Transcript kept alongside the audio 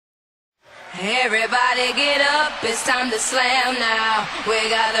Everybody get up, it's time to slam now. We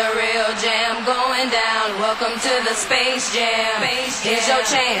got the real jam going down. Welcome to the Space Jam. Here's your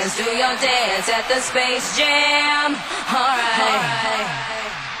chance, do your dance at the Space Jam. Alright.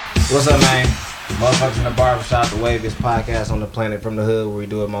 What's up, man? Motherfuckers in the Barbershop, the waviest podcast on the planet from the hood where we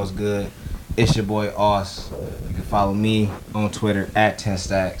do it most good. It's your boy, Oss. You can follow me on Twitter at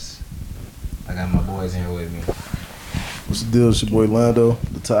 10stacks. I got my boys in here with me. What's the deal? It's your boy Lando,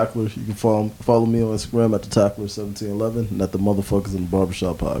 the Tackler. You can follow me on Instagram at the Tackler1711 and at the Motherfuckers in the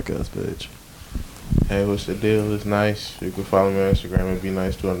Barbershop podcast page. Hey, what's the deal? It's nice. You can follow me on Instagram at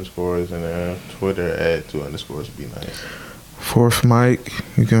be_nice2_ and Twitter at 2_ be nice. Fourth Mike,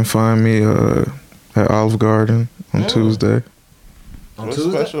 you can find me at Olive Garden on Tuesday. What's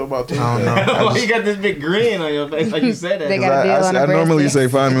special about Tuesday? I don't know. Why you got this big grin on your face like you said that? They got a deal on a I normally birthday.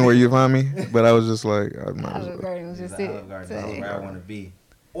 say find me where you find me, but I was just like, I might as Olive well. Garden was just it. Olive Garden, that's where I want to be.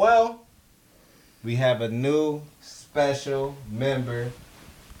 Well, we have a new special member.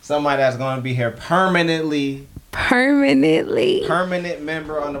 Somebody that's going to be here permanently. Permanent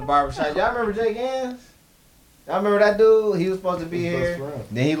member on the Barbershop. Y'all remember Jake Gans? Y'all remember that dude? He was supposed to be here.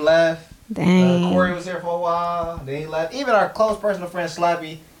 Then he left. Dang. Corey was here for a while. Then he left. Even our close personal friend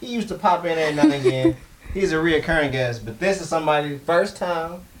Slappy, he used to pop in every now and again. He's a reoccurring guest. But this is somebody first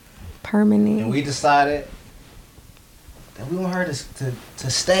time. Permanent. And we decided that we want her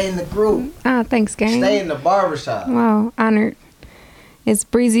to stay in the group. Oh, thanks, gang. Stay in the barbershop. Wow, honored. It's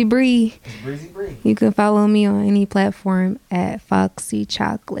Breezy Bree. It's Breezy Bree. You can follow me on any platform at Foxy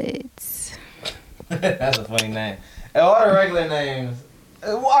Chocolates. That's a funny name. And all the regular names.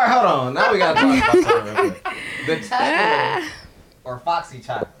 All right, hold on. Now we got to talk about something real quick. The Tackler or Foxy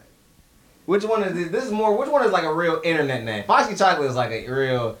Chocolate? Which one is this? This is more, which one is like a real internet name? Foxy Chocolate is like a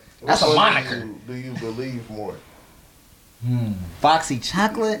real, that's a moniker. Do you believe more? Foxy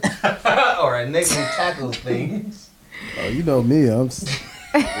Chocolate? Or a nigga who tackles things? Oh, you know me. I'm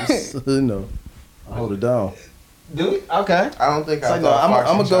I hold it down. Do we? Okay. I don't think It's like, no,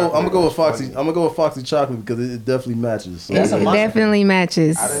 I'm gonna go with Foxy. I'm gonna go with Foxy Chocolate because it definitely matches. So, That's a It must- definitely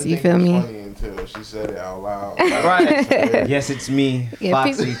matches. I didn't You think feel it was me? funny until she said it out loud. Right. Yes, it's me, Yeah,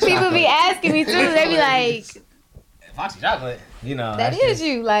 Foxy people, Chocolate. people be asking me too. They be like, Foxy Chocolate. You know. "That that's is just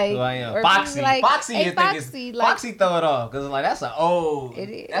you," like, who I am. or Foxy. people like, Foxy, "Hey, you think is Foxy," like- Foxy throw it off because like that's an old. It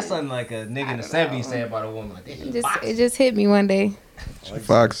is. That's something like a nigga in the '70s said about a woman. Like, it just hit me one day.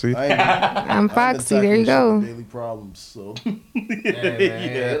 Foxy. I'm Foxy. There you go. Daily problems. So Yeah, man.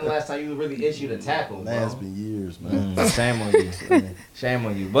 When the last time you really issued a tackle, bro? man, it's been years, man. Shame on you. Shame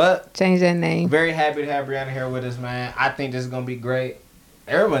on you. But Change that name. very happy to have Brianna here with us, man. I think this is gonna be great.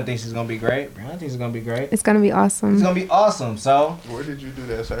 Everyone thinks it's gonna be great. Brianna thinks it's gonna be great. It's gonna be awesome. It's gonna be awesome. So, Where did you do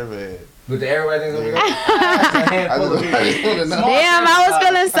that survey at? with everybody thinks it's gonna be great. It's a handful of people. I just want to know. Small Damn, I was sample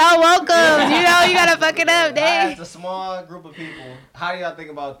feeling so welcome. You know, you gotta fuck it up, I damn. asked a small group of people, how do y'all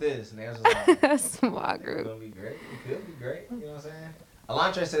think about this? And they was just like, Small it's group. gonna be great. It could be great. You know what I'm saying?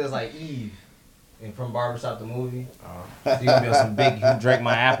 Elantre said it's like Eve and from Barbershop the movie. So you gonna be on some big, you drank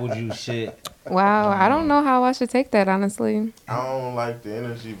my apple juice shit. Wow, I don't know how I should take that, honestly. I don't like the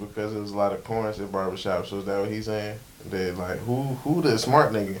energy because there's a lot of corns at barbershop. So is that what he's saying? That like who the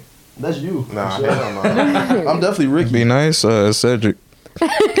smart nigga? That's you. Nah, for sure. hell no. I'm definitely Ricky. Be nice, Cedric.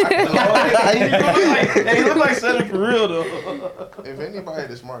 He look like Cedric for real though. If anybody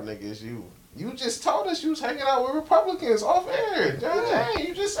the smart nigga is you. You just told us you was hanging out with Republicans off air. Dang,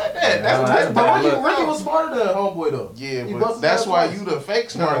 you just said that. Yeah, That's but Ricky was smarter than homeboy though. Yeah, He but busted that's ass why twice. you the fake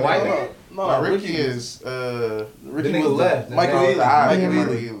smart white nigga. nigga? No, Ricky is Ricky nigga was left. the Michael No, Ealy. the eye. Michael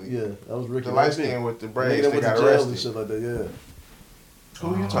Michael Ealy. Ealy. Yeah, that was Ricky. the light skin with the braids Nigga that that got went to jail and arrested. shit like that. Yeah.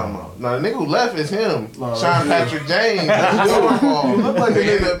 Who you talking about? No, the nigga who left is him. No, Sean that's Patrick James. That's your fault. You look like he a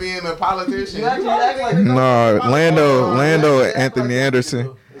ended nigga. up being a politician. You actually act like No, Lando, Act Anthony like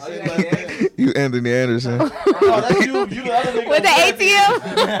Anderson. Oh, you like that? You Anthony Anderson. No, that's you. You the other nigga. With the ATM?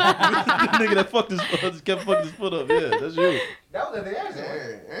 nigga that fucked his just kept fucking his foot up. Yeah, that's you. That was the answer.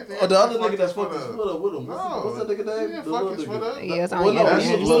 Yeah, Anthony Oh, the other Anderson nigga that fucked fucked his foot up with him. What's that nigga name? He didn't The fuck little his foot nigga. up. Yeah, it's on Well, no, your That's he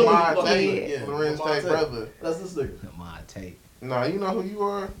page. was Lamar little- Tate, yeah, Lorenz Lamar Tate Tate. brother. That's this nigga. Come on, tape. No, you know who you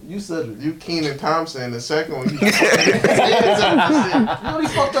are? You Cedric. You Keenan Thompson, the second one. You You know he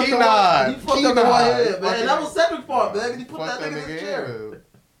fucked up the Keenan. He fucked up the white head, man. Fucking- And that was Cedric's fault, man. He put Fuck that nigga in nigga the chair. in.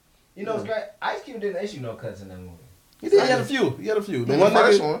 You know what's great? Ice Cube didn't issue no cuts in that movie. He did. He had a few. He had a few. The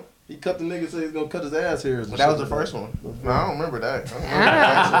first one. He cut the nigga, said he's gonna cut his ass hairs. But that was the first one. No, I don't remember that.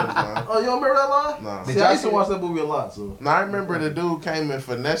 Oh, you don't remember that line? No. See, I used to watch that movie a lot, so. No, I remember the dude came and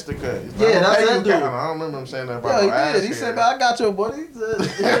finessed the cut. Yeah, that's that dude. I don't remember him saying that about Yeah, he did. He hair. said, "Man, I got your buddy." He said,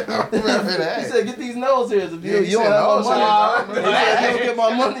 I remember that. He said, "Get these nose hairs. If Yeah, he you don't said have nose my money, hairs. I remember he said, that. if you don't get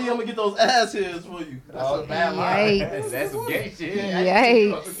my money, I'm gonna get those ass hairs for you." That's a bad line. Yikes. That's some gay shit.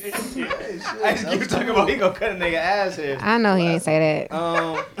 Yikes. I just keep talking about he gonna cut a nigga ass hair. I know he ain't say that.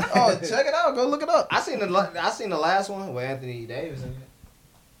 Oh, check it out. Go look it up. I seen the last one with Anthony Davis in it.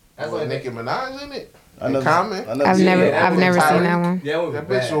 That's like like Nicki Minaj in it. I never, Common? I've seen never, it. that I've was never Tyreek. seen that one. Yeah, it was That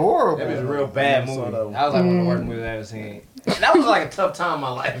bad. bitch was horrible. That was a real bad I saw movie. that That one. was like one of the worst movies I ever seen. That was like a tough time in my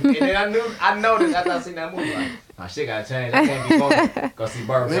life. And then I noticed after I seen that movie, like, my shit gotta change. I can't be going go see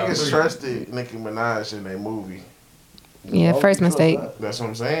Barbershop Niggas 3. trusted Nicki Minaj in their movie. Yeah, first mistake. That's what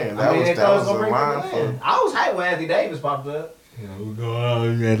I'm saying. I mean, they That thought it was gonna a bring line people in. for. I was hyped when Anthony Davis popped up. You know, we going out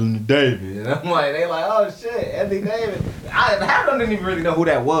with Anthony Davis. And I'm like, they like, oh shit, Anthony Davis. Half of them didn't even really know who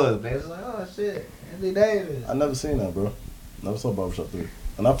that was. They was like, oh shit, Anthony Davis. I never seen that, bro. Never saw Barbershop 3.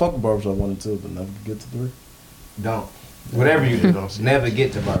 And I fuck with Barbershop 1 and 2, but never get to 3. Don't. Whatever you do, Don't see never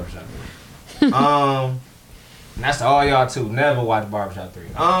get to Barbershop 3. And that's to all y'all too. Never watch Barbershop 3.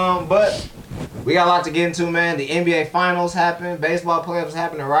 But we got a lot to get into, man. The NBA Finals happen. Baseball playoffs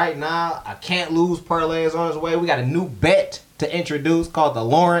happening right now. I can't lose parlay is on its way. We got a new bet to introduce called the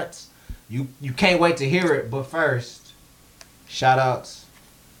Lawrence. You can't wait to hear it. But first, shout outs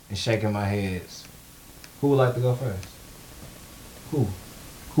and shaking my heads. Who would like to go first?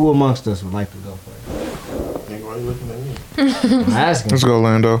 Who amongst us would like to go first? Nigga, why you looking at me? I'm asking. Let's go,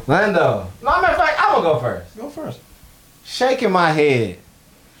 Lando. Lando. No, matter of fact, I'm gonna go first. Go first. Shaking my head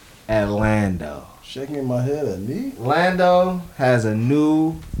at Lando. Shaking my head at me? Lando has a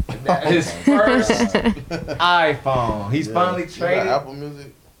new, his first iPhone. He's Yeah. finally You got traded. Apple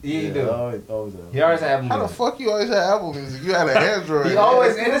Music? Yeah, he I do. always He always have How the music. fuck you always had Apple Music? You had an Android. He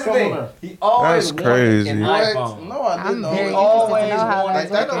always, and this Come thing, on. he always That's wanted crazy. an What? iPhone. No, I I'm didn't know. very He interested always to know how wanted Like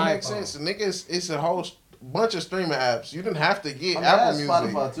that don't an make iPhone. sense. Niggas, it's a whole bunch of streaming apps. You didn't have to get I Apple had Music.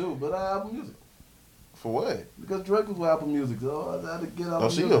 Spotify too, but I had Apple Music. For what? Because Drake was with Apple Music, so I had to get Apple Oh,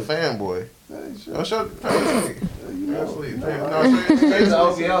 so Music. you a fanboy. Hey, sure. Oh, shut seriously. You know. Seriously. No, No, He's seriously. an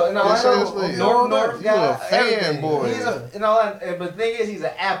OVO. No, I Seriously. know. North You guy. a everything. fanboy. He's a, you know, but the thing is, he's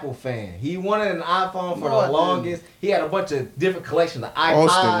an Apple fan. He wanted an iPhone for No, I the didn't. longest. He had a bunch of different collections of iPods.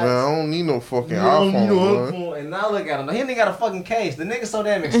 Austin, man, I don't need no fucking You don't need iPhone, no boy. iPhone. And now look at him. He ain't got a fucking case. The nigga so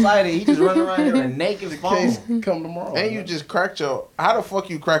damn excited. He just running around here with a naked phone. Case come tomorrow. And you just cracked your. How the fuck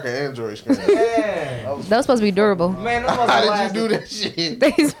you crack an Android screen? Yeah. Those supposed to be durable. Man, that's supposed to How last did you do that shit?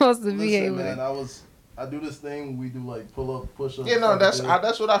 They supposed to be Listen, able man, to. I do this thing. We do like pull up, push up. Yeah, no, that's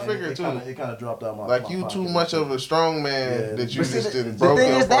what I figured too. It kind of dropped out my. Like my you pocket. too much of a strong man Yeah. that you But see, just didn't the broke thing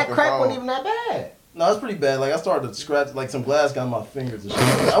your is, that fucking crack phone. wasn't even that bad. No, it's pretty bad. Like I started to scratch, like some glass got on my fingers and shit.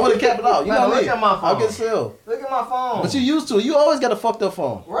 I would have kept it out. You Man, know look me. at my phone. I'll get still. Look at my phone. But you used to it. You always got a fucked up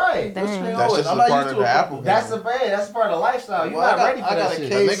phone. Right. Dang. What you mean That's always? just I'm a not part used of to the it. Apple. That's a bad. That's part of the lifestyle. You're Well, I not got- ready for I got that a shit.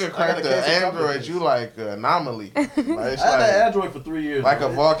 A case. nigga I got cracked a the case of Android, chocolates. you like an anomaly. Like, it's I had like, an Android for 3 years. like a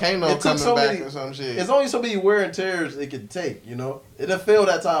bro. volcano It took coming so back many- or some shit. It's only so many wear and tears it could take, you know? It done failed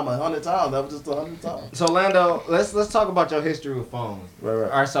that time 100 times. That was just 100 times. So Lando, let's talk about your history with phones. Right.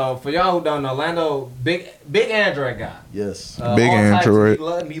 All right. So for y'all who don't know, Lando, big Android guy. Yes. Big All types of-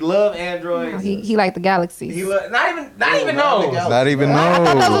 Android. He love Android. He like the Galaxies. He not even not knows. the Not even I thought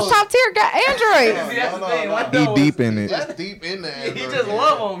that know. was top tier Android. See, that's the No, thing. no. Lando He is- deep in it. That's deep in the Android. He just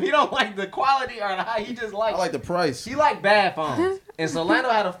love them. He don't like the quality or the high. He just I like. like the price. He like bad phones. And so Lando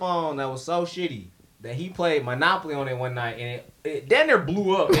had a phone that was so shitty that he played Monopoly on it one night and it then there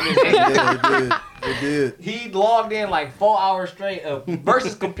blew up in his hand. Yeah, it did. It did. He logged in like 4 hours straight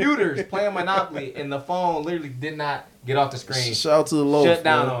versus computers playing Monopoly and the phone literally did not get off the screen. Shout out to the loaf. Shut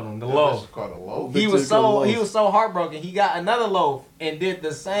down man. on him. The That's loaf. called a loaf. He was Big Tickle loaf. he was so heartbroken. He got another loaf and did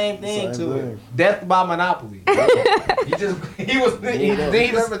the same thing Same to thing. it. Death by Monopoly. he You was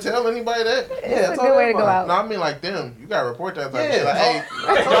never tell anybody that? That's a good way to go out. No, I mean like them. You gotta report that type Yeah. of shit. Like, hey,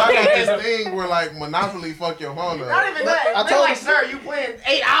 so I got this thing where like Monopoly fuck your phone up. not even that. I They told like, him- sir, you playing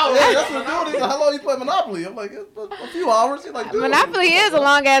 8 hours. Yeah, that's what I'm doing. He's like, how long you play Monopoly? I'm like, a few hours. He's like, dude. Monopoly is a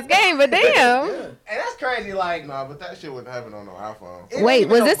long ass game, but damn. Yeah. And that's crazy. Like, Nah, but that shit wouldn't happen on no iPhone. it ain't Wait, even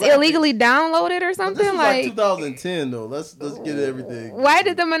was no this graphics. illegally downloaded or But this something? was like Like, 2010 though. Let's get everything. why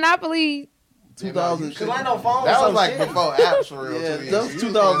did the Monopoly? 2000. Cause I know phones. That so was like shit. before apps for real. Yeah, too. that was You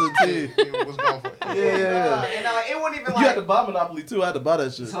 2010. It was going for Yeah. And it wasn't even You had to like buy Monopoly too. I had to buy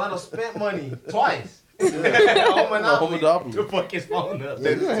that shit. Solano spent money twice. Monopoly Monopoly. to fuck his phone up.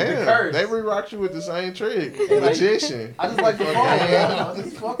 They, The hell, curse. they re-rock you with the same trick. Magician. I just like the phone, man. I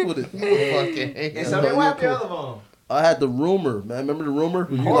just fuck with it. Fucking And so then what happened to the other phone? I had the rumor, man. Remember the rumor?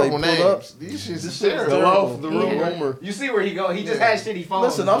 When you horrible like pull up? names. These shit's This shit was terrible. terrible. The rumor. You see where he go? He just had shitty phones.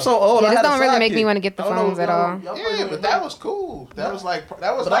 Listen, I'm so old. Yeah, I this had a don't really make sidekick. me want to get the I don't know phones if at y'all- all. y'all Yeah, probably but remember. that was cool. That was like But an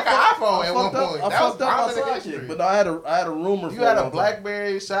I iPhone at one fucked up- point. I That was fucked up my prominent sidekick, history. but I had a rumor. You for had a long time.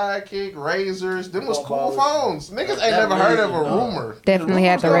 BlackBerry, Sidekick, Razors. Them was Oh, cool wow. phones. Niggas ain't That never heard of a Razor, dog. rumor. Definitely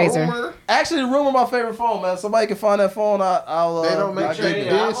had the A razor. rumor, Actually, the rumor my favorite phone, man. Somebody can find that phone. I'll. They don't I'll make give sure it.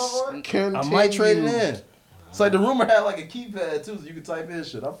 this continue. I might trade it in. It's like the rumor had like a keypad too, so you could type in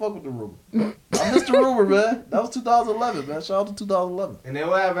shit. I fuck with the rumor. I missed the rumor, man. That was 2011, man. Shout out to 2011. And then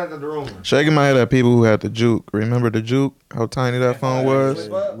what happened after the rumor? Shaking my head at people who had the juke. Remember the juke? How tiny that phone was?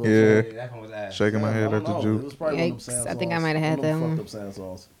 Flip up? Yeah. That phone was ass. Shaking my I head don't at the know. It juke. was probably one of Yikes. them I think I Samsungs. might have had One of them that fucked up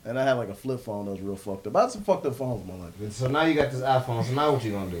Samsungs. And I had like a flip phone that was real fucked up. I had some fucked up phones in my life. So now you got this iPhone. So now what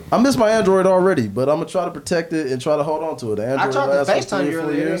you gonna do? I miss my Android already, but I'm gonna try to protect it and try to hold on to it. The Android I tried to lasts for FaceTime 3 you or 4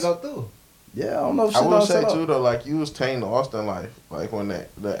 earlier. It years. didn't go through. Yeah, I don't know if I shit will not say set up. too though, like you was Tane Austin life. Like when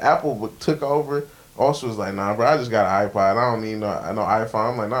the Apple took over, Austin was like, nah, bro, I just got an iPod. I don't need no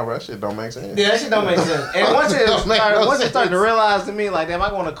iPhone. I'm like, nah, bro, that shit don't make sense. Yeah, that shit don't make sense. And once it Don't make started, no once it started to sense. realize to me, like, damn, I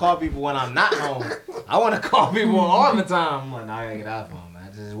want to call people when I'm not home. I want to call people all the time. I'm like, nah, I gotta get an iPhone, man.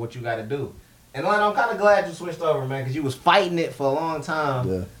 This is what you got to do. And like, I'm kind of glad you switched over, man, because you was fighting it for a long time.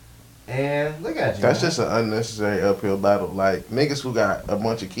 Yeah. And look at you. That's man. just an unnecessary uphill battle. Like niggas who got a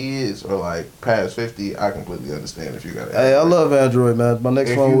bunch of kids or like past 50, I completely understand if you got. Hey, I love Android, man. My next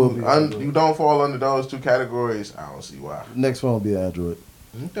If phone will be you, Android. you don't fall under those two categories, I don't see why. Next phone will be Android.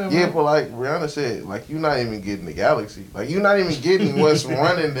 Okay, Yeah, man. but like Rihanna said, like you're not even getting the Galaxy. Like you're not even getting what's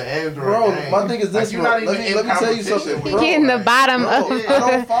running the Android. Bro, game. my thing is this, Like, you're bro. not even Let me in tell you competition something, with bro. Getting the like, bottom Bro, of. I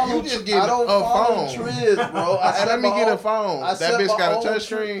don't follow. You just getting I don't a follow phone. trends, bro. I Hey, set let me my get a own- phone. I That set bitch my got a own touch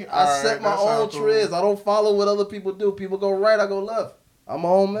tre- screen? I Alright, set my that own sounds cool. trends. I don't follow what other people do. People go right, I go left. I'm my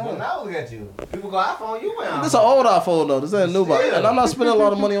own Well, man. now look at you. People go iPhone, you went This is an old iPhone though. This ain't a new one. Still. And I'm not spending a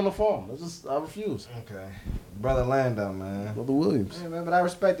lot of money on the phone. I refuse. Okay. Brother Lando, man. Brother Williams. Yeah, man, but I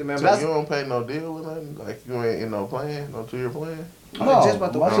respect it, man. So But that's you don't pay no deal with nothing? Like you ain't in no plan, no 2-year plan? No, just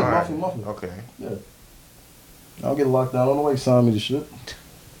about to- my shit Alright. muffin. Okay. Yeah. I'll get locked down. I don't know why you signed me to shit.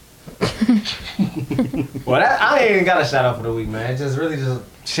 Well, that, I ain't even got a shout out for the week, man. Just really just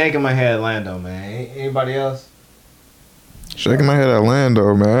shaking my head, Lando, man. Anybody else? Shaking my head at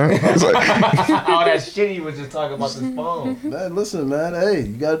Lando, man. It's like, All that shit he was just talking about this phone. Man, listen, man. Hey,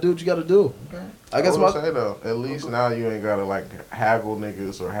 you gotta do what you gotta do. I guess I will my say though, at least now you ain't gotta like haggle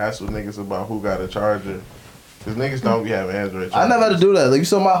niggas or hassle niggas about who got a charger. Cause niggas don't be having Android chargers. I never had to do that. Like you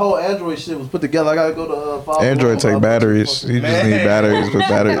saw, my whole Android shit was put together. I gotta go to Android take batteries. You just need batteries with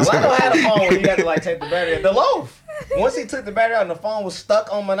batteries. Lando had a phone where you had to like take the battery out. The loaf. Once he took the battery out and the phone was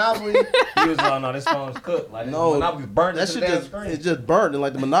stuck on Monopoly, he was like, "No, this phone's cooked. Like, this No, Monopoly's burnt That into shit the damn just screen." it just burnt, and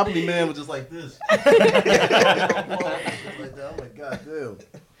like the Monopoly man was just like this. Like that. I'm like, God damn.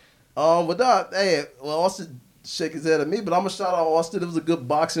 But nah, hey, well, Austin shake his head at me, but I'm gonna shout out Austin. It was a good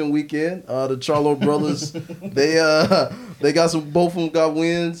boxing weekend. The Charlo brothers, they got some. Both of them got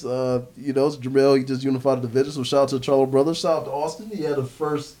wins. You know, Jamel, he just unified the division. So shout out to the Charlo brothers. Shout out to Austin. He had the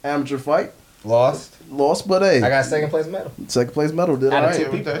first amateur fight. Lost, but hey, I got second place medal. second place medal. Did Out all of right.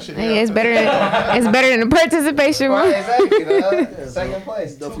 two With that shit, Hey, it's better than the participation Right, one. exactly. Dog. Second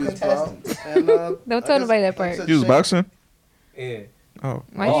place. Two Definitely was proud. contestants. And, Don't tell nobody that part. You was boxing? Yeah. Oh.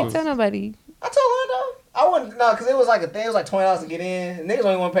 Why you tell nobody? I told Lando. I wouldn't, no, because it was like a thing. It was like $20 to get in. Niggas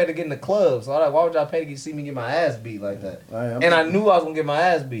only want to pay to get in the club. So I'm like, why would y'all pay to see me get my ass beat like that? And I knew I was going to get my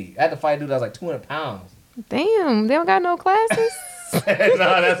ass beat. I had to fight a dude that was like 200 pounds. Damn, they don't got no classes. No,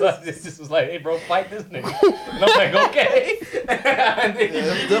 that's why I just was like, hey, bro, fight this nigga. And I'm like, okay.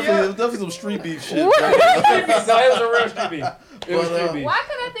 It was definitely some street beef shit. No, it was a real street beef. It was But, street beef. Why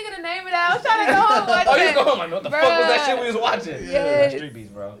couldn't I think of the name of that? I was trying to go home. Oh, you going like, what the fuck was that shit we was watching? Yes. Street beef,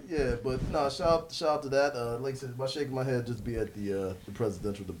 bro. Yeah, but no, shout out to that. Like I said, by shaking my head, just be at the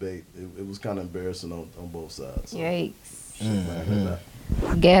presidential debate. It was kind of embarrassing on both sides. So, Yikes. shake my head at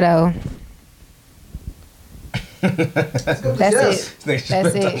that. Ghetto. That's it. That's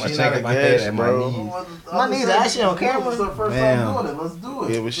it. She not a guest, bro. My knees are actually on camera. This is our first Damn. time doing it. Let's do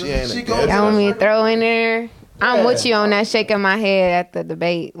it. Yeah, but she ain't a goes- guest. Y'all want me to throw in there? I'm Yeah. with you on that shaking my head at the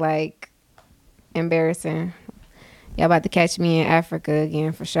debate. Like, embarrassing. Y'all about to catch me in Africa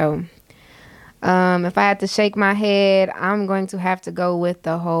again for sure. If I had to shake my head, I'm going to have to go with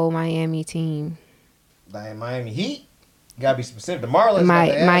the whole Miami team. Like Miami Heat. You gotta be specific. The Marlins. My-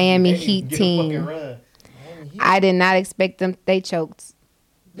 got the ass Miami beat. They didn't Heat get a team. fucking run. Miami Heat. I did not expect them. They choked.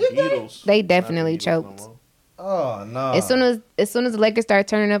 The Beatles. They definitely Not the Beatles no choked. more. Oh no. As soon as the Lakers started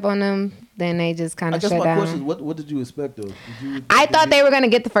turning up on them, then they just kind I of guess shut my down. question is, what did you expect though? I thought they were gonna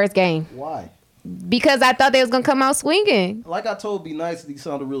get the first game Why? because I thought they was gonna come out swinging. Like I told B Nice, he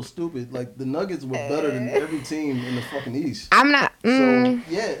sounded real stupid. Like the Nuggets were better than every team in the fucking East. I'm not. So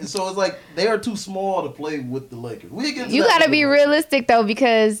yeah, so it's like they are too small to play with the Lakers. We get into You that gotta be later. realistic though,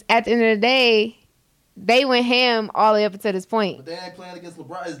 because at the end of the day, they went ham all the way up until this point. But they ain't playing against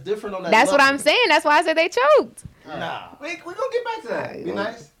LeBron. It's different on that. That's what level. I'm saying. That's why I said they choked. Nah. We gonna get back to that. Be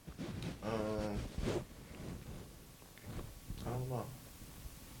nice. I don't know.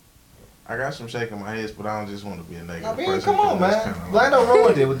 I got some shaking my head, but I don't just want to be a negative Nah, man, person. come on, That's man. kinda Blando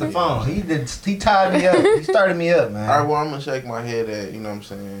ruined it with the phone. He tied me up. He started me up, man. All right, well, I'm gonna shake my head at, you know what I'm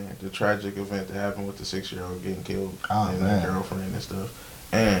saying, the tragic event that happened with the 6-year-old getting killed Oh, and man. their girlfriend and stuff.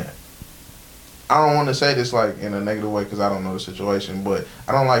 And I don't want to say this like in a negative way because I don't know the situation, but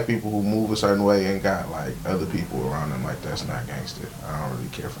I don't like people who move a certain way and got like other people around them. Like that's not gangster. I don't really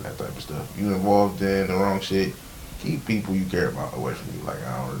care for that type of stuff. You involved in the wrong shit, keep people you care about away from you. Like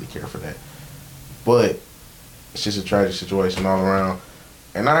I don't really care for that. But it's just a tragic situation all around.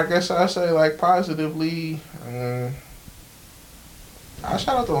 And I guess I say like positively. I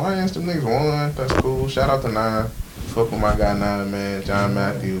shout out the Lions. Them niggas won. That's cool. Shout out to Nine. Fuck with my guy Nine, man. John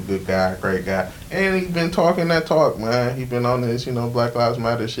Matthew, good guy, great guy. And he been talking that talk, man. He been on this, Black Lives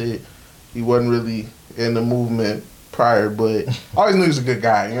Matter shit. He wasn't really in the movement prior, but I always knew he was a good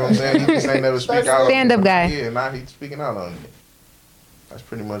guy. You know what I'm saying? He just ain't never speak out. Stand-up guy. Yeah, now he's speaking out on it. That's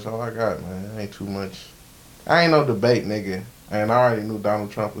pretty much all I got, man. Ain't too much. I ain't no debate, nigga. And I already knew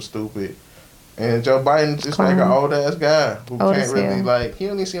Donald Trump was stupid. And Joe Biden just like an old ass guy who Old can't as really hell. he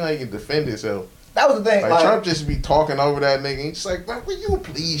don't even seem like he can defend himself. That was the thing. Like, Like, Trump just be talking over that nigga. He's just like, man, will you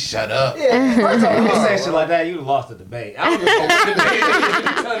please shut up? yeah, first off, you say shit like that, you lost the debate. I don't just want the debate.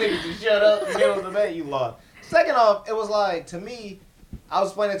 You tell niggas to shut up in the middle of the debate, you lost. Second off, it was like, to me, I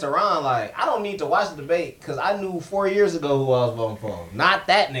was explaining to Ron, like, I don't need to watch the debate because I knew 4 years ago who I was voting for. Not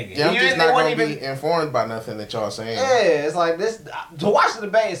that nigga. Yeah, I'm You just they not weren't gonna be informed by nothing that y'all saying. Yeah, it's like this. To watch the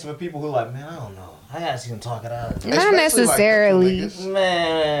debate is for people who like, man, I don't know. I gotta see him talk it out. Especially, Not like, the two necessarily. niggas.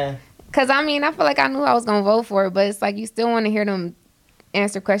 Man. Cause I mean, I feel like I knew I was gonna vote for it, but it's like you still want to hear them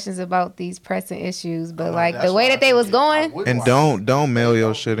answer questions about these pressing issues. But like That's the way why that they I was think I going, would And watch don't mail your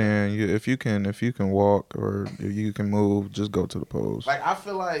Don't. shit in. If you can walk or if you can move, just go to the polls. Like, I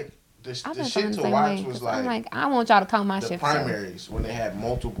feel like the I've been shit feeling to the same watch way. was 'Cause I'm like like, I want y'all to count my the shit. for sure. primaries when they had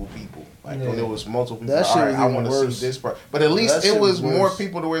multiple people. Like Yeah. when it was multiple people. That shit All right, was I even want to worse. see this part. But at least That it shit was was more worse.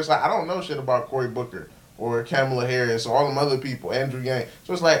 people to where it's like, I don't know shit about Cory Booker or Kamala Harris or all them other people, Andrew Yang.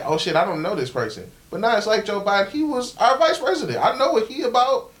 So it's like, oh shit, I don't know this person. But now it's like Joe Biden, he was our vice president. I know what he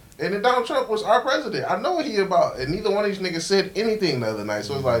about. And then Donald Trump was our president. I know what he about. And neither one of these niggas said anything the other night.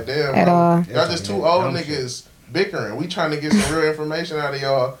 So it's like, damn, At bro, all. y'all just two old niggas bickering. We trying to get some real information out of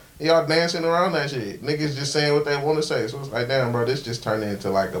y'all. Y'all dancing around that shit. Niggas just saying what they want to say. So it's like, damn, bro, this just turned into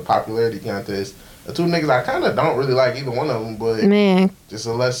like a popularity contest. The two niggas I kind of don't really like either one of them, but Man, just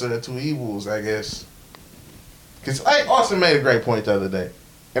a lesser of two evils, I guess. Because Austin made a great point the other day.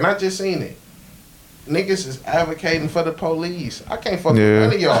 And I just seen it. Niggas is advocating for the police. I can't fuck Yeah, with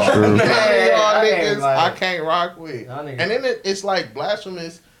none of y'all. true. None of y'all I niggas ain't like- I can't rock with. Y'all niggas- And then it's like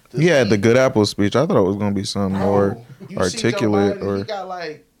blasphemous. to He had see- the Good Apple speech. I thought it was gonna be something more You see Joe articulate Biden, he or. got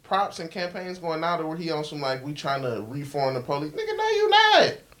like props and campaigns going out where he on some like we trying to reform the police. Nigga, no, you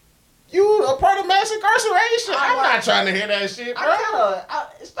not. You a part of mass incarceration. I'm not trying to hear that shit, bro.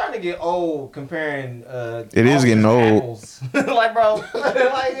 It's starting to get old comparing. It is getting old. apples. Like, bro,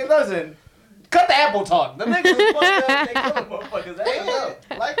 like it doesn't. Cut the apple talk. The niggas is fucked up. They kill the motherfuckers. That's enough.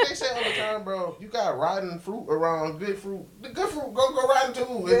 And, like they say all the time, bro, you got rotten fruit around good fruit. The good fruit go rotten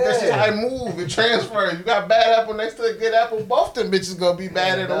too. Yeah. That's just how it move. It transfers. You got bad apple next to a good apple. Both them bitches gonna be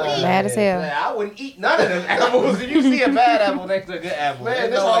bad in a week. Bad as hell. Man, I wouldn't eat none of them apples. If you see a bad apple next to a good apple, Man, there's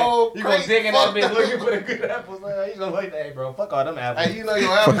this no way whole you gonna crate dig in that fucked bitch up. looking for the good apples. Man, you gonna like that, hey, bro? Fuck all them apples. Hey, you know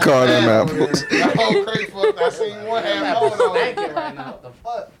your apple. Fuck all them bad over apples. there. That whole crate fucked. I seen one Them half apples hold on. stinking right now. What the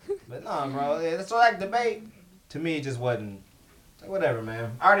fuck? But nah, bro. Yeah, that's why like debate. To me, it just wasn't. Like, whatever,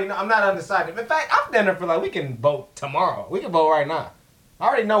 man. I already know. I'm not undecided. In fact, I'm down there for like we can vote tomorrow. We can vote right now. I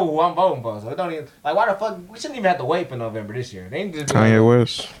already know who I'm voting for, so it don't even like why the fuck we shouldn't even have to wait for November this year. They need to just be Kanye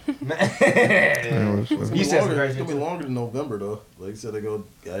West. Man. Kanye West. It's You said some gonna crazy be shit. longer than November though. Like you said, they go.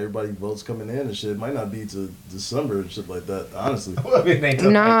 Everybody votes coming in and shit. It might not be to December and shit like that. Honestly,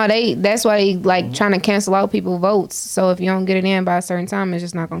 no, that's why they like trying to cancel out people votes. So if you don't get it in by a certain time, it's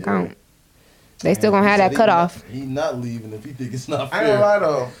just not gonna count. They still gonna have that cutoff. He not leaving if he think it's not I ain't fair. gonna lie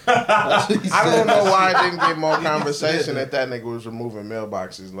though. That's what he I said. don't know why I didn't get more He conversation said that nigga was removing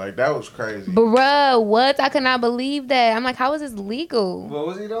mailboxes. Like that was crazy. Bruh, what? I could not believe that. I'm like, how is this legal? What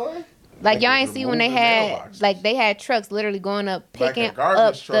was he doing? Like y'all Niggas ain't see when they removing had mailboxes. like they had trucks literally going up Like picking a garbage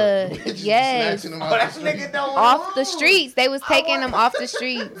up truck. the Bitches yes snatching them Oh, out that the nigga street. don't off the move. streets. They was taking them off the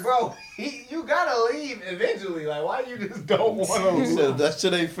streets. Bro, you gotta leave eventually. Like, why you just don't want to He leave? said, that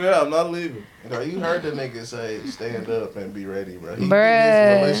shit ain't fair. I'm not leaving. You know, you heard the nigga say, "Stand up and be ready, bro." He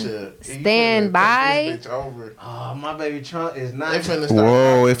Bruh, his militia. He stand finna by. take this bitch over. Oh, my baby Trump is not. They finna start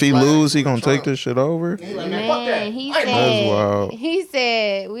Whoa, knocking if he flags lose, he with gonna Trump. take this shit over? He like, man, fuck that. Man, he I ain't That's said wild. he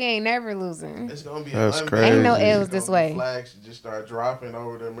said we ain't never losing. It's gonna be That's unmatched. crazy. Ain't no L's It's gonna this be way. Flags just start dropping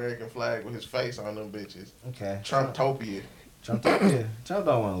over the American flag with his face on them bitches. Okay. Trumptopia. Trump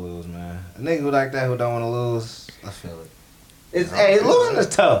don't want to lose, man. A nigga who like that who don't want to lose, I feel it. Hey, losing is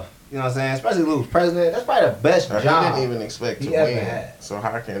tough. You know what I'm saying? Especially lose president. That's probably the best He job. didn't even expect to he ever win. had. So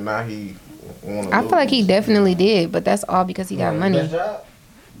how can now he want to I feel like he definitely did, but that's all because he got money. Best job?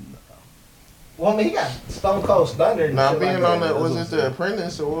 Well, I mean, he got Stone Cold Thunder. And Now shit being like on that. that, was it The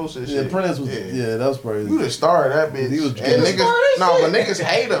Apprentice or what was this Yeah, shit? Prince was. Yeah, that was crazy. You the star of that bitch. He was and good. niggas, He no, was but niggas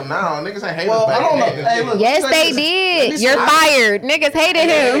hate him now. Niggas ain't hate Well, him back I don't know. then. Hey, look, Yes, let me say they this. did. say You're this. fired. Niggas hated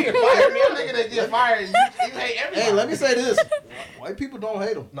You him. fire me, a nigga that get fired. You hate everybody. Hey, let me say this. White people don't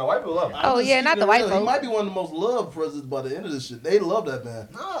hate him. No, white people love him. Oh, I'm just yeah, not keeping the it white real. He folks. might be one of the most loved presidents by the end of this shit. They love that man.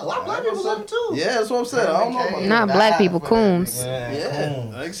 No, a lot of black people love him too. Yeah, that's what I'm saying. I don't know about Not that. black people, coons. Yeah,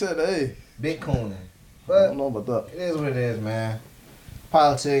 coon. like I said, hey, Big cooning. I But don't know about that. it is what it is, man.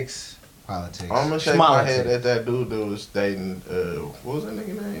 Politics. I'm gonna shake my head at that dude that was dating. What was that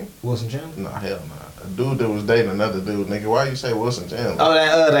nigga name? Wilson Chandler. Nah, hell nah. A dude that was dating another dude. Nigga, why you say Wilson Chandler? Oh,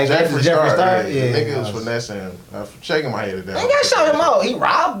 that Jeffree Jeffree Star. Star. Yeah, the nigga was I finessing him. I'm shaking my head at that. They got shot him out. He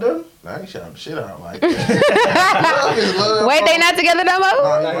robbed him. Nah, he shot the shit out like that. Wait, they not together no more?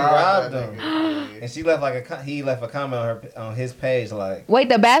 Nah, No, he robbed that him. nigga. And she left he left a comment on his page like, Wait,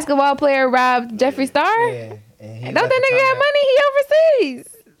 the basketball player robbed Jeffree Star? yeah. And he Don't left that a nigga have comment. money? He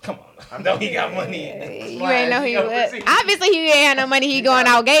overseas. Come on. I know he got money. You ain't know he was. overseas. Obviously, he ain't had no money. He going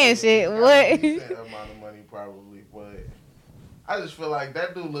out gay and shit. He What? got a decent amount of money probably, but I just feel like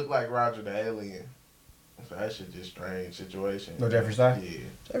that dude looked like Roger the Alien. So that shit just strange situation. No, Jeffree Star? Yeah.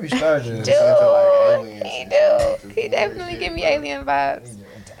 Jeffree Star just Dude, into, like, aliens he and do. shit. He definitely give me alien vibes.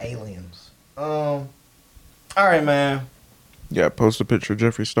 into aliens. All right, man. Yeah, post a picture of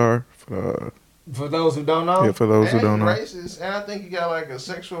Jeffree Star for For those who don't know, for those who And don't know. racist, and I think he got like a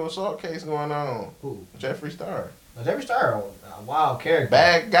sexual assault case going on. Who? Jeffree Star, Jeffree Star, a wild character.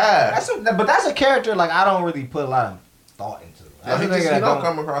 bad guy. But that's a character like I don't really put a lot of thought into. Yeah, That's he a nigga that don't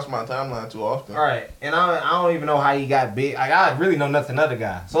come across my timeline too often. All right, and I don't even know how he got big. Like I really know nothing of the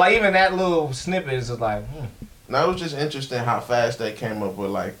guy. So like even that little snippet is just like, Now it was just interesting how fast they came up with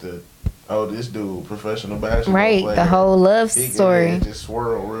like this dude professional basketball Right, player. the whole love He story. just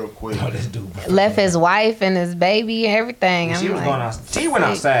swirled real quick. oh, this dude. Left his wife and his baby and everything. She I'm was like, going out. She went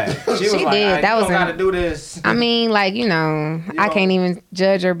outside. She was She like, did. "Hey, That you was don't got a- to do this." I mean, like, I know- can't even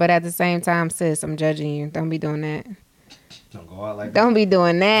judge her, but at the same time, sis, I'm judging you. Don't be doing that. Don't go out like Don't be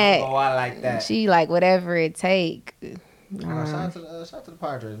doing that. that. Don't go out like that. She like whatever it take. Shout out to the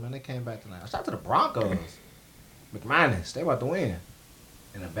Padres, man. They came back tonight. Shout out to the Broncos. McManus, they about to win.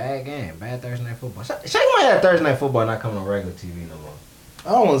 In a bad game, bad Thursday night football. Shaq might have Thursday night football not coming on regular TV no more.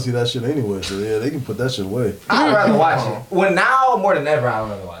 I don't want to see that shit anyway. So yeah, they can put that shit away. I'd rather watch it. Well, now more than ever, I'd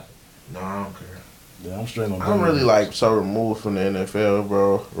rather watch it. No, I don't care. Yeah, I'm straight on. I'm really like so removed from the NFL,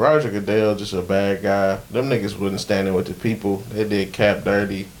 bro. Roger Goodell just a bad guy. Them niggas wasn't standing with the people. They did Cap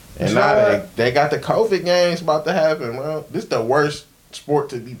dirty, and now they got the COVID games about to happen. Well, this is the worst sport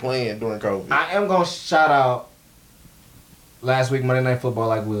to be playing during COVID. I am gonna shout out last week Monday Night Football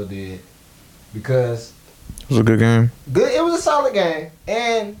like Will did because It was a good game. good. It was a solid game,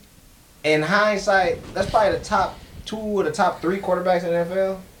 and in hindsight, that's probably the top 2 or the top 3 quarterbacks in the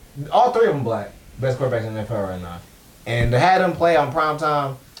NFL. All 3 of them black, best quarterbacks in the NFL right now. And to have them play on prime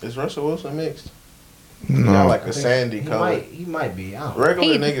time, Is Russell Wilson mixed? He got No, like a sandy color. He might be. I don't know.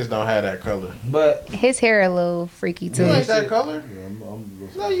 Regular He- niggas don't have that color. But His hair a little freaky You too. ain't that color? Yeah, I'm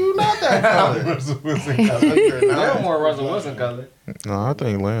No, you not that color. Russell Wilson color. You're They're not. more Russell Wilson color. No, I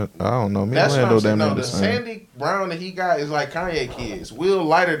think I don't know. Me That's and what I'm Lando saying. damn No, near the the same. Sandy Brown that he got is like Kanye kids. Will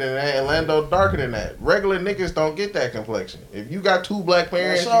lighter than that, and Lando darker than that. Regular niggas don't get that complexion. If you got two black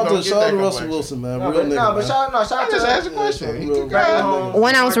parents, Shout you out don't to get that Russell complexion. Wilson, man. No, Real but, nigga. no, but man. shout I out just to asked a question. He real took out home.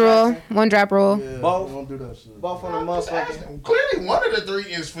 1 ounce rule, 1 drop rule. Yeah, Both. Don't do that shit. both on the motherfucking. Clearly, one of the three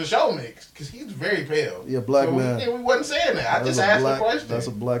is for show mix because he's very pale. Yeah, black so man. We wasn't saying that. I That's just a asked black- the question. That's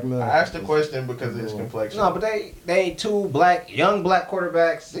a black man. I asked the question because of his complexion. No, but they two young black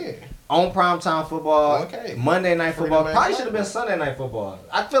quarterbacks yeah. on primetime football. Okay. Monday night Freedom football. man Probably black should have been man. Sunday night football.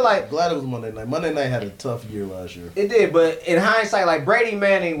 I feel like Glad it was Monday night. Monday night had a tough year last year. it did, but in hindsight, like Brady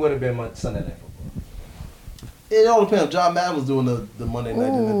Manning would have been Sunday night football. It all depends. John Madden was doing the Monday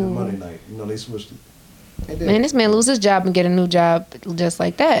night, then they did Ooh. Monday night. You know, they switched it. It did. Man, this man lose his job and get a new job just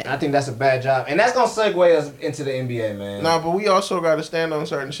like that. I think that's a bad job, and that's gonna segue us into the NBA, man. No, but we also got to stand on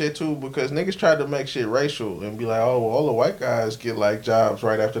certain shit too because niggas tried to make shit racial and be like, oh, well, all the white guys get like jobs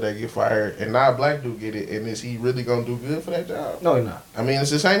right after they get fired, and now a black dude get it, and is he really gonna do good for that job? No, he's not. I mean, it's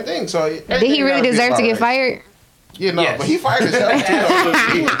the same thing. So Did he really deserve to get fired? Yeah, no, Yes. but he fired himself too. Though.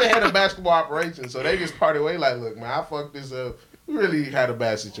 He was the head of basketball operations, so they just parted way like, look, man, I fucked this up. We really had a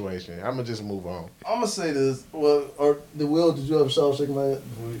bad situation. I'm gonna just move on. I'm gonna say this. Well, or the Will, did you have a shout shaking my head?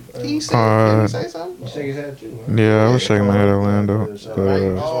 He said, can Uh, he say something? You shake his head too. Huh? Yeah, I was shaking my head at Orlando. Like, you just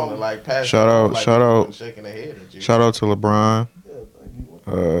wanna, like, pass shout it out- off like shout you out- wasn't shaking their head at you. Shout out to LeBron. Yeah,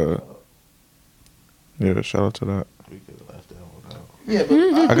 thank you. Yeah, shout out to that. We could have left that one out. Yeah,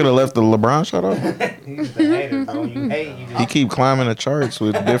 but I could have left the LeBron shout out. He's the hater, bro. You hate. You He just keep climbing the charts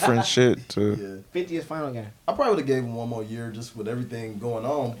with different shit. To yeah, 50th final game. I probably would have gave him one more year just with everything going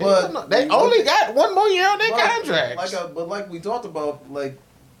on. But But they only got one more year on their contract. But like we talked about, like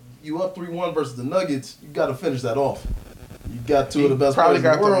you up 3-1 versus the Nuggets, you got to finish that off. You got two of the best probably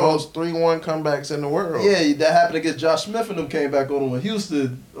players got in the the world. most 3-1 comebacks in the world. Yeah, that happened against Josh Smith and them came back on him with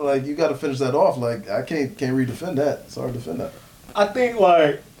Houston. Like you got to finish that off. Like I can't redefend that. It's hard to defend that. I think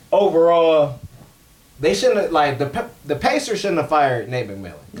like overall, they shouldn't have, like the Pacers shouldn't have fired Nate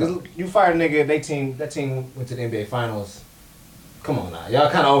McMillan because you fired a nigga. That team went to the NBA Finals. Come on now, y'all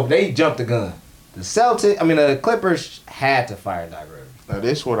kind of over. They jumped the gun. The Clippers had to fire Doc Rivers Now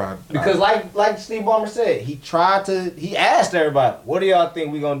this what I because like Steve Ballmer said, he asked everybody, "What do y'all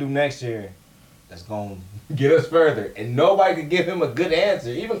think we gonna do next year? That's gonna get us further?" And nobody could give him a good answer.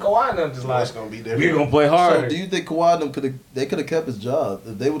 Even Kawhi and them just like, it's gonna be different. "We're gonna play So harder." do you think Kawhi and them could have kept his job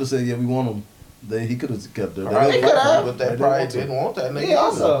if they would have said, "Yeah, we want him"? He could have kept it. Probably They could have. but they probably didn't want that nigga. yeah,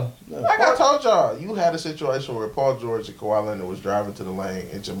 also. Like I told y'all, you had a situation where Paul George and Kawhi Leonard was driving to the lane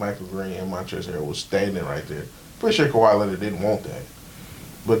and Jermichael Green and Montrezl Harrell was standing right there. Pretty sure Kawhi Leonard didn't want that.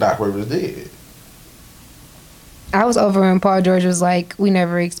 But Doc Rivers did. I was over when Paul George was like, "We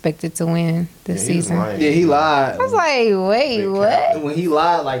never expected to win this he was season." lying. Yeah, he lied. I was like, "Wait, Big what?" When he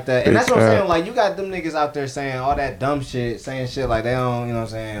lied like that. And Big that's what I'm cap. saying. Like, you got them niggas out there saying all that dumb shit, saying shit like they don't, you know what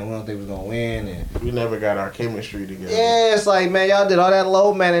I'm saying, we don't think we're going to win. And We never got our chemistry together. yeah, it's like, man, y'all did all that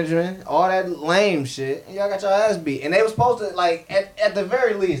low management, all that lame shit, and y'all got your ass beat. And they were supposed to, like, at the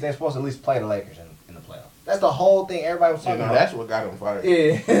very least, they were supposed to at least play the Lakers in the playoffs. That's the whole thing everybody was You talking know, about. that's what got him fired.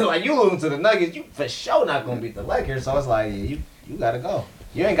 Yeah, like, you losing to the Nuggets, you for sure not going to beat the Lakers. So it's like, yeah, you got to go.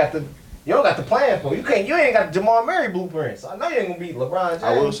 You don't got the plan for it. You ain't got the Jamal Murray blueprint. So I know you ain't gonna beat LeBron James.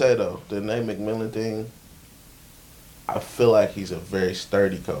 I will say though, the Nate McMillan thing, I feel like he's a very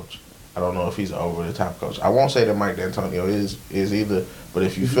sturdy coach. I don't know if he's an over the top coach. I won't say that Mike D'Antonio is either, but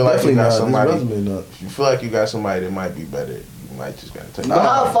if you feel like you Definitely got not. His somebody, resume not. if you feel like you got somebody that might be better, you might just gotta take. But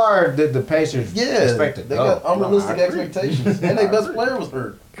how far did the Pacers Yeah, expect to they go? got unrealistic No, I agree. expectations, and their best player was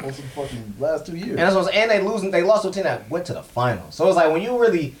hurt on some fucking last 2 years. And that's what I'm saying. They lost to a team that went to the finals. So it's like when you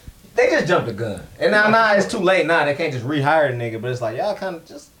really, they just jumped the gun. And now it's too late. Now they can't just rehire the nigga. But it's like y'all kind of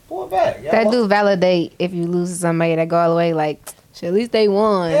just pull it back. Y'all That lost- do validate if you lose to somebody that go all the way. Like, shit, at least they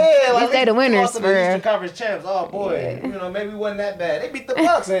won. Yeah, at like least they the we winners lost to for the real. Eastern Conference champs. Oh boy, Yeah. you know maybe it wasn't that bad. They beat the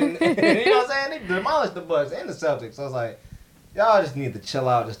Bucks and you know what I'm saying. They demolished the Bucks and the Celtics. So it's like y'all just need to chill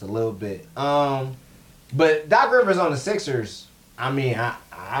out just a little bit. But Doc Rivers on the Sixers. I mean,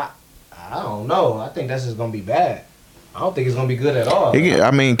 I don't know. I think that's just gonna be bad. I don't think it's gonna be good at all.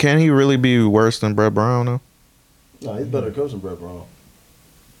 Can he really be worse than Brett Brown though? No, he's better coach than Brett Brown.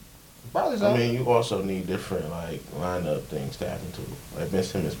 Probably so. I mean, you also need different like lineup things to happen to. Like Ben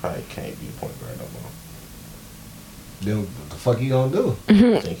Simmons probably can't be a point guard no more. then what the fuck you gonna do?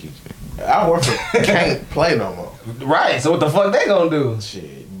 I think he. Al Horford can't play no more. Right. So what the fuck they gonna do?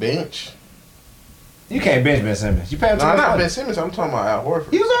 Shit, bench. You can't bench Ben Simmons. You pay him too No, much not money. Ben Simmons. I'm talking about Al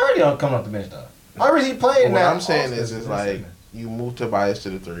Horford. He was already coming off the bench though. Why was he playing What that? I'm saying is Ben like Simmons. you move Tobias to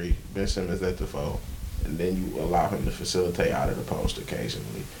the 3, Ben Simmons at the 4. and then you allow him to facilitate out of the post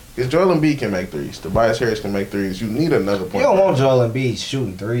occasionally. Because Joel Embiid can make threes. Tobias Harris can make threes. You need another point. You don't guard. want Joel Embiid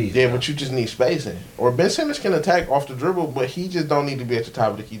shooting threes. Yeah, but you just need spacing. Or Ben Simmons can attack off the dribble, but he just don't need to be at the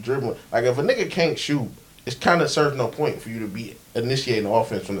top of the key dribbling. Like, if a nigga can't shoot, it's kind of serves no point for you to be initiating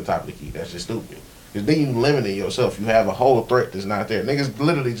offense from the top of the key. That's just stupid. Because then you limiting yourself. You have a whole threat that's not there. Niggas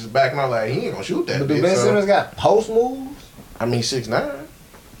literally just backing out like, he ain't gonna shoot that But do bitch. Ben So, Simmons got post moves? I mean, 6'9".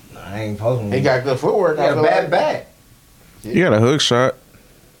 Nah, I ain't post moves. He got good footwork. He got I a feel bad like. back. You got a hook shot.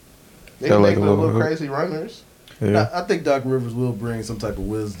 They Got make like a little little hook. crazy runners. Yeah. I think Doc Rivers will bring some type of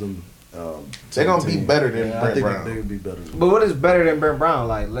wisdom. They're gonna be better than I Brett think Brown. they'll be better. But what is better than Brett Brown?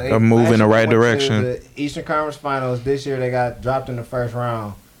 Like A move last in the year right they went to direction. The Eastern Conference Finals this year, they got dropped in the first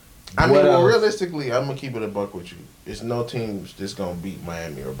round. I mean, What well, else? realistically, I'm gonna keep it a buck with you. It's no teams that's gonna beat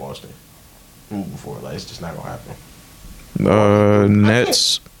Miami or Boston moving forward. Like, it's just not gonna happen.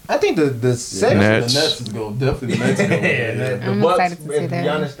 Nets. I think the Yeah, second. Nets. The Nets is going definitely. The Nets is gonna The I'm Bucks, excited to see if that.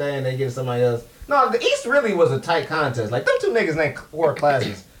 Giannis stay and they get somebody else. No, the East really was a tight contest. Like them two niggas ain't 4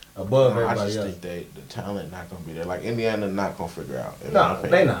 classes above I everybody just else. think the talent not gonna be there. Like, Indiana not gonna figure out. in my No,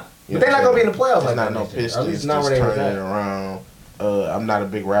 opinion. they not. You But they know not what gonna be I'm in the playoffs saying? like There's that not no next year. Or at Pistons least not just where they was turning it at. around. I'm not a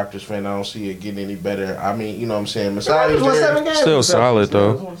big Raptors fan. I don't see it getting any better. I mean, you know what I'm saying? The Masai Raptors won 7 games. Still with the solid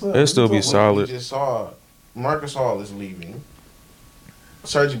Celtics. though. It'll still be We solid. just saw Marcus Hall is leaving.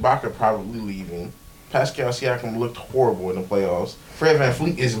 Serge Ibaka probably leaving. Pascal Siakam looked horrible in the playoffs. Fred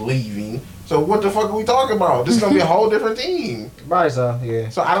VanVleet is leaving. So what the fuck are we talking about? This is gonna be a whole different team. Right, so yeah.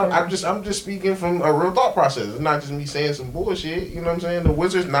 So I'm just speaking from a real thought process. It's not just me saying some bullshit. You know what I'm saying? The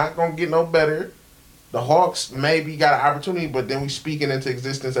Wizards not gonna get no better. The Hawks maybe got an opportunity, but then we speaking into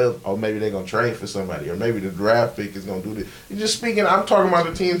existence of, oh, maybe they're gonna trade for somebody, or maybe the draft pick is gonna do this. You're just speaking. I'm talking about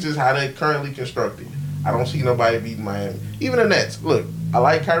the teams just how they currently constructed. I don't see nobody beating Miami. Even the Nets. Look, I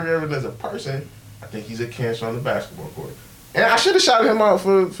like Kyrie Irving as a person. I think he's a cancer on the basketball court. And I should have shouted him out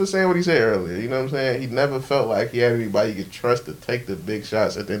for saying what he said earlier. You know what I'm saying? He never felt like he had anybody he could trust to take the big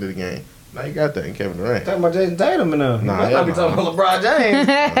shots at the end of the game. Now you got that in Kevin Durant. Talking about Jason Tatum and them. Nah, You better not be talking about LeBron James.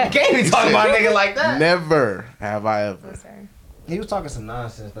 You can't be talking about a nigga like that. Never have I ever. He was talking some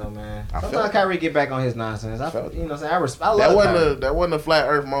nonsense though, man. I felt Sometimes it. Kyrie get back on his nonsense. I Felt it. you know what I'm saying? I love That wasn't a flat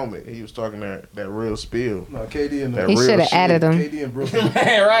earth moment. He was talking that real spill. No, KD and That He real should have shit. added him. KD and Brooklyn.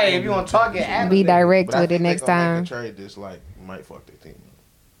 Man, right. If you want to talk it, add Be him. direct But I with think it next they gonna time. make a trade this like might fuck their team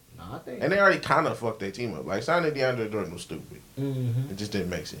up. No, I think. And they already kind of fucked their team up. Like signing DeAndre Jordan was stupid. Mhm. It just didn't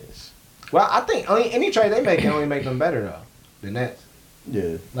make sense. Well, I think any trade they make can only make them better though. The Nets.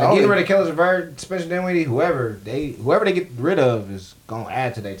 Yeah. Like getting rid of Killers Bird, Spencer Dinwiddie, whoever they get rid of is gonna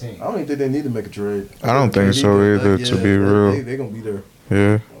add to their team. I don't even think they need to make a trade. I don't think so either, to be real. They're going to be there.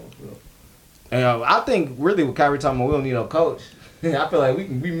 Yeah. And, I think really with Kyrie talking about we don't need no coach. I feel like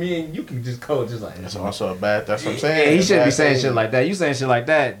me and you can just coach just like That's that. also a bad. That's what I'm Yeah, saying. he It's shouldn't be bad saying thing. shit like that. You saying shit like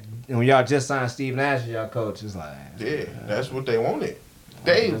that and when y'all just signed Steve Nash as y'all coach. It's like Yeah, that's what they wanted.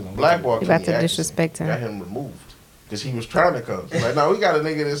 They blackballed You about Kenny to Atkinson. disrespect him. Got him removed because he was trying to coach. Like, no, we got a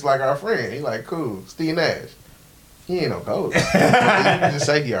nigga that's like our friend. He like cool, Steve Nash. He ain't no coach. You can just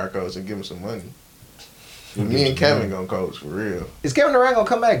say he our coach and give him some money. But me and Kevin gonna coach for real. is Kevin Durant gonna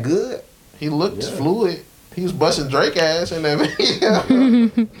come back good? He looked fluid. He was busting Drake ass in that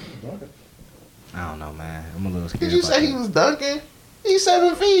video. I don't know, man. I'm a little scared. Did you say he was dunking? He's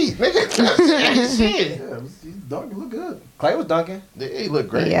 7 feet, nigga. Shit. Yeah, he's dunking. Look good. Clay was dunking? Yeah, he looked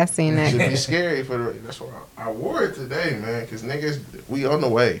great. Yeah, I seen that. Should be scary for the. That's why I wore it today, man. Because niggas, we on the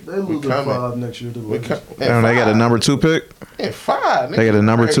way. They lose we in coming. 5 next year to the We Lakers. Damn, they got a number 2 pick. And 5. They got a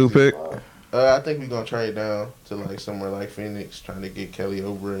number 2 Crazy. pick. I think we're gonna trade down to like somewhere like Phoenix, trying to get Kelly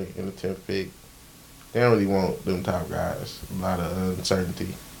Oubre in the 10th pick. They don't really want them top guys. A lot of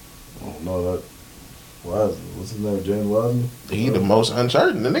uncertainty. I don't know that. Wiseman. What's his name? James Wiseman? He the most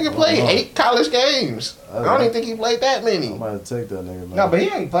uncertain. The nigga played 8 college games. I don't even think he played that I many. might have to take that nigga, man. No, but he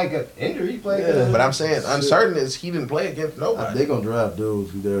ain't played good injury. He played Yeah. good. But I'm saying uncertain is he didn't play against They nobody. gonna draft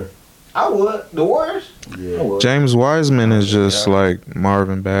dudes who there. I would. The Warriors? Yeah. James Wiseman is just like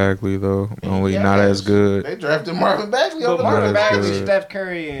Marvin Bagley, though. Only not Yes. as good. They drafted Marvin Bagley But over Marvin That's Bagley, good. Steph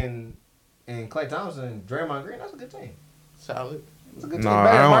Curry, and Klay Thompson, and Draymond Green, that's a good team. Solid. That's a good team. No, Better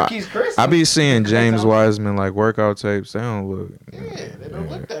I than don't- Marquise Chris. I be seeing James Thompson. Wiseman like workout tapes. They don't look. Yeah, they don't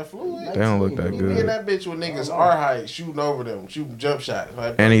look that fluid. They don't look that He be in good. that bitch with niggas our height shooting over them, shooting jump shots.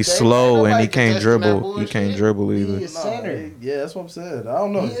 Like, And he's they- slow and nobody he can't contesting that dribble. He can't bullshit. dribble He either. is center. Yeah, that's what I'm saying. I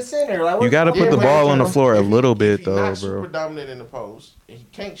don't know. He is center. Like, You got to what's- put the but ball if on the he- floor a if he- little if bit he though, not bro. super dominant in the post, and he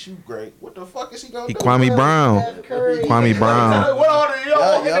can't shoot great. What the fuck is he gonna He do? Kwame Brown. Steph Curry. Kwame Brown. What all do y'all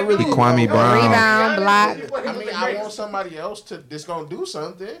Yeah, want him to really- do? Kwame Brown. Rebound, block. I mean, I want somebody else that's gonna do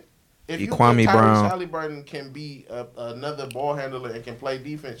something. if you Kwame think Tyrese Brown. Halliburton can be another ball handler and can play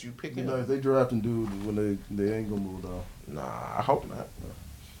defense, you pick You him. know, if they drafting dude when they ain't gonna move down. Nah, I hope not.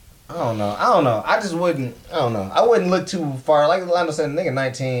 I don't know. I just wouldn't. I don't know. I wouldn't look too far. Like Lando said, nigga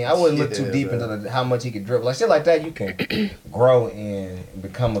 19. I wouldn't look too Yeah, deep man. into how much he could dribble. Like shit like that, you can grow and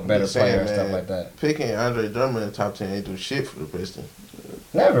become a better Just saying, player and stuff man, like that. Picking Andre Drummond in the top 10 ain't do shit for the Pistons.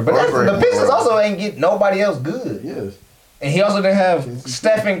 Never. But the Pistons also ain't get nobody else good. Yes. And he also didn't have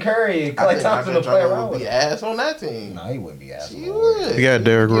Stephen Curry and I Klay think Thompson to Andre play Drummond around would with. be ass on that team. No, he wouldn't be ass. He would. He got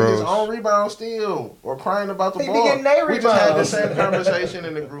Derrick He get his Rose. own rebound steal or crying about the He be ball. getting their We just had the rebounds. same conversation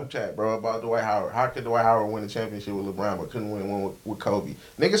in the group chat, bro, about Dwight Howard. How could Dwight Howard win a championship with LeBron but couldn't win one with Kobe?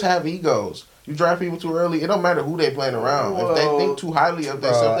 Niggas have egos. You draft people too early, it don't matter who they playing around. If they Well, think too highly of bro,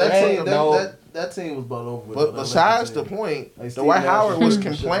 themselves, that they ain't think no- That team was about over with. But besides the point, Dwight Howard was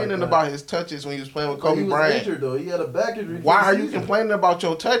complaining about his touches when he was playing with Kobe he was Bryant. injured though. He had a back injury. Why for are the you season. complaining about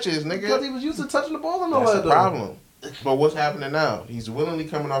your touches, nigga? Because he was used to touching the ball and all That's that. the problem. But what's happening now? He's willingly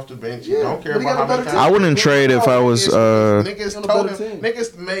coming off the bench. He Yeah, don't care but he about got a how many better times. I wouldn't trade if I was. Niggas on a told better him. team.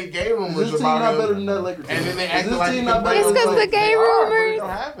 Niggas made gay This rumors team about not him. better than that Lakers team. And then they Is acted this like team he not can better play than It's 'cause that? the gay They are, but rumors. it don't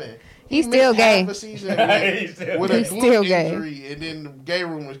happen. He's He still missed gay. half a season with a He's glute still gay. injury, and then the gay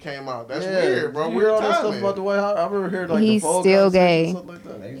rumors came out. That's Yeah, weird, bro. You Weird hear all that stuff timing. about Dwight Howard? I remember hearing like He's the phone still conversations gay. and stuff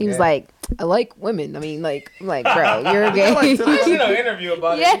like that. He was like, I like women. I mean, like, I'm like, bro, you're gay. I seen an interview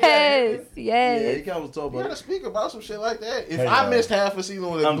about it. Yes, Yeah, he yes. kind of was talking You about gotta it. speak about some shit like that. If Hey, I yo. missed half a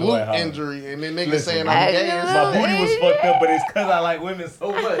season with a I'm Dwight glute Howard. injury and then niggas Listen, saying I I'm gay or know. My something, booty was fucked up, but it's because I like women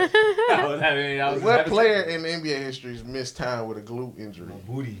so much. I was what having player sex. in NBA history has missed time with a glute injury?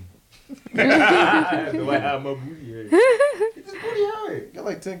 Booty. The way how my booty hurt. It's pretty hard. Got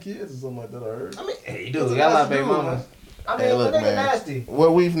like 10 kids or something like that. I heard. I mean, hey, you That's do. a Got a lot nice of baby dude, mamas. I mean, Hey, look, the nigga man. nasty.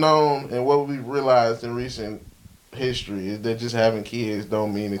 What we've known and what we've realized in recent history is that just having kids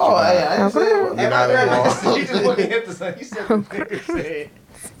don't mean that you're Oh, not. hey, I ain't saying. You're Hey, not my at all. grandma, he just fucking hit the son. He said, the nigga said,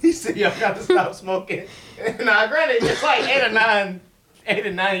 he said, y'all got to stop smoking. Nah, granted, it's like 8 or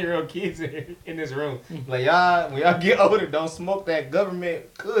 9-year-old kids in this room. Like, y'all, when y'all get older, don't smoke that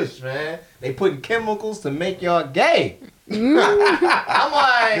government kush, man. They putting chemicals to make y'all gay. I'm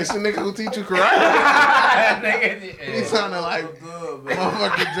like, This a nigga who teach you karate. nigga, He sounded like Good, man.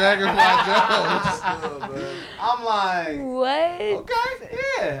 motherfucking Dragonfly Jones. Good, man. I'm like, What? okay,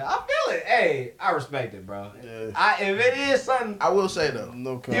 yeah, I feel it. Hey, I respect it, bro. Yeah. If it is something, I will say though, No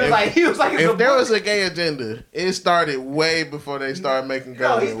he was comment. like, it's if a there book. was a gay agenda, it started way before they started making No,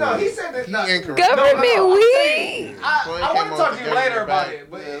 government. he weed. said that. He no. incorrect. Government I'm weed. saying, I want came to talk on to you the later government about back.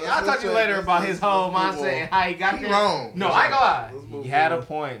 it, but Yeah, I'll talk to you later about his whole let's move mindset on. and how he got He there. wrong. No, I ain't gonna lie. Let's move You had a on.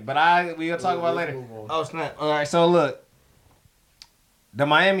 point, but we gonna talk about it Let's later. move on. Oh snap! All right, so look, the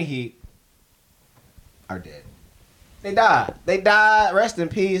Miami Heat are dead. They died. They died. Rest in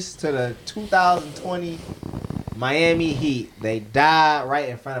peace to the 2020 Miami Heat. They died right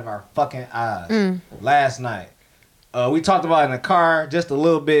in front of our fucking eyes last night. We talked about it in the car just a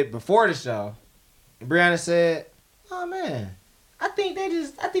little bit before the show. And Brianna said, "Oh man, I think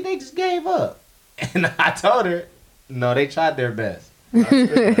they just gave up." And I told her, "No, they tried their best."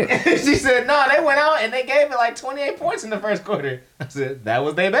 She said, "No, they went out and they gave it like 28 points in the first quarter." I said, "That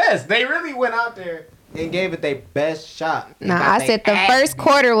was their best. They really went out there and gave it their best shot." They Nah, got I said the their first ass beat.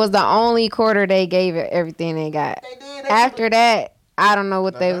 quarter was the only quarter they gave it everything they got. They did. After that, I don't know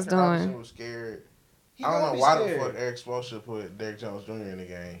what Now, they was Duncan Robinson doing. was scared. He I don't gonna know be why scared. the fuck Eric Spoelstra put Derrick Jones Jr. in the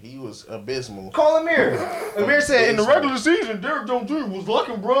game. He was abysmal. Call Amir. Amir said in the Abysmal. regular season, Derrick Jones Jr. was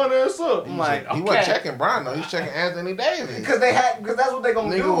locking Brian ass up. I'm like, He okay. wasn't checking Brian though. He was checking Anthony Davis. Because that's what they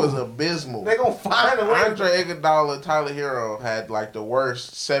gonna do. Nigga was abysmal. They gonna find a way. Andre Iguodala, Tyler Hero had like the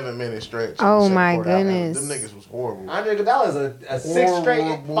worst 7-minute stretch. in the Oh, second my quarter I've ever- goodness. Them niggas was horrible. Andre Iguodala is a 6 straight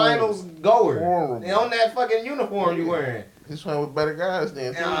Horrible. finals goer. Horrible. And on that fucking uniform you wearing. He's playing with better guys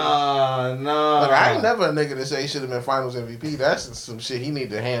than too. No. Like, I ain't never a nigga to say he should have been Finals MVP. That's some shit he need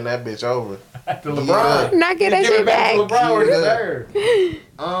to hand that bitch over. To LeBron. Not get that Give shit it back back. to LeBron where Yeah. it's deserved.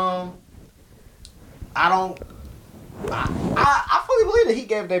 I don't. I fully believe that he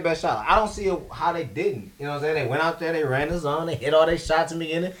gave their best shot. I don't see how they didn't. You know what I'm saying? They went out there, they ran the zone, they hit all their shots in the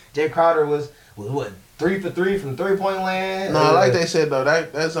beginning. Jay Crowder was what 3 for 3 from 3-point land. No, like they said though,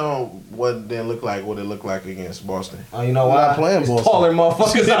 that zone didn't look like what it looked like against Boston. Oh, you know We're why? not playing It's Boston. taller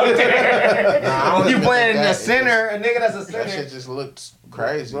motherfuckers out there. Nah, I don't You admit playing in that. the It's center, a nigga that's a That center. shit just looked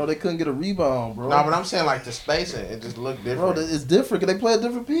crazy. Bro, they couldn't get a rebound, bro. No, but I'm saying like the spacing, it just looked Bro, different. it's different. 'Cause they play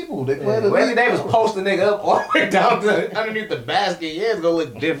different people. They play Wendy Davis post the nigga up all the way down to underneath the basket. Yeah, it's gonna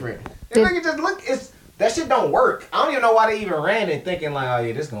look different. This Did- nigga just look. That shit don't work. I don't even know why they even ran it thinking like, oh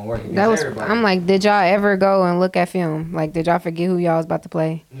yeah, this gonna work. That was. I'm like, did y'all ever go and look at film? Like, did y'all forget who y'all was about to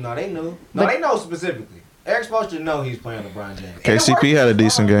play? No, they knew. No, they know specifically. Eric Spoelstra know he's playing LeBron James. KCP had a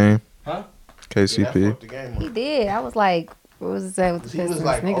decent game. Huh? KCP. He did. I was like, what was it say with the He was, Pistons?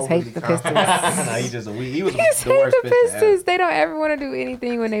 like, Niggas overly hate the confident. Pistons. Nah, he just a weak. He was Niggas the hate worst the Piston ever. Pistons. They don't ever want to do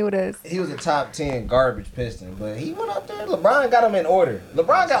anything when they with us. He was a top 10 garbage Piston, but he went up there. LeBron got him in order.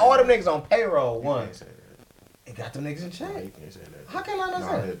 LeBron got all them niggas on payroll once. He got them niggas in check. You can't say that. How can I not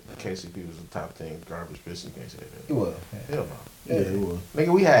say that? KCP was a top 10 garbage Piston. You can't say that. He was. Hell no. Yeah, he was. Nigga,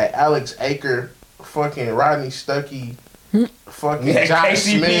 we had Alex Aker, fucking Rodney Stuckey, fucking Yeah, Josh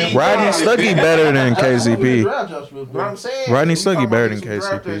KCP. Smith. Rodney Stuckey better than But KCP. I'm saying, Rodney we Stuckey talking better about than niggas who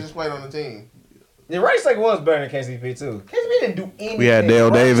draft KCP. players Just played on the team. Yeah, Rice like was better than KCP too. KCP didn't do anything. We had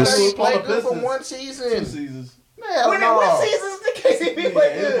Dale Davis. He played On the good for Pistons. 1 2 season. seasons. Man, When no. what seasons did KCP play He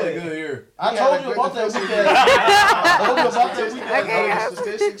played good? good here. He I had told a you good about that defensive weekend. game. I told you about that Statistics- weekend.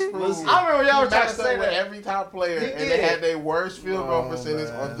 Statistics prove. I remember y'all He were trying to matched up say with that. every top player, He and did. they had their worst field goal Oh, percentage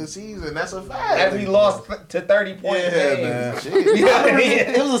man. of the season. That's a fact. As we lost to 30 point Yeah, games. man.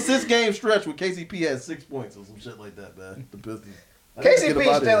 Shit. It was a 6-game stretch where KCP had 6 points or some shit like that, man. The Pistons. I didn't get KCP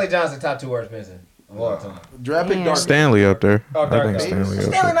about and Stanley it. Johnson, top 2 worst Piston of all time. Draft pick Damn. Dark. Stanley up there. Oh, I Dark think Davis. Stanley up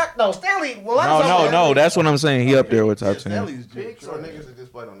Stanley there. not no Stanley. Well, No. That's what I'm saying. He up there with top 10. Stanley's Picks or niggas that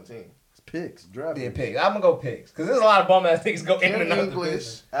just played on the team. Picks. Draft Yeah, picks. picks. I'm gonna go picks because there's a lot of bum ass niggas go in Kim and out the English,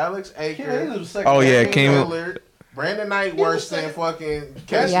 Pistons. Alex Kenny Aker, was second. Oh, yeah, Damian Kim- Lillard, Brandon Knight worse than fucking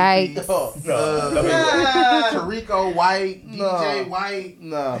Yikes. KCP. Nah. Tarico White, DJ No. White.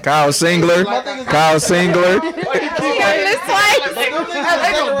 Nah. Kyle Singler. Kyle Singler. They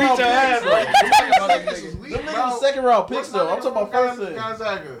gonna beat your ass, bro. Them niggas second round picks though. I'm talking about first thing.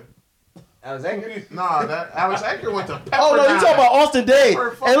 Gonzaga. Alexander? Nah, that Alex Aker went to Pepperdine. Oh no, you talking about Austin Day?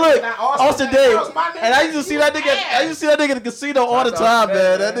 For Hey, fucking look, that Austin Day. Day. That was my nigga. And I used to see that He nigga. was I used to see that nigga in the casino all the time,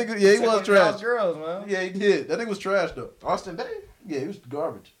 man. That nigga, yeah, he was trash. Girls, man. Yeah, he did. That nigga was trash though. Austin Day. Yeah, he was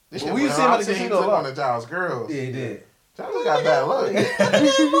garbage. This But shit we used was to see him at I the seen casino a took lot. on the Giles girls. Yeah, he did. Giles got bad luck. That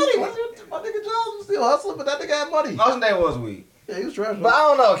nigga had money. My nigga Jones was still hustling, but that nigga had money. Austin Day was weak. Yeah, he was trash. But I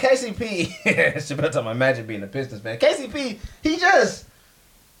don't know. KCP, Chappelle talking about Magic being a Pistons fan. KCP, he just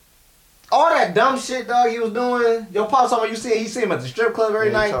all that dumb shit, dog. He was doing. Your pops talking about you see him at the strip club every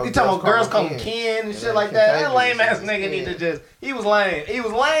Yeah, night. he He told talking about girls call call him him Ken. Ken and Yeah, shit like that. That contagious. lame ass He's nigga Ken. need to just. He was lame. He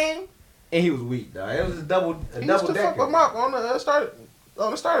was lame, and he was weak, dog. It was a double He used to fuck decker. with Mop on the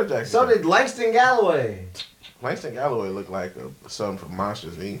starter jacket. So did Langston Galloway. Langston Galloway look like something from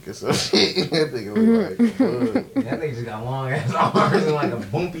Monsters Inc. or some shit. That nigga look like bud. That nigga just got long ass arms and like a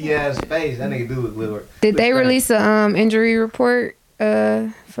bumpy ass face. That nigga do look little. Did they release a injury report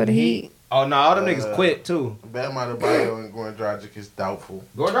for the Heat? Oh no, all them niggas quit too. Bam Adebayo and Goran Dragic is doubtful.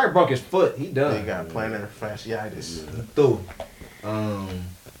 Gordon Dragic broke his foot. He done. They got plantar fasciitis. Through.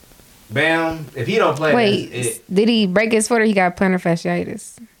 Bam. If he don't play, Wait, that's it. did he break his foot or he got plantar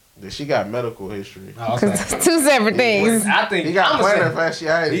fasciitis? She got medical history. Oh, Because okay. it's two separate things. I think He got I'm plantar saying,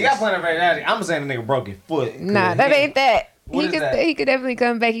 fasciitis. he got plantar fasciitis. I'm saying the nigga broke his foot. Nah, that ain't that. What is that? He could definitely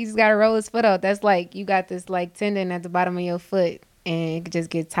come back. He just gotta roll his foot out. That's like you got this like tendon at the bottom of your foot and it could just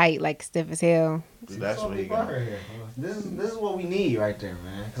get tight, like stiff as hell. That's what he got. This is what we need right there,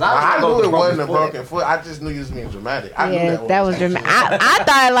 man. 'Cause I was knew it gonna wasn't a broke his broken foot. I just knew you was being dramatic. I knew Yeah, that was dramatic. I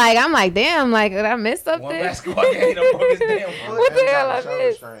thought like I'm like damn, like did I miss foot. something? One basketball game, he done broke his damn foot. What the hell I Shoulder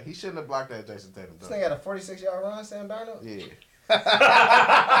missed? strain. He shouldn't have blocked that Jason Tatum. This Though. nigga had a 46-yard run, Sam Darnold. Yeah,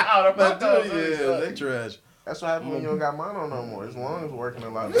 But dude, yeah, they trash. that's what happened when you don't got mono no more. His lungs working a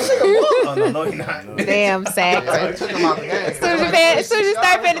lot. Oh no, he not. Damn, sad. They took him out the game. As soon as you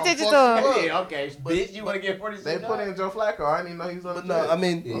start paying attention to him. Yeah, okay, bitch, you want to get 46? They put in Joe Flacco. I didn't even know he was on the But no, I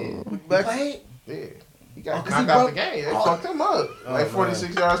mean, back. Yeah. He got 'cause he knocked out the broke- game. They fucked him up. Like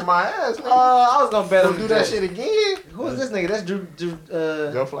 46 yards my ass. Nigga. I was gonna bet Don't him do that shit again. Who is this nigga? That's Drew.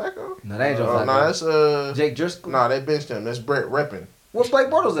 Joe Flacco? No, that ain't Joe Flacco. No, that's Jake Driscoll. No, they benched him. That's Brett Reppin. What's Blake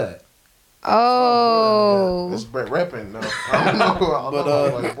Bortles at? Oh, That's Brett Reppin. No, I don't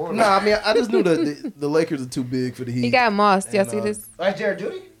know. But nah, I mean, I just knew that the Lakers are too big for the Heat. he got mossed. Y'all And, see this? That's Jared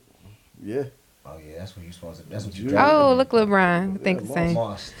Judy. Yeah, Oh yeah, that's what you supposed to. That's what you. Oh, look, LeBron. I think the Yeah, same.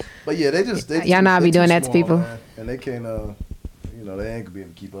 Moss. but yeah, they just Y'all not they be too doing that to small, people. man. And they can't. They ain't gonna be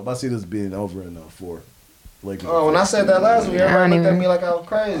able to keep up. I see this being over in 4. Lakers. Oh, when I said that last week, I everybody don't looked at even- me like I was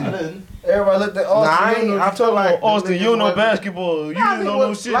crazy. I didn't. Everybody looked at Nah, I Austin. ain't- I feel like them Austin, niggas you don't know wasn't- basketball. You Nah, didn't know they no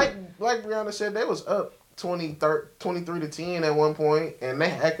was- shit. Like Brianna said, they was up 23-10 at one point, and they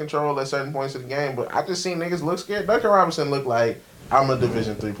had control at certain points of the game. But I just seen niggas look scared. Duncan Robinson looked like I'm a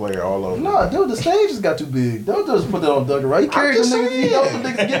Division III player all over. No, dude, the stage just got too big. Don't just put that on Duncan Robinson. He carried them just niggas. He helped them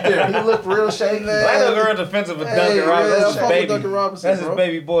niggas get there. He looked real shaky. That was real defensive with Duncan Hey, Robinson. yeah, That's I his fuck with baby. Duncan Robinson, That's his bro.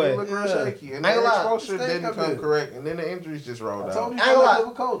 baby He boy. looked real shaky. And I ain't the gonna lie. exposure Stage didn't got come big. correct. And then the injuries just rolled I told out. you, I ain't gonna lie. like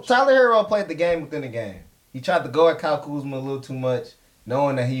a coach. Tyler Hero played the game within the game. He tried to go at Kyle Kuzma a little too much,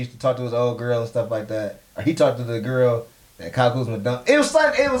 knowing that he used to talk to his old girl and stuff like that. Or he talked to the girl that Kyle Kuzma dumped. It was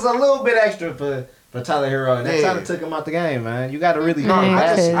a little bit extra for Tyler Hero, and that Yeah. kind of took him out the game, man. You got to really No, Man,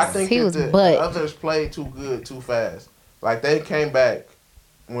 I cause think he that was the butt. others played too good, too fast. Like they came back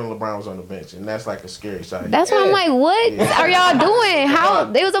when LeBron was on the bench, and that's like a scary sight. That's why I'm like, what Yeah. are y'all doing? How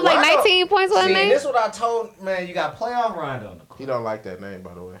they was up like Rondo. 19 points on See, that. this is what I told, man. You got playoff Rondo on the court. He don't like that name,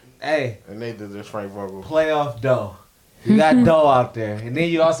 by the way. Hey, And neither does Frank Vogel. playoff dough. You got dough out there, and then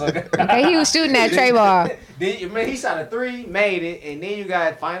you also got. Okay, he was shooting that tray ball. Man, he shot a 3, made it, and then you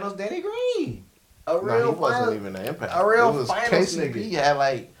got finals Danny Green. A No, real he wasn't finals. even an impact. a real it was finals KCP nigga. had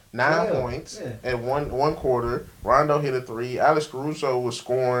like 9 Yeah, points yeah. in one quarter. Rondo hit a 3. Alex Caruso was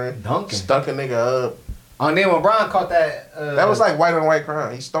scoring, Dunking. stuck a nigga up. And then when Brian caught that, That was like white on white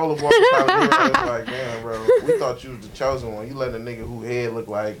crime. He stole a ball from Tyler Hero. It was like, damn, bro, we thought you was the chosen one. You let a nigga who head look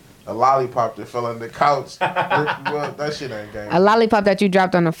like a lollipop that fell on the couch. Well, that shit ain't game. A lollipop that you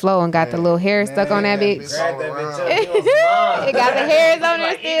dropped on the floor and got the little hair stuck on that Man, bitch. grabbed that all bitch around. up. He was mine. It got the hairs on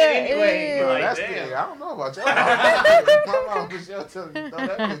Like, it eat it still. anyway. Ew. Bro, Like, that's damn. the, I don't know about y'all. My mom was just telling me, throw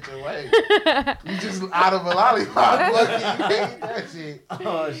that bitch away. You just out of a lollipop. Lucky you can't eat that shit.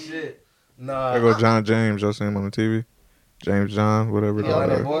 Oh shit. I Nah. go John James. Y'all see him on the TV? James John, whatever. You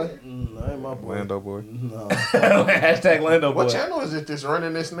Lando the boy. That ain't my boy. Lando boy. No. Hashtag Lando boy. What channel is it that's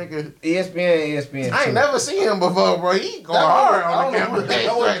running this nigga? ESPN. I ain't never seen him before, bro. He going hard on the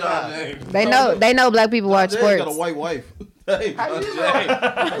camera. They know black people watch Jay's sports. got a white wife. Hey, How you Jay. know?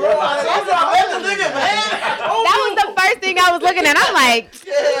 Bro, I told you I met the nigga, man. That was the first thing I was looking at. I'm like,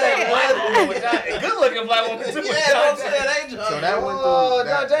 Good looking black woman too. Yeah, I'm saying, ain't John. So that went Oh, through.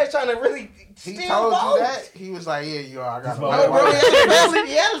 John That, Jay's trying to really he steal told votes. you that. He was like, "Yeah, you are. I got a No, white Bro, wife."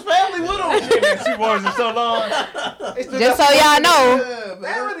 he had his family with him. 2 bars in so long. just so y'all know. Yeah, Man,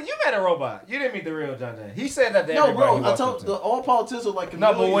 man. really, you met a robot. You didn't meet the real John Jay. He said that to No, everybody. bro, he I walked told up to. the all politicians are like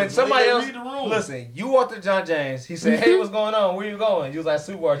No, but when chameleons. somebody They else, read the room. listen, you walked to John James. He said, "Hey, what's going on? Where you going?" You was like,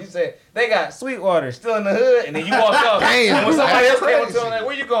 "Sweetwater." He said, "They got Sweetwater still in the hood," and then you walked up. Damn, And when somebody else that's came up to crazy. him, like,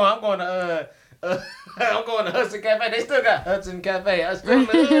 "Where you going?" I'm going to I'm going to Hudson Cafe. They still got Hudson Cafe. I'm still in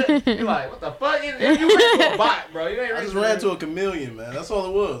the hood. You're like, what the fuck? You ran to a bot, bro. You ain't I just ran to a chameleon, man. That's all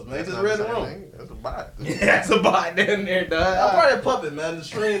it was, man. He just read the room. That's a bot. Yeah, that's a bot down there, I'm dog. probably a puppet, man. The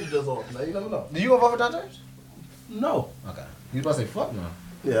strings are just off, man. You never know. Do you go vote for John James? No. Okay. You about to say fuck no?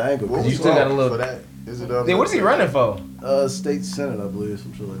 Yeah, I ain't What gonna. You was still got a wrong little- for that? Is it? Then what is he running for? State senate, I believe,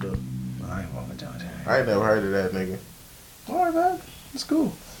 some shit like that. I ain't voting for John James. I ain't never heard of that nigga. All right, man. It's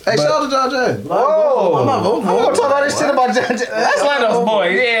cool. Hey, But- shout out to John James. Whoa! I'm not voting for I'm him. gonna talk about this shit about John James. That's Lando's boy.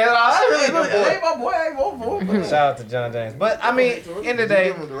 Yeah, that's really Hey, good boy. ain't my boy. I ain't voting for him. Shout out to John James. But I mean, end of the Did you day,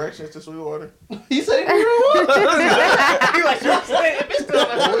 give him directions to Sweetwater? He said he didn't want he like, you saying, bitch,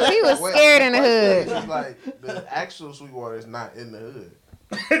 still in the He was scared in the hood. It's like the actual Sweetwater is not in the hood.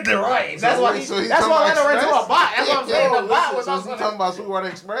 hood. Right. That's So why. wait, so he That's talking why about Lando ran to a Express? bot. That's what I'm saying. The bot was So also. he talking about Sweetwater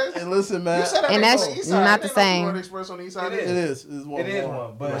Express? Hey, listen, man. You said that And on that's the east side. not the Ain't no same. Sweetwater Express on the east side. It It is. It's one. It is more.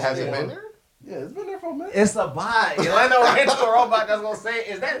 one, but Has it been there? Yeah, it's been there for a minute. It's a bot. Lando ran to a robot that's gonna say,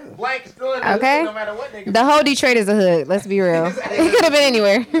 "Is that blank still in the Okay. hood?" No matter what nigga. The whole Detroit is a hood. Let's be real. It could have been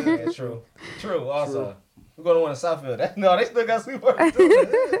anywhere. Yeah, true. True. Also, we're going to win in Southfield. No, they still got Sweetwater. Still in the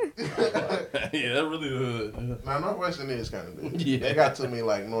hood. Yeah, that really the hood. Now, Northwestern is kind of big. Yeah. They got to me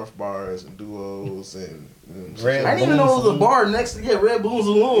like North Bars and Duos and Red I didn't even know it was a bar next to Red Balloon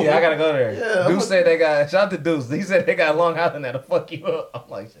Saloon. Yeah, I gotta go there. Yeah, Deuce said they got. Shout out to Deuce. He said they got Long Island that'll fuck you up. I'm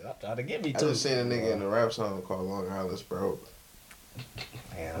like, shit. I'm trying to get me I too. just seen a nigga in a rap song called Long Island Sprout.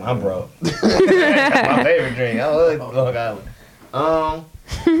 Damn, I'm broke. That's my favorite drink. I love Long Island.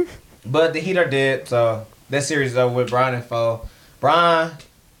 But the Heat are dead, so that series is over with. Brian and Foe. Brian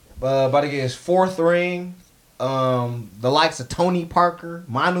about to get his 4th ring. The likes of Tony Parker,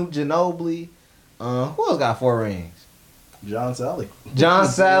 Manu Ginobili. Who else got 4 rings? John Sally. John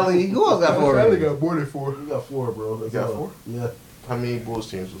Sally. Who else got 4 rings? got more than 4. You got 4, bro. That's You got all. 4? Yeah, How many Bulls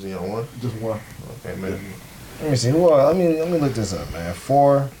teams was he on? One? just one. Okay, maybe. Let me see. Who else? Let me look this up, man.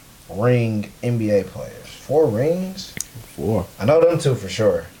 4 ring NBA players. 4 rings? 4. I know them 2 for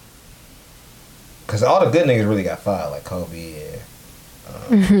sure. Cause all the good niggas really got 5, like Kobe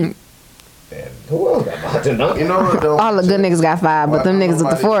and who else got 5? You know what though? All the good niggas got 5, but them niggas with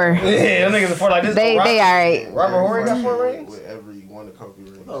the 4. Yeah, them niggas are 4 like this. They Robert, alright. Robert Horry got 4 rings. With every one won the Kobe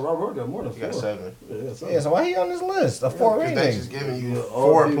rings. No, Robert got more than He 4. got 7. Yeah, so why he on this list? A 4 ring They nigga. just giving you Yeah,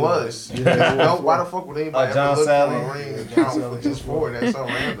 all 4 people. plus. Yeah. No, why the fuck would anybody John ever look Sally. for a ring and count for just 4? That's so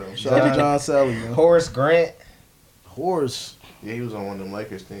random. Shout out to John Sally, man. Horace Grant. Horace. Yeah, he was on one of them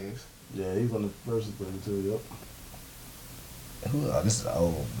Lakers teams. Yeah, he's on the first thing too. Yep. This is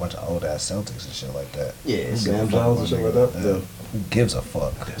a bunch of old ass Celtics and shit like that. Yeah, Sam Jones and shit like that. Yeah. Who gives a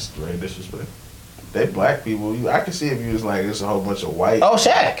fuck? That's very disrespectful. They black people. I can see if you was like, it's a whole bunch of white. Oh,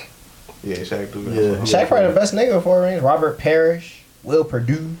 Shaq. Yeah, Shaq do that. Yeah. Shaq probably the best nigga with 4 rings. Robert Parrish, Will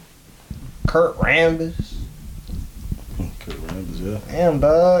Perdue, Kurt Rambis. Kurt Rambis, yeah. Damn,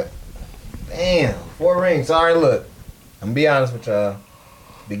 dog. Damn, 4 rings. Sorry, look. I'm gonna be honest with y'all.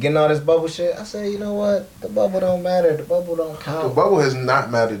 Beginning all this bubble shit, I say, you know what? The bubble don't matter. The bubble don't The count. bubble has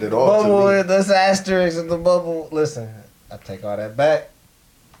not mattered at all Bubble, to me. this asterisk of the bubble. Listen, I take all that back.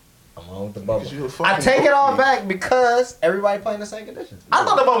 I'm on with the bubble. Because you a I fucking take it all goofy. back because everybody playing the same conditions. I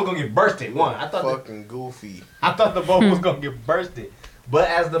thought the bubble was gonna get bursted. One, I thought Fucking goofy. I thought the bubble was gonna get bursted, but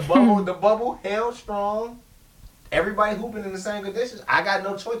as the bubble held strong. Everybody hooping in the same conditions. I got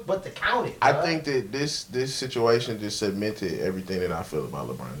no choice but to count it. I dog. think that this situation just cemented everything that I feel about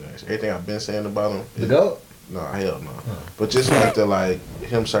LeBron James. Everything I've been saying about him. the GOAT. No, hell no. But just like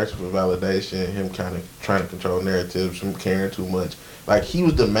him searching for validation, him kind of trying to control narratives, him caring too much. Like, he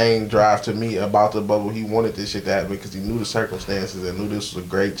was the main drive to me about the bubble. He wanted this shit to happen because he knew the circumstances and knew this was a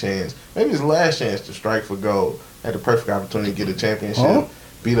great chance. Maybe his last chance to strike for gold. Had the perfect opportunity to get a championship.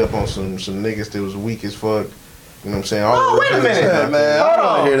 Beat up on some niggas that was weak as fuck. You know what I'm saying? Oh, wait a minute. Yeah, man. Hold I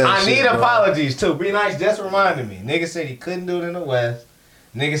wanna hear on. that I shit, need bro. apologies too. Be nice just reminded me. Nigga said he couldn't do it in the West.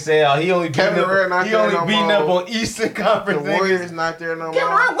 Nigga said he only Kevin Durant not he there only no beating more. up on Eastern The Conference Warriors niggas. not there no Kevin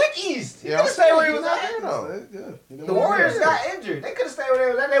more. Durant went East. He Yeah, could have stayed where he he's was not at. there though. Yeah. The Warriors got injured. They could have stayed where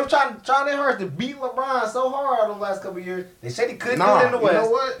they was at. They were trying their hardest to beat LeBron so hard over the last couple of years. They said he couldn't do it in the you West. know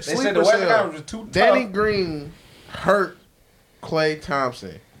what? They said Sleeper the Western cell. Conference was too tough. Danny Green hurt Klay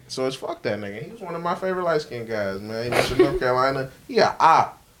Thompson. So it's fuck that nigga. He was one of my favorite light skinned guys, man. He went to North Carolina. He a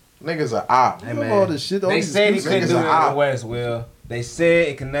op. Nigga's a op. Hey, You know man. all this shit, all They these said he excuses. couldn't do it in Niggas are the West, Will. They said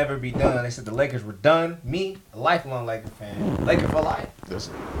it can never be done. They said the Lakers were done. Me, a lifelong Laker fan. Laker for life. That's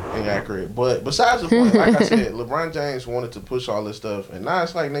inaccurate. But besides the point, like I said, LeBron James wanted to push all this stuff. And now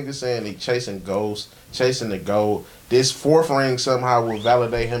it's like niggas saying he chasing ghosts, chasing the goal. This 4th ring somehow will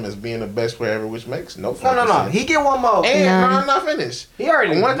validate him as being the best player ever, which makes no fucking No. sense. He get one more. And No. I'm not finished. He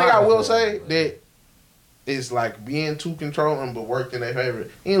already. And one thing I will say that is like being too controlling but worked in their favor.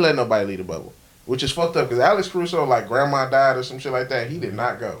 He ain't let nobody lead the bubble, which is fucked up because Alex Caruso, like grandma died or some shit like that, he did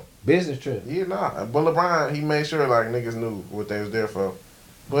not go. business trip. He did not. But LeBron, he made sure like niggas knew what they was there for.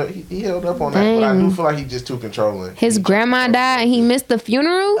 But he held up on that. But I Dang. do feel like he just too controlling. His grandma died and he missed the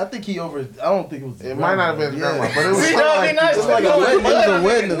funeral. I think he over. I don't think it was. It might not have been his grandma, but it was See, something dog, like be nice It was like a It was wedding. It was a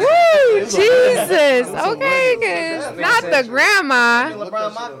wedding. Woo, was a- Jesus. it was a Okay, wedding. cause not the grandma.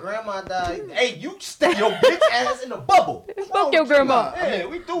 LeBron, my grandma died. Hey, you stay your bitch ass in the bubble. Fuck your grandma. Yeah,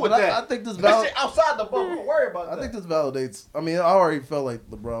 we through with But that. I think this That shit outside the bubble. Don't worry about I that. think this validates. I mean, I already felt like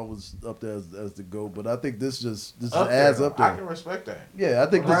LeBron was up there as the GOAT, but I think this adds up I there. can respect that. Yeah, I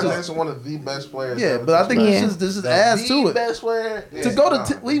think this LeBron James is. is one of the best players. Yeah, ever but I to think play. Yeah. this just adds to The it. best player To go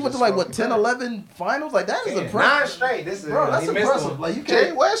to we went to like what 10, 11 finals, like that is 9 impressive. straight. This is Bro, that's he missed impressive. one. Like you Jay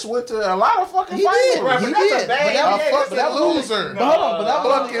can't. West went to a lot of fucking He finals. did. Right, He but that's did. a bad But that was- NBA. but that was only- loser. But hold on, but that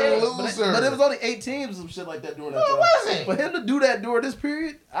was Fucking only, loser. But it was only 8 teams and shit like that during that No, time. it wasn't. For him to do that during this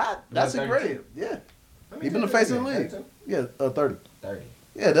period, that's Like incredible. 32. Yeah, he been the face of the league. 32? Yeah, 30. 30.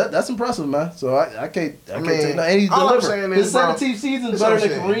 Yeah, that's impressive, man. So I can't mean, take no. And he's all I'm delivered. saying His is, bro, 17th season is That's what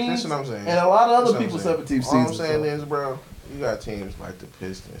better I'm than saying. Kareem's That's what I'm saying. and a lot of That's other what I'm people's saying. 17th All I'm seasons. saying so. is, bro, you got teams like the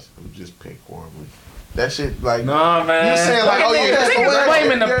Pistons who just pick horribly. That shit, like, No, man. You saying like, oh, yeah, Niggas that's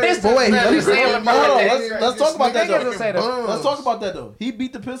blaming the the way- Pistons. But wait, man. let me They saying hold on, LeBron. let's talk about that Niggas though. will say that. Let's talk about that though. He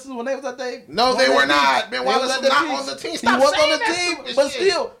beat the Pistons when they was at they. No, they were not. Ben They Wallace was at was that not team. on the team. He Stop was on saying the that team, stupid but shit.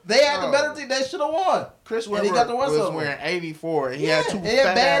 still, they had the No. better team. They should have won. Chris And Webber he got the rest was of them. wearing 84. And he Yeah, had two he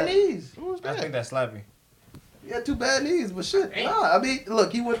had bad knees. Who was I that? think that's slappy. He had 2 bad knees, but shit. Nah, I mean,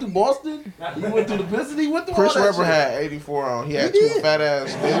 look, he went through Boston. He went through the Pistons. He went through Chris all that Webber shit. had 84 on. He had He two did. fat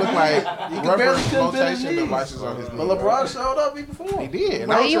ass. They look like He could rubber barely couldn't bend his flotation knees. devices on his knee. But LeBron showed up. He performed. He did. And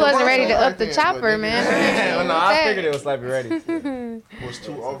Well, I was he wasn't LeBron ready to back up the then, chopper, but man. Hell no, I That- figured it was slappy ready. was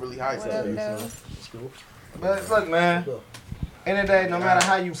too overly hyped. What up, though? But look, man. End of the day, no matter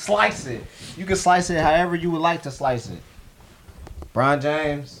how you slice it, you can slice it however you would like to slice it. Bron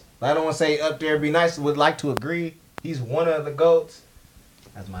James, I don't want to say up there, be nice, would like to agree. He's one of the GOATs.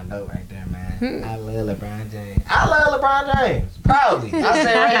 That's my note right there, man. I love LeBron James. I love LeBron James. Proudly. I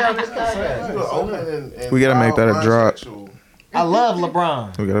say it right here on this You podcast. were open and We gotta make that a drop. bisexual. I love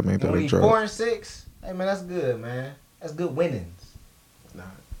LeBron. We gotta make that When a he's drop. 4-6, hey man, that's good, man. That's good winnings. Nah,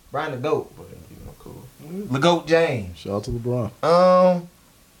 Brian the GOAT. but cool. The GOAT James. Shout out to LeBron.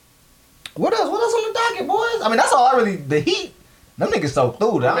 What else? What else on the docket, boys? I mean, that's all I really. The Heat. Them niggas so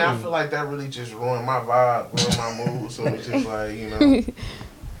through. I mean, I feel like that really just ruined my vibe, ruined my mood. So it's just like, you know,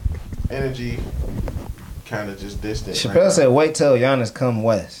 energy kind of just distant. Chappelle said, "Wait till Giannis come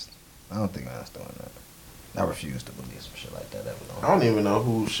west." I don't think Giannis doing that. I refuse to believe some shit like that ever. I don't even know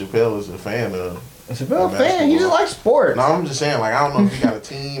who Chappelle is a fan of. Chappelle fan. He just likes sports. No, I'm just saying, like, I don't know if he got a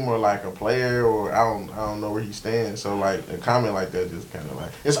team or like a player, or I don't know where he stands. So like a comment like that just kind of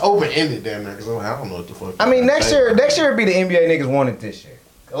like it's open ended down there because I'm like, I don't know what the fuck. I mean, next year would be the NBA niggas wanted this year.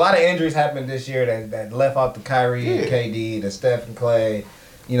 A lot of injuries happened this year that left out the Kyrie and KD, the Steph and Clay.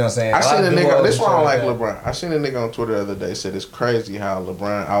 You know what I'm saying? I seen a nigga. This is why I don't like LeBron. I seen a nigga on Twitter the other day said it's crazy how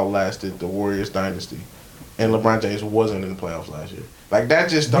LeBron outlasted the Warriors dynasty, and LeBron James wasn't in the playoffs last year. Like that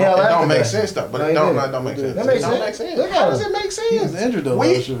just don't, Yeah, it don't make that. sense though. But No, it he don't didn't. make sense. That makes It don't sense. make sense. Look at How him. does it make sense? He was injured though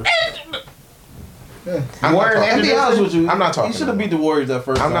We- last year. I'm not Warriors talking. To be honest with you, I'm not talking He should no have beat the Warriors that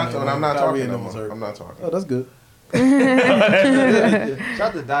first I'm time. not. I'm not Kyrie talking and no them was more. hurt. I'm not talking. Oh, that's good. Shout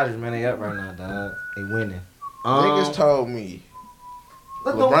out to the Dodgers, man. They up right now, dog. They winning. Niggas told me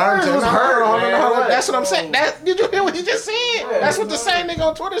Look, the LeBron Warriors James was hurt. hurt, Hold on, man. hold on. What? That's what I'm saying. Did you hear what he just said? That's what the same nigga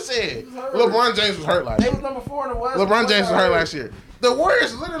on Twitter said. LeBron James was hurt last They year. was number 4 in the West. LeBron James was hurt last year. The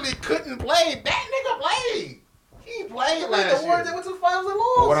Warriors literally couldn't play. That nigga played. He played last The Warriors, they year. went to the finals and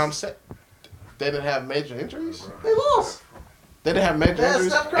But lost. what I'm saying, they didn't have major injuries. They lost. They didn't have major They had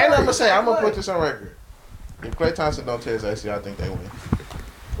injuries. Steph Curry. And I'm gonna say, I'm gonna Clay. put this on record. If Klay Thompson don't tear his ACL, I think they win.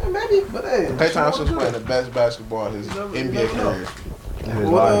 Yeah, maybe, but hey. Klay Thompson's playing the best basketball of his You never NBA know. career.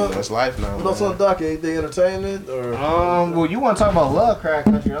 What, That's life now. What else on the docket? Anything entertainment or? Well, you want to talk about love crack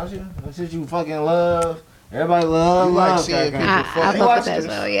country, don't you? That's what you fucking love. Everybody love You like love seeing crack people country. I fuck. fuck watch with that this? as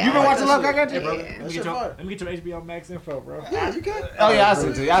well, You yeah. been watching that Love shit. Crack Country? Hey, bro, Let that me shit get your, fire. let me get your HBO Max info, bro. Yeah, you can. Oh yeah, I see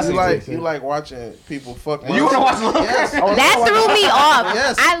it too. I see You it like too. you like watching people fuck. You want to watch Love Yes. Crack? That threw me off.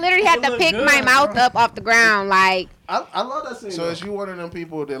 Yes. I literally had to look pick good, my mouth bro. up off the ground. Like, I love that scene. So though. is you one of them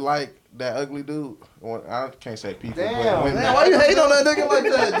people that like that ugly dude? Well, I can't say people, Damn, but women. Man, why you hate on that nigga like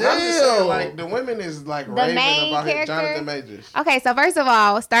that? I'm just saying, Damn. like the women is like The raving main about his character? Jonathan Majors. okay, so first of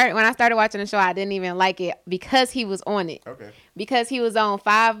all, when I started watching the show, I didn't even like it because he was on it. Okay. Because he was on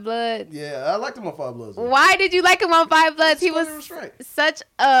Five Bloods. Yeah, I liked him on Five Bloods. Why did you like him on Five Bloods? He Story was was right. such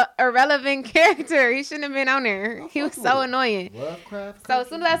a irrelevant character. He shouldn't have been on there. He was fuck so with it. annoying. Lovecraft So as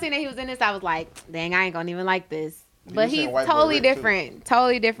soon as I seen that he was in this, I was like, dang, I ain't gonna even like this. You But seen he's White Boy totally Rick, too. different.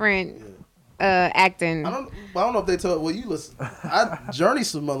 Totally different acting. I don't know if they told. Well, you listen. Journey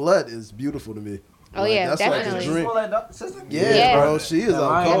Smollett is beautiful to me. Oh, yeah, that's definitely. Like a dream. Sister? Yeah, Yeah. bro, she is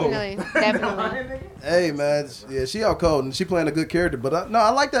out cold. Definitely. Definitely. Hey man, yeah, she out cold and she playing a good character. But I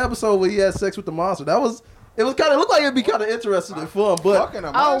like the episode where he had sex with the monster. It was kind of looked like it'd be kind of interesting and fun. But Fucking a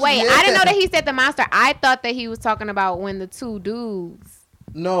Oh, monster. wait. Yeah. I didn't know that he said the monster. I thought that he was talking about when the two dudes.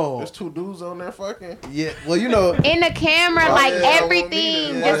 no, There's two dudes on there fucking. yeah, well you know, In the camera, Oh, like yeah, I want me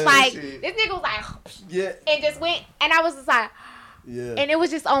everything, to just watch like, that shit. this nigga was like, yeah, and just went, and I was just like, yeah. and it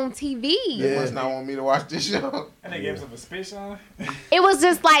was just on TV. They Yeah. must not want me to watch this show. And they gave him some suspicion. It was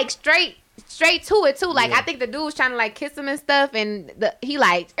just like straight to it too. Like Yeah. I think the dude was trying to like kiss him and stuff, and he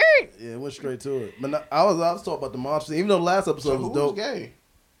like, Yeah, it went straight to it. But no, I was talking about the monster. Even though the last episode So was who's dope. gay?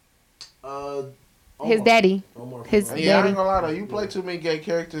 his daddy. Omar. His Yeah, I daddy. ain't gonna lie though. You play too many gay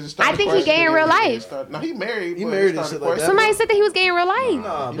characters. It I started think he gay in real questioning life. it. No, he married. He but married it and started shit like that. questioning- Somebody said that he was gay in real life.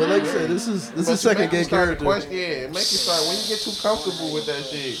 Nah, but like I said, this is But his you second make you gay start to character. question- Yeah, it make you start when you get too comfortable with that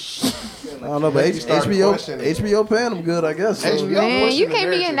shit. I don't know, but Make you start HBO questioning. paying him good, I guess. So. HBO Man, you pushing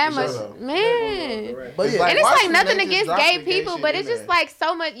can't the be in that narrative much, for sure, man. But It's yeah, And it's Watchmen, like nothing they just against dropped gay the gay people, shit but in it's just there. like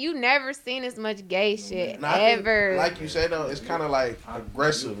so much. You never seen as much gay shit And I think, ever. like you said though, it's kind of like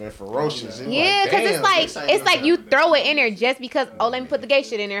aggressive and ferocious. And Yeah, like, because damn, it's like this ain't it's like nothing. you throw it in there just because. Oh, let me put the gay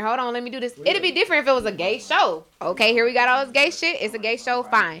shit in there. Hold on, let me do this. It'd be different if it was a gay show. Okay, here we got all this gay shit. It's a gay show,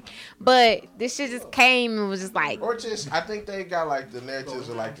 fine. But this shit just came and was just like, Or just, I think they got like the narratives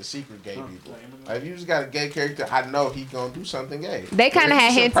of like the secret gay people. Like if you just got a gay character, I know he gonna do something gay. they kind of If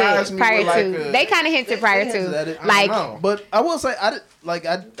had he surprised hinted me prior with, like, to. They kind of hinted prior hinted at it. to. I Like, don't know. But I will say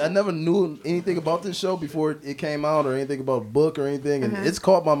I never knew anything about this show before it came out or anything about the book or anything, and it's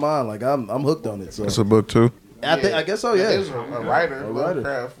caught my mind. Like I'm hooked on it. So It's a book too. I guess so. He Yeah. was a writer. A writer.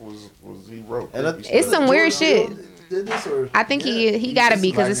 Lovecraft was he wrote. And I- creepy It's stuff. some weird shit. Did this or I think he got to be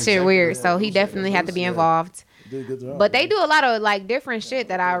because it's shit weird. So he definitely had to be involved. Did a good job. But they do a lot of like different shit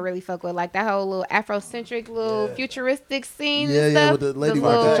that I really fuck with, like that whole little Afrocentric, little futuristic scene. Yeah, and yeah, stuff. with the lady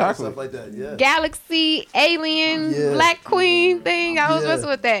little with chocolate. stuff like that. Yeah. Galaxy, alien, Yeah. Black Queen thing. I was Yeah. messing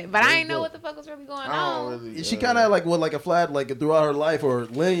with that, but I Very ain't know dope. what the fuck was really going I on. don't really. She kind of had like a flat like throughout her life or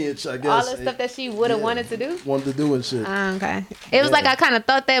lineage, I guess. All the stuff that she would have yeah. wanted to do. wanted to do and shit. Okay, it was Yeah. like I kind of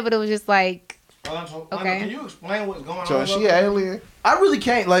thought that, but it was just like Okay. Can you explain what's going So on? she bro? an alien? I really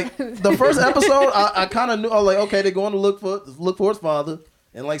can't. Like the first episode, I kind of knew. I was like, okay, they're going to look for his father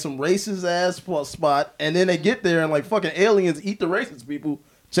in like some racist ass spot, and then they get there and like fucking aliens eat the racist people,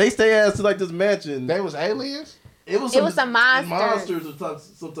 chase their ass to like this mansion. They was aliens? It was some monsters. or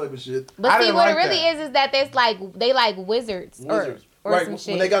some type of shit. But I see, didn't what like it really that. is that there's like they like wizards, Wizards. or Right some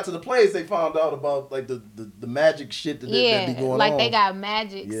shit. when they got to the place, they found out about like the magic shit that yeah, be going like on. they got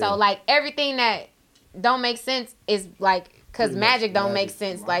magic. Yeah. So like everything that don't make sense is like because Pretty much magic don't make magic.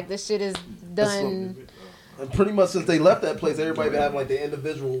 sense. Like this shit is done. And pretty much since they left that place, everybody been having like their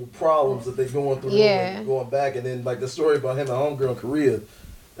individual problems that they going through, Yeah. like, going back, and then like the story about him and homegirl in Korea,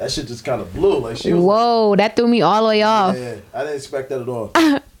 that shit just kind of blew. Like she was, Whoa, that threw me all the way off. yeah, I didn't expect that at all.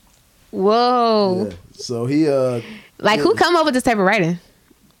 Whoa, Yeah. So he, like who come up with this type of writing?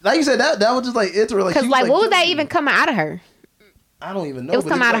 like you said, that was just like interesting. Because she like, what was that killing even coming out of her? people. I don't even know. It was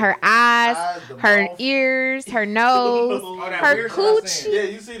but coming out of like, her eyes, the her mouth. ears, her nose, Oh, that her weird shit I cooch. seen. Yeah,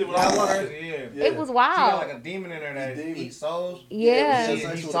 you see it when Yeah, I I watched heard it. it, yeah. Yeah. It was She got wild. like a demon in her that Demon. eats souls. Yeah.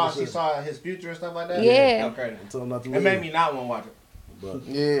 Yeah, She saw his future and stuff like that. Yeah. Okay. Tell him not to It leave. made me not want to watch it. But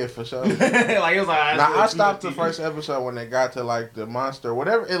Yeah, for sure. Like it was like. Now I stopped the first episode when they got to like the monster,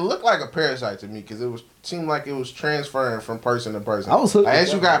 whatever. It looked like a parasite to me because it was seemed like it was transferring from person to person. I was hooked Like, with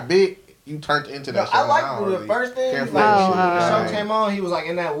as you that. got big, you turned into that. I shit. like don't the really first thing. care Like, for that Oh, shit. when the uh, show came on, he was like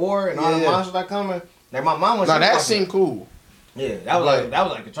in that war and all the Yeah. monsters that coming. Like my mom was. No, she that was seemed cool. Yeah, that was Like, like that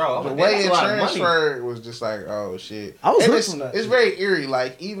was like control. I'm The like, way that's it a lot of money. transferred was just like, oh shit. I was And hooked it's, from that. it's very eerie.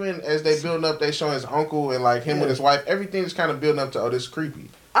 Like even as they build up, they showing his uncle and like him Yeah. with his wife. Everything's kind of building up to this is creepy.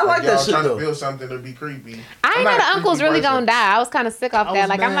 I like y'all that shit trying though. to build something to be creepy. I I'm ain't not know a the uncle's creepy really person. gonna die. I was kind of sick off I that. was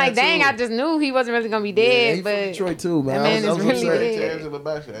Like I'm mad, like, dang, too. I just knew he wasn't really gonna be Yeah, dead. he but from Detroit too, man. that man I is was really upset. dead. To Angela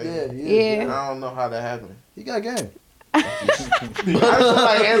Bassett. Yeah. Yeah. I don't know how that happened. He got game. I just feel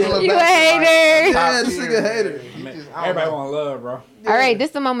like Angela You a Bassett, hater. Like, top Yeah, this tier, nigga hater. man. He just- I don't Everybody know. want love, bro. All right, this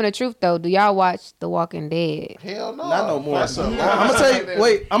is the moment of truth though. Do y'all watch The Walking Dead? Hell no. Not no more. That's a- I'm gonna tell you.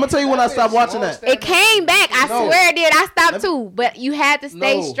 Wait, I'm gonna tell you when I stopped watching that. It came back. I No. swear it did. I stopped Let too, but you had to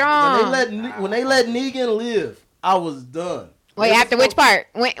stay No, strong. When they let Negan live, I was done. Wait, They was after which supposed-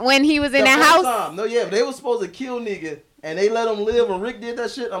 part? When he was in the that first house? time. No, yeah, but they were supposed to kill Negan, and they let him live. And Rick did that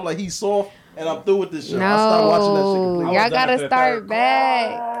shit. I'm like, he's soft, and I'm through with this shit. I stopped watching that shit No, completely. y'all was done gotta after the start third.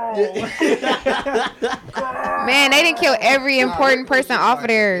 back. Man, they didn't kill every important person off of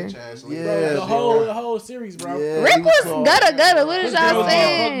there. Yeah, The whole series, bro. Yeah, Rick he was soft. gutta. What is This girl y'all was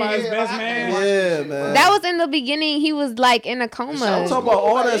getting fucked by saying? his best man. Yeah, man. That was in the beginning. He was like in a I'm coma. talking about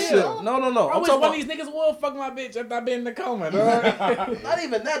all that Yeah. shit. No. I I'm wish talking one of about these niggas would fuck my bitch after I been in the coma, dog. not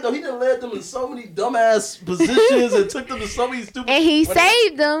even that though. He done led them in so many dumbass positions and took them to so many stupid. And he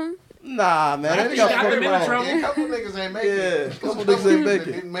saved them. Nah, man. I That think got he got fucked them in wrong. trouble. Yeah, a couple niggas ain't make Yeah, it. a couple niggas ain't make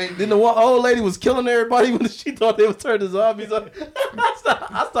it. Didn't make Then the one old lady was killing everybody when she thought they would turn to zombies.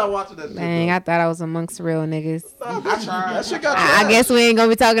 I stopped watching that shit. Dang, though. I thought I was amongst real niggas. I tried. That shit got I trash. guess we ain't gonna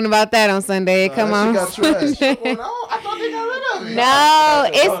be talking about that on Sunday. Come on. that shit got trash. Well, no, I thought they got rid of it. No,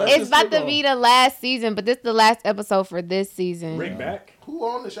 that it's shit's about still to be the last season, but this is the last episode for this season. Rick back? Who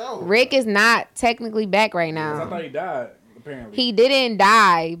on the show? Rick is not technically back right 'Cause I now. thought he died, apparently. He didn't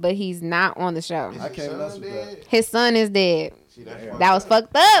die, but he's not on the show. I can't mess with that. His son is dead. See, that's That was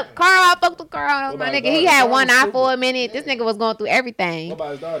fucked up. Carl, I fucked with Carl. That was What my about nigga. his He daughter? had Carl one was eye stupid. for a minute. This nigga was going through What everything.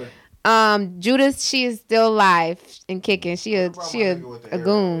 about his daughter? Judith, she is still alive and kicking. She a What about she my a, nigga with the a arrows?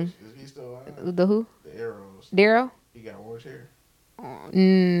 goon. Is he still alive? The who? The arrows. Daryl? He got orange hair.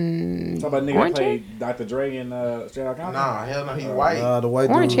 Talk about nigga that Orange played Dr. Dre in Straight Outta Compton. Nah, hell no, he white. The white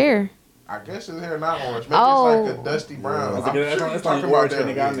Orange dude. hair. I guess his hair not orange. Maybe Oh. it's like a dusty brown. That's I'm the sure you're only talking about orange that. nigga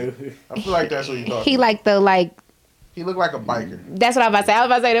I Yeah. knew. I feel like that's what you're talking He about. like the like. He looked like a biker. That's what I was about to say. I was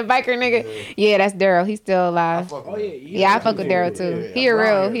about to say the biker nigga. Yeah, that's Daryl. He's still I alive. fuck Oh, with yeah. him. Yeah, I fuck with Daryl too. yeah. He a real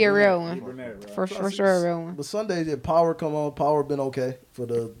Brian, he a real He one. brunette, bro. For sure a real one. But Sundays, yeah, Power come on. Power been okay. for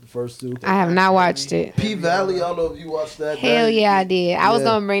the first two. I have not watched it. P Valley, I don't know if you watched that. Hell yeah, I did. I was Yeah.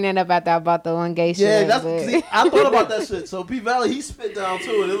 gonna bring that up after I bought the one gay shit. Yeah, that's. but- See, I thought about that shit. So P Valley, he spit down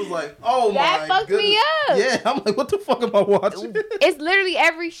too, and it was like, oh That my fucked goodness. me up. Yeah, I'm like, what the fuck am I watching? It's literally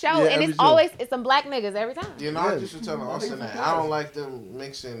every show, Yeah, and every it's show. always some black niggas every time. You know, I just was telling Austin that I don't like them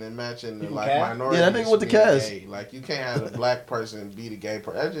mixing and matching the like cast? minorities. Yeah, that nigga with the being cast. gay. Like you can't have a black person be the gay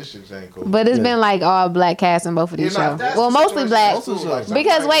person. That just shit ain't cool. But it's Yeah. been like all black cast in both of these You know, shows. that's Well, the mostly situation. black. Most of the shows.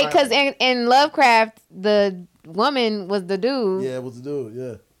 Because wait, Somebody because in Lovecraft, the woman was the dude. Yeah, what's the dude?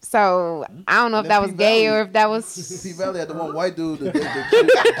 Yeah. So I don't know if And that then was P gay Valley. or if that was. P Valley had the one white dude that did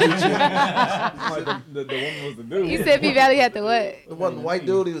Like the woman was the dude. You said P Valley had the what? the one white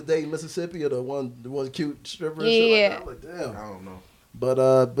dude he was dating Mississippi, or the one cute stripper. And Yeah. shit like that. I'm like, damn. I don't know.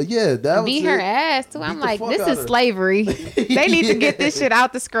 But yeah, that was Beat it. her ass too. Beat I'm the like, fuck this out is of her. slavery. They need to get this shit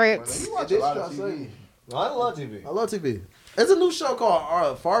out the Well, script. you watch This a lot of trying to TV. say- I love TV. I love TV. There's a new show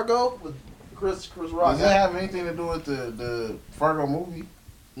called Fargo with Chris Rock. Does it have anything to do with the Fargo movie?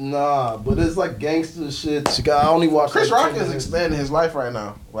 Nah, but it's like gangster shit. I only watch. Chris like Rock 10 is minutes. expanding his life right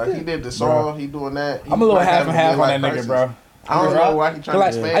now. Like he did the Saw, he doing that. He I'm a little might half have and half on that midlife nigga, crisis. bro. I don't Chris know Rock? why he trying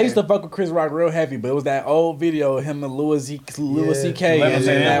Like, to expand. I used to fuck with Chris Rock real heavy, but it was that old video of him and Louis Yeah. C.K. Let him and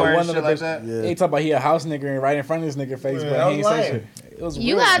say then that N-word one and of shit the like that? Yeah. He talk about he a house nigga and right in front of this nigga face, Yeah, but that he ain't was say lame. shit. It was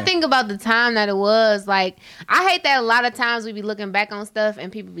You real gotta lame. think about the time that it was. Like, I hate that a lot of times we be looking back on stuff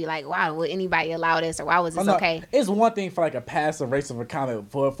and people be like, "Why would anybody allow this?" or "Why was this I'm not- okay?" It's one thing for like a passive racist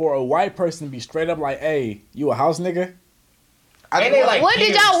comment for a white person to be straight up like, "Hey, you a house nigga." I And do- they like- What did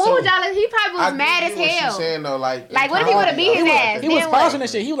Peter, y'all? What so- would y'all? He probably I was do mad get as what she's hell. saying though, like Like, what if he would have beat his ass? He was Then what? sponsoring that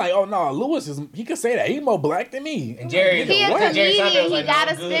shit. He was like, "Oh no, Lewis is." He could say that. He more black than me. And Jerry, He a what? Jerry comedian, Seinfeld was he like, no,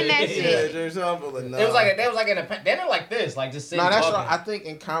 gotta I'm good. spin that Yeah, shit. Jerry Seinfeld, like, nah. It was like they was like in a they didn't like this, like just sitting No, that's talking. right. I think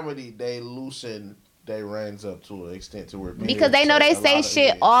in comedy they loosen their reins up to an extent to where people Because they know they a lot say of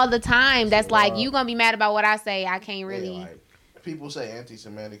shit it. all the time. That's So, like, you gonna be mad about what I say. I can't Yeah, really. like, people say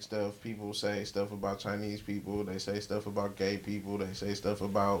anti-Semitic stuff. People say stuff about Chinese people. They say stuff about gay people. They say stuff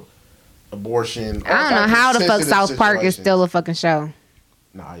about abortion. I don't know how the fuck Sensitive South Park is situations. still a fucking show.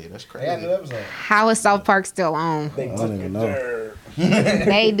 Nah, yeah, that's They had a crazy. new episode. How is South Park still on? They I don't took even it know. there.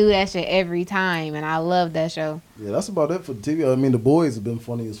 They do that shit every time, and I love that show. Yeah, that's about it for TV. I mean, The Boys have been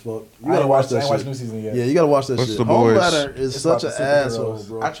funny as fuck. You I gotta ain't watch watched. I that ain't watched shit. new season yet. Yeah, you gotta watch that What's shit. The Boys? Homelander is It's such an about the asshole, superheroes.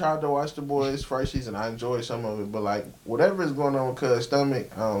 bro. I tried to watch The Boys first season. I enjoyed some of it, but like whatever is going on with Cuz stomach,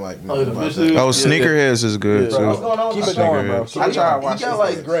 I don't like Oh, nothing the about fish that. dude? Oh, Yeah. Sneakerheads is good Yeah. What's too. going on? Keep with it going, bro. Sneakerheads. I tried to watch He got it.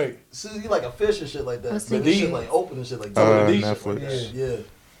 like It's great. He like a fish and shit like that. What's But the this shit D? like open and shit like that. Netflix. Yeah.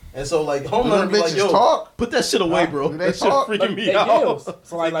 And so like Them Homelander be like, bitches yo, talk. put that shit away, bro. Do they That shit talk? freaking me They out. gills.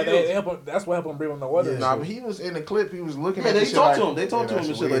 So like They they gills. help him. That's what helped him breathe on the water. Yeah. Nah, but he was in the clip. He was looking Yeah, at they the shit talked to like- him. They talked to him that's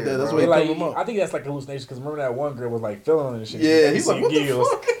and shit like weird, that. That's bro. why he Like, covered him up. I think that's like hallucination because remember that one girl was like feeling on this shit. Yeah, He he's like, seen what the gills.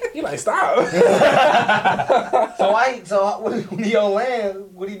 fuck? He like, stop. So when he on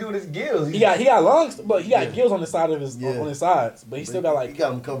land, what do he do with his gills? he got lungs, but he got Yeah. gills on the side of his Yeah. on his sides, but he still got he like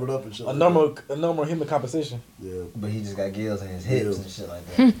got him covered up and shit. a like normal human composition. that. Yeah. But he just got gills in his hips Gills. and shit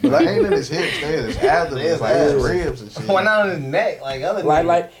like that. But I ain't in his hips. They in his abdomen, like his ribs and shit. Why not on his neck like other Like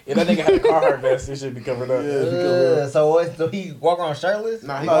niggas? if that nigga had a Carhartt vest, it should be covered up. Yeah. So he walk around shirtless?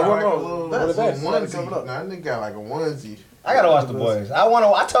 Nah, he Nah, got what like a wrong? little That's what what onesie. covered up. Nah, that nigga got like a onesie. I gotta watch the boys.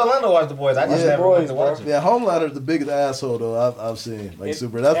 I told Lynn to watch the boys. I just Yeah, never boys, went to watch it. Yeah, Homelander's the biggest asshole though I've seen. Like It-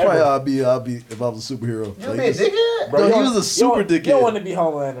 super. That's ever. probably how I'd be if I was a superhero. You Like, be a dickhead? Bro, you he don't- was a super you don't- You dickhead. don't want to be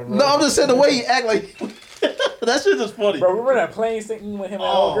Homelander, bro. No, I'm just saying the way he act like that shit just funny. Bro, remember that plane scene with him and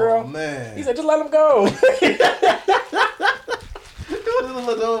that Oh old girl? man. He said, just let him go.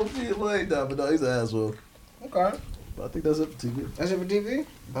 Let the old feel like that, but no, he's an asshole. Okay. But I think that's it for TV. That's it for TV?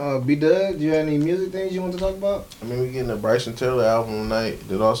 B-Dub, do you have any music things you want to talk about? I mean, we getting a Bryson Tiller album tonight.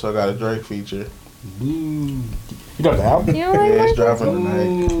 That also got a Drake feature. You dropped the album? You know what? Yeah, it's dropping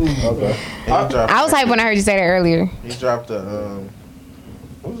tonight. Okay. And he dropped, I was hyped when I heard you say that earlier. he dropped the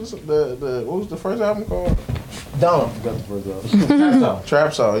what was what was the first album called? Don't. Forgot the first album.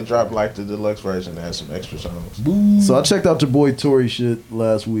 Trap Song. He dropped like the deluxe version that has some extra songs. So I checked out your boy Tory shit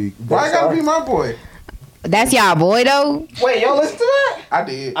last week. Why I gotta be my boy? That's y'all boy though. Wait, y'all listen to that? I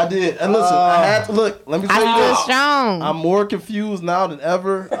did. I did, and listen, I had to look. Let me I tell you feel this. strong. I'm more confused now than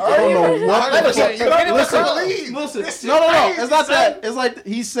ever. I don't know what. Listen, no. It's not that. It's like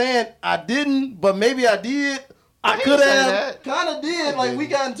he's saying I didn't, but maybe I did. I didn't could say have, that. kind of did. Like we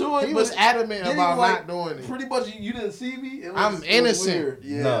got into it. He but was adamant then he about was not doing it. Pretty much, you didn't see me. It was, I'm it was innocent. weird.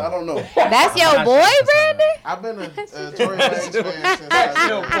 Yeah, No. I don't know. That's your boy, Brandon? I've been a Tory Lanez fan since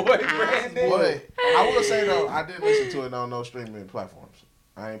I was boy, Brandon. But I will say though, I didn't listen to it on no streaming platforms.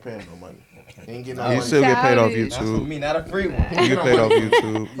 I ain't paying no money. He ain't getting no You money. still get paid off Childish. That's for YouTube. me, not a free one. You get paid off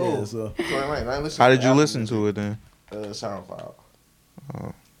YouTube. Yeah, so Tory Lanez. I ain't listening How to did you album listen music. to it then? SoundCloud.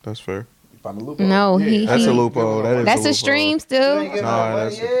 That's fair. You found the loophole. No, Yeah, That's a he loophole. That is that's a a loophole. stream You still. ain't getting Nah, no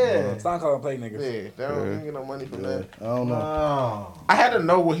money, that's- yeah. SoundCloud play niggas. Yeah, they don't get no money from that. I don't know. Oh. I had to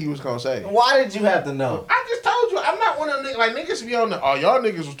know what he was gonna say. Why did you have to know? I just told you, I'm not one of them niggas. Like, niggas be on the, oh, y'all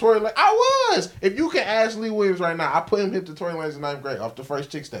niggas was Tory Lanez. I was. If you can ask Lee Williams right now, I put him hit the Tory Lanez in 9th grade off the first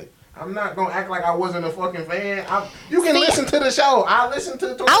Chick State. I'm not gonna act like I wasn't a fucking fan. You can listen to the show. I listened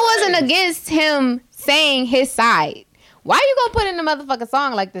to Tory I wasn't Lanez. against him saying his side. Why you gonna put in a motherfucking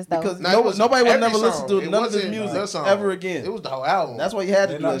song like this though? Because No, it was nobody would every never listen song. to It none of his wasn't the music song. ever again. It was the whole album. That's why you had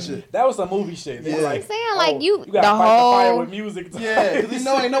to do That that shit. was some movie shit. They Yeah. were like, saying, like, you- gotta the fight the fire whole- with music. Yeah, because you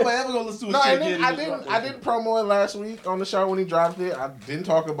know ain't nobody ever gonna listen to No, a shit and then again. I didn't promo it last week on the show when he dropped it. I didn't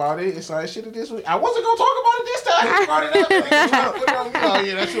talk about it. It's like shit this week. I wasn't gonna talk about it this time. He brought it up. And he trying to put it on me. Oh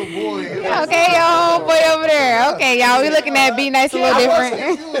yeah, that's your boy. It's like, Okay, yo, boy over there. Okay, y'all, we looking at Be Nice a little I was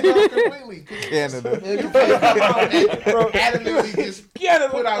different. confused though, completely. Canada. Adamantly just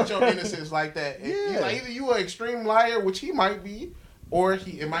put out your innocence like that. Like, either you an extreme liar, which he might be, or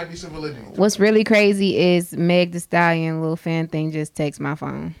it might be some validity. What's really crazy is Meg Thee Stallion little fan thing just texts my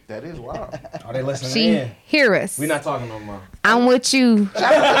phone. That is wild. Are they listening She in? hear us. We not talking no more. I'm with you.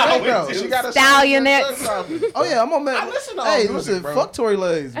 Shout out to Meg, though. She got a Stallion Oh yeah, I'm on man. I listen to all Hey, music, listen, bro. fuck Tory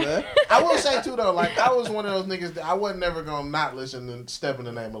Lanez, man. I will say too though, like I was one of those niggas that I wasn't never gonna not listen and step in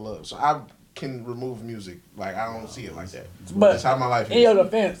the name of love. So I can remove music. Like I don't see it like that. But That's how my life in your is.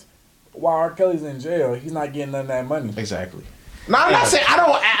 defense, while R. Kelly's in jail, he's not getting none of that money. Exactly. No, I'm not saying I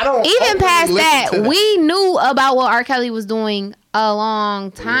don't. Even openly past listen that, to we knew about what R. Kelly was doing a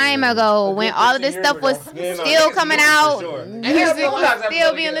long time ago A when good all of 15 this stuff was years ago. Yeah, no, still niggas coming knew it for out. sure. Music And was that's still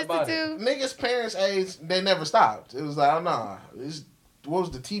what being forget about listened to. niggas' parents' age. They never stopped. It was like, oh nah, what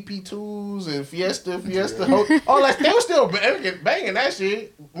was the TP2s and Fiesta, all that. They were still banging that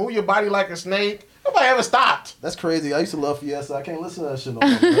shit. Move your body like a snake. Nobody ever stopped. That's crazy. I used to love Fiesta. I can't listen to that shit no more.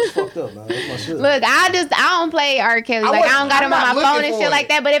 That's fucked up, man. That's my shit. Look, I don't play R. Kelly. Like, I don't got I'm him on not my phone looking and for shit it. like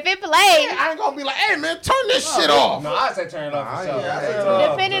that. But if it Yeah, plays, I ain't gonna be like, hey man, turn this shit off. No, I say turn it off for sure. yeah, I say Turn it turn it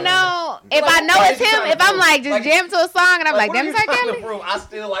off, depending man. on if Like, I know what it's you him, trying if to I'm do? like just Like- jam to a song and I'm like, what are them you is R. trying to Kelly. prove? I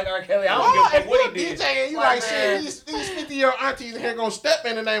still like R. Kelly. I Oh, don't give a if fuck what you he a did. DJ and you Like, like, man. shit, these 50-year aunties in here gonna step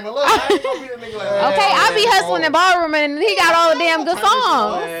in the name of love. I ain't gonna be the nigga like, Okay, I be hustling the ballroom and he got all the damn good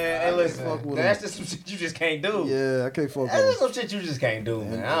songs. Man, hey, listen, Fuck with that's just some shit you just can't do. Yeah, I can't fuck with That's just him. some shit you just can't do,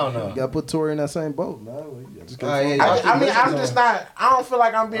 man. I don't know. You gotta put Tory in that same boat, man. I just can't Oh, fuck yeah, with him. I mean, I'm just not. I don't feel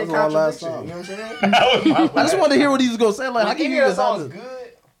like I'm being That was our last contradictory. song. You know what I'm saying? I just wanted to hear what he was gonna say. Like, how can Any you of even the songs sound good?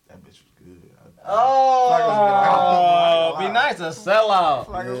 That bitch was good. Oh, be nice to sell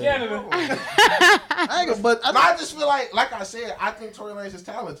out. Canada. I ain't gonna, but No, I just feel like I said, I think Tory Lanez is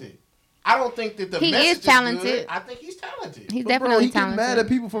talented. I don't think that the He message is is talented. good. I think he's talented. He's But bro, definitely he get mad at talented.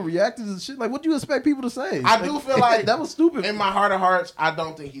 people for reacting to shit. Like, what do you expect people to say? I do feel like that was stupid. In my heart of hearts, I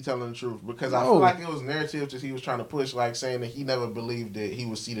don't think he's telling the truth because I No. feel like it was narratives that he was trying to push, like saying that he never believed that he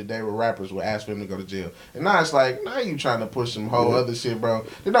would see the day where rappers would ask for him to go to jail. And now it's like, now you trying to push some whole other shit, bro.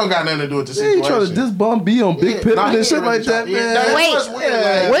 It don't got nothing to do with the Yeah, you situation. trying to diss Bun B on Big Pimpin' nah, he and shit ain't really like that, trying- yeah, man. that Wait, was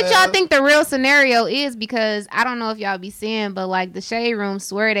weird, like- what y'all think the real scenario is? Because I don't know if y'all be seeing, but like the Shade Room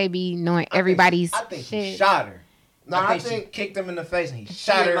swear they be knowing everybody's I think he shit. shot her. No, I I think she think kicked him in the face and he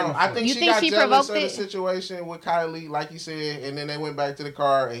shot her. Yeah, in no, the I foot. think You she think got she jealous provoked of the it? situation with Kylie, like you said, and then they went back to the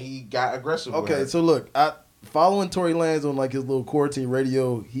car and he got aggressive. with Okay, her. so look, following Tory Lanez on like his little quarantine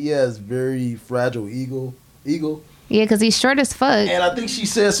radio, he has very fragile ego. Yeah, because he's short as fuck. And I think she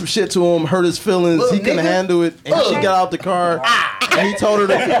said some shit to him, hurt his feelings. Little He couldn't nigga. handle it, and she got out the car. And he told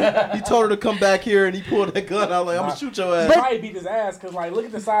her to come back here, and he pulled that gun out like, I'm gonna shoot your ass. Probably beat his ass because like look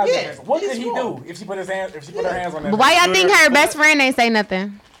at the size Yeah, of this. What he's did he small. do if she put her hands on that? But why y'all think her best friend ain't say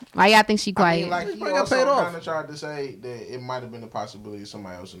nothing? Why y'all think she I quiet? mean, like He he probably got also paid off. kind of tried to say that it might have been a possibility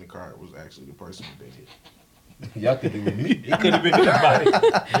somebody else in the car was actually the person who did it. Y'all could have been me. It could have been anybody.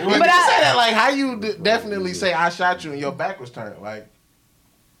 But you say that like how you definitely say I shot you and your back was turned. Like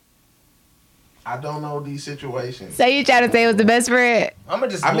I don't know these situations. So you trying to say it was the best friend? I'm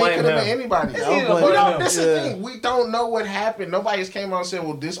gonna just I mean, it blame could have been him. anybody. It's I'll either blame one of him. them. This is Yeah. the thing. We don't know what happened. Nobody's came out and said,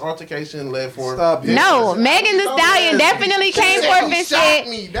 well, this altercation led for... Stop it. No, Megan Thee Stallion definitely came forth and He shot said,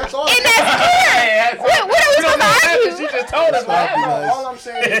 me. That's all. and that's clear. What are we supposed to She argue? just told us what Stop it, happened. guys. All I'm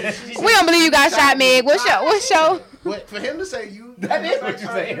saying is she We don't believe you got shot, Meg. What's your? But for him to say you... That is what you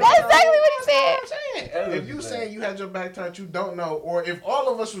saying. That's exactly what he said. That's what I'm saying. If you saying you had your back turned, you don't know. Or if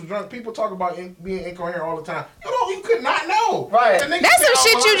all of us was drunk, people talk about being incoherent all the time. You you could not know. Right. The nigga That's said, some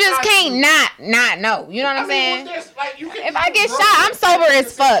shit "Oh, you I'm just not can't you." not know. You know what I'm saying? was just, like, you can If I be get drunk shot, I'm and sober have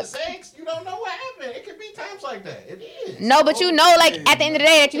as fuck. sex, you don't know what happened. It could be times like that. It is. No, but you know, like at the end of the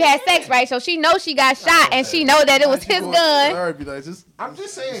day, that you had sex, right? So she knows she got shot, and she know that it was his gun. All right, be like, I'm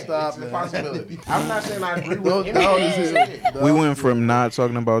just saying, Stop, it's man. a possibility. I'm not saying I agree Don't- with don't anything. listen. We went from not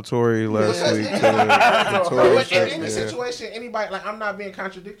talking about Tory last week to Tory But in shit. any Yeah. situation, anybody, like, I'm not being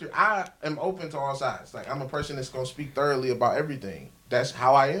contradictory. I am open to all sides. Like, I'm a person that's gonna speak thoroughly about everything. That's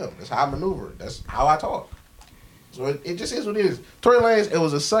how I am. That's how I maneuver. That's how I talk. So it just is what it is. Tory Lanez, it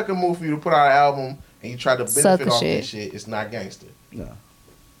was a sucker move for you to put out an album and you try to benefit Sucker off shit. this shit. It's not gangster. No.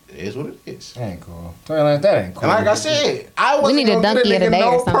 It is what it is. That ain't cool. Tory Lanez, that ain't cool. And like I said, I wasn't need a gonna donkey get of a the nigga day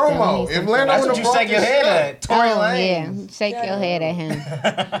or no something. promo. We need If something. Lando That's would what have you brought shake your this head shit at. Tory Oh Lanez. yeah, shake your head at him.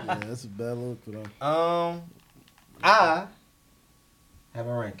 Yeah, that's a bad look for them. I have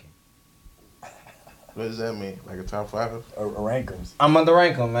a ranking. What does that mean? Like a top 5? Rankings. I'm on the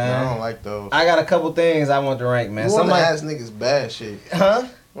rank 'em, No, I man. don't like those. I got a couple things I want to rank, man. You want to Somebody, ask niggas bad shit. huh?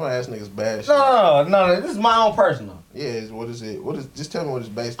 You want to ask niggas bad shit. No. This is my own personal. Yeah, what is it? Just tell me what it's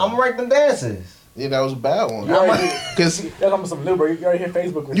based I'm on. gonna rank them dances. Yeah, that was a bad one. You already, Because that's almost some new, bro. You already hit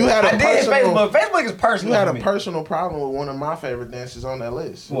Facebook with you that. had a I did personal, Facebook. Facebook is personal. you had for a me. personal problem with one of my favorite dances on that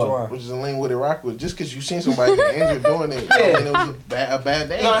list. What? one? Which is a Lean With It Rock With. Just because you seen somebody get injured doing it, Yeah. and it was a bad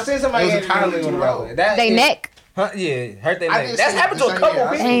dance. No, I seen somebody It was get entirely entirely too with low. that. They is- neck. Huh? Yeah, hurt their I neck. didn't That's see happened the to a same- couple yeah,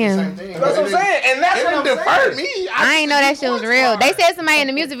 I people. seen the Damn. same thing. That's what I'm saying, and that's It what I'm didn't defer saying. me. I ain't know that shit was points real. for They it. said somebody in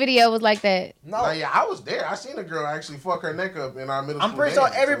the music video was like that. No, Like, yeah, I was there. I seen a girl actually fuck her neck up in our middle school. I'm pretty sure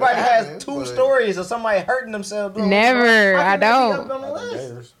dance. So everybody that has happened, 2 but- stories of somebody hurting themselves. Doing Never, How I can that be don't. up on the list?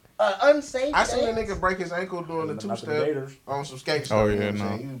 Gators. Unsafe. I seen a dance? nigga break his ankle doing the Not the 2-step Gators. on some skate Oh, stuff. yeah, you know what no.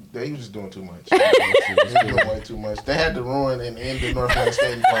 I'm saying? He was just doing too much. He was doing way too much. They had to ruin and end the Northland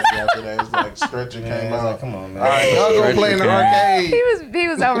Skating Park after that. It was like Stretcher Yeah, came it's out. like, come on, man. All right, y'all go play in the arcade. He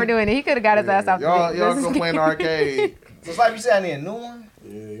was overdoing it. He could have got his ass off. Y'all go play in the arcade. So, like you said, I need a new one.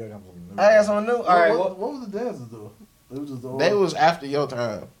 Yeah, you gotta come from new. I got something new. All right. What Well, was the dances though? It was just all. They was after your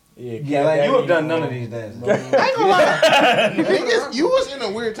time. yeah, like you have done none of these dances. I ain't gonna lie. Niggas, you was in a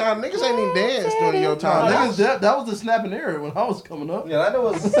weird time. Niggas ain't even dance during your Nah, time. niggas, that was the snapping era when I was coming up. Yeah, that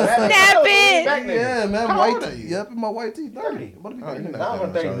was Snap it. Back nigga. Yeah, man, How white old are teeth. you? Yep, in my white teeth. 30. 30. I'm about to be Oh, you're 30. not Nah, I'm that a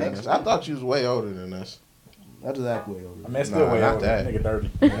much 30 older than next us. I thought you was way older than us. I just act way older. I mean, it's still Nah, way not over. that. Nigga dirty.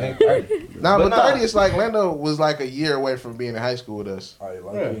 Nah, But but nah. 30 is like Lando was like a year away from being in high school with us. Oh, you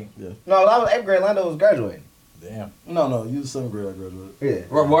Yeah. lucky. No, I was 8th grade. Lando was graduating. Damn. No, you was 7th grade. I graduated. Yeah.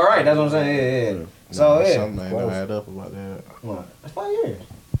 Well, right. That's what I'm saying. Yeah. So, Nah, yeah. something ain't gonna add up about that. What? That's 5 years.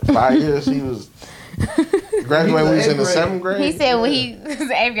 5 years, he was graduating when he was in the 7th grade. He said when he was in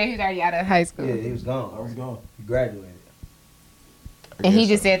 8th grade, he was already out of high school. Yeah, he was gone. I was gone. He graduated. And he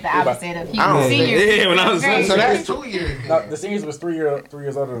just said the opposite of he I was don't senior. think- Yeah, when I was Great. So that's 2 years. No, the seniors was 3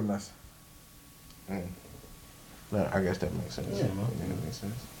 years older than us. No, I guess that makes sense. Yeah, man. That makes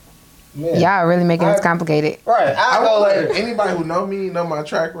sense. Yeah. Y'all really making this complicated. Right. I'll go later. Anybody who know me, know my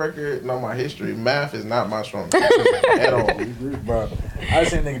track record, know my history, math is not my strong suit at all. Bro, I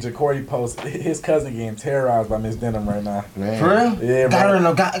seen nigga Jacory post his cousin getting terrorized by Miss Denham right now. Man. For real? Yeah, Got her bro. in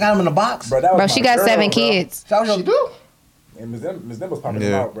the, got him in the box. Bro, that was Bro, my she got girl, 7 bro. kids. That was your She do? And Miss Denham was popping Yeah.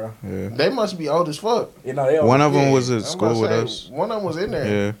 them out, bro. Yeah. They must be old as fuck. You know, they all- One of them Yeah, was I'm at about school to with say, us. One of them was in there.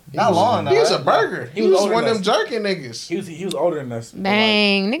 Yeah. Not long, He was though. a burger. He was was older one of than them us. jerking niggas. He was older than us.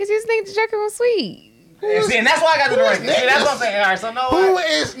 Dang, niggas used to think the jerker was sweet. And see, and that's why I got to the Who ranking. is See, that's what I'm niggas? saying. All right, so no. Who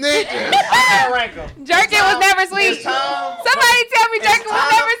is niggas? I gotta rank them. Jerking was never sweet. Somebody tell me jerking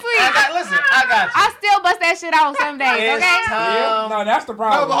was never sweet. Listen, I got you. I still bust that shit out some days, It's okay? time. No, that's the No,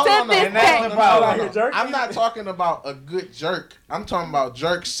 problem. but hold on, no. And that's the Out problem. here jerking. I'm not talking about a good jerk. I'm talking about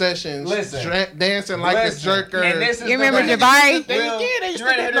jerk sessions. Listen. Dancing like Listen, a jerker. and this is You the remember ranking. Jabari? They, Will, yeah, they used you to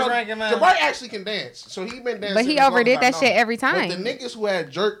ready to hit this no, ranking, man? Jabari actually can dance, so he been dancing. But he as long overdid as I that shit know. every time. But the niggas who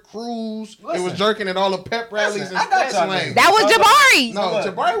had jerk crews, it was Listen. jerking at all the pep rallies Listen, and I got that's y'all lame. niggas. That was Jabari. No,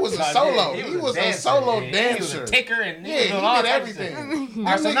 Look, Jabari was a no, solo. yeah, He was a dancer. solo Yeah, dancer. He was a ticker and Yeah, he doing all did types of everything. shit. Them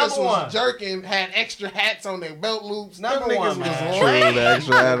All right, so niggas number was one. jerking, had extra hats on their belt loops. Them Number niggas one, was man. True, lame. the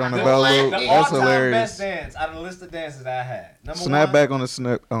extra hat on the belt loop. The That's all-time hilarious. best dance out of the list of dances I had. Number Snap one back on the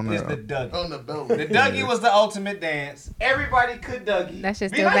snap on is the the. Dougie. On the belt The loop. Dougie was the ultimate dance. Everybody could Dougie. That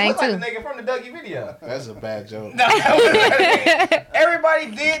shit Be still nice bang, look like too. the nigga from the Dougie video. That's a bad joke. No, everybody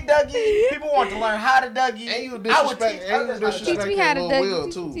did Dougie. People want to learn how to Dougie. And you I would disrespect, teach and you others how to disrespect Teach me how to Lil Dougie. Will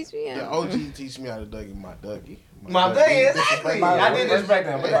Teach- too. teach me how. The OG teach me how to Dougie my Dougie. My Dougie, exactly. I did disrespect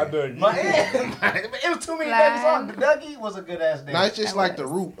him. My Dougie. It was too many Dougie songs. The Dougie was a good ass dance. No, it's just like the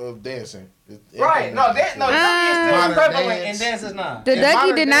root of dancing. Right. No, Dougie is still Modern prevalent dance. in dances now. The In Dougie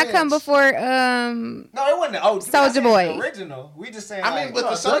modern did not dance- come before. No, it wasn't the old Soulja Boy. original. We just saying. I mean, like,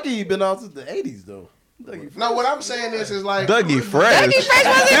 but the Dougie been out since the 80s though. No, what I'm saying is like Dougie Fresh. Dougie Fresh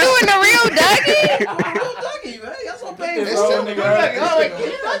wasn't doing the real Dougie. Dougie, man. That's what I'm It's still nigga. Oh, like,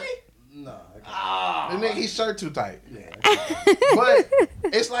 Kid Dougie? Nah. The nigga, his shirt too tight. But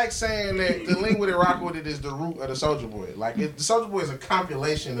it's like saying that the Link With It Rock With It is the root of the Soulja Boy. Like the Soulja Boy is a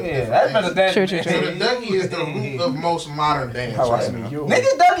compilation of Yeah, different that's better things. than True. So the Dougie is the root of most modern dance How I right see now. you.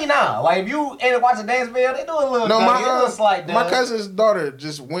 Niggas Dougie now. Like if you ain't watch a dance video, they do a little No, Dougie, a little slight my dance. cousin's daughter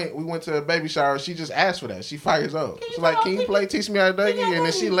just went. We went to a baby shower. She just asked for that. She 5 years old. She's like, "Can you play Teach Me How to Dougie?" And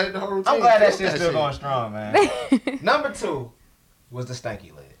then she let the whole routine. I'm glad that kill shit's still going strong, man. Number 2 was the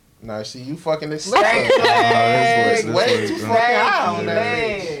stanky leg. Nah, see, you fucking this. Stanky leg. this Way way, too bro. fucking high on Stanky that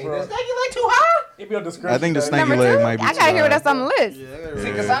leg. bitch, The bro. stanky leg too high? It be a description. I think the though. stanky Number leg 2. might be I too gotta hear high. what that's on the list. See,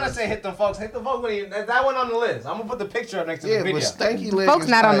 Kasana said hit them folks. Hit them folks when he, that went on the list. I'm gonna put the picture up next to Yeah, the video. but stanky leg. Folks is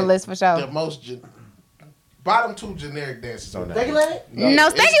not on the like list for sure. The most bottom 2 generic dances on that. Stanky leg? No,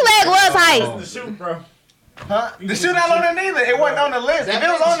 Stanky Leg was hype. The shoot, bro. Huh? The shoot not on there neither. It wasn't on the list. If it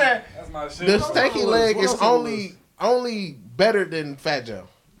was on there, That's my shit. The stanky leg What is else on the only better than Fat Joe.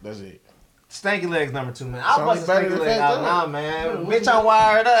 That's it. stanky leg's number 2, man. I'll So bust it's the better stanky than leg Fat out Joe. now, man. Bitch, I'm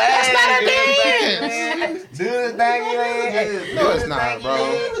wired up. That's not a dance. Do the stanky leg. Hey, No, do it's the not, stanky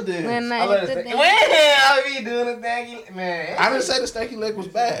bro. leg. When I I love hit the the stanky. dance. Well, I be doing the stanky, man. I didn't say the stanky leg was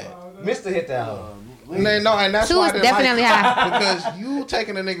bad. Mr. hit that hoe. No, and that's 2 why I is didn't definitely like it. high. Because you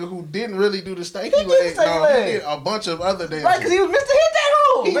taking a nigga who didn't really do the stanky did the leg. stanky No, leg. he did a bunch of other dances. Right, because he was Mr. Hit that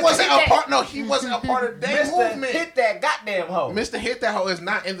hoe. He Mr. wasn't Hit a that- part. No, he wasn't a part of that Mr. movement. Hit that goddamn hoe. Mr. Hit That Hoe is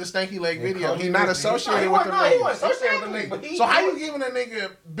not in the stanky leg video. call He's me not Mr. associated He with the wasn't- no, he nigga. wasn't associated with the nigga, but he- So how you giving a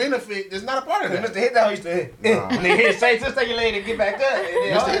nigga benefit that's not a part of Mr. that? Hit that hoe used to hit. And then hit say just take your leg and get back up.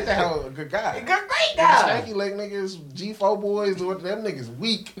 Mr. Hit That Hoe, a good guy. Great The guy. stanky leg niggas, G4 boys, them niggas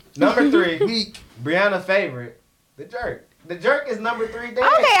weak. Number 3, Weak. Brianna favorite, the jerk. The jerk is number 3 dance. Okay,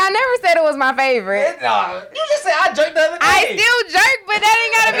 I never said it was my favorite. You just said I jerked the other day. I still jerk, but that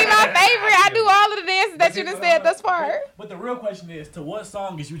ain't gotta be my favorite. I do all of the dances that you done said thus far. But the real question is, to what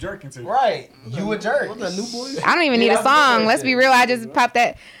song is you jerking to? Right. You a jerk. What's that, New Boys? I don't even need a Yeah, I song. was Let's be real. I just popped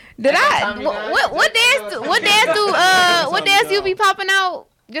that. Did I? Tommy Nine, What dance? What dance do? What dance you be popping out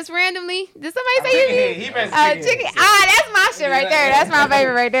just randomly? Did somebody say you? He been Chicken. Ah, that's my shit right there. That's my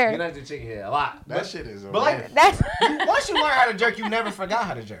favorite right You there. like the chicken head a lot. That shit is But like, That's once you learn how to jerk, you never forgot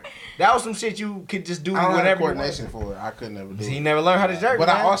how to jerk. That was some shit you could just do I don't have the whenever you coordination wanted. for it. I could never do He it. never learned how to jerk. But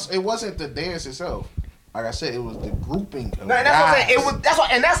man. I also, it wasn't the dance itself. Like I said, it was the grouping of No, that's what I'm saying. guys. It was. That's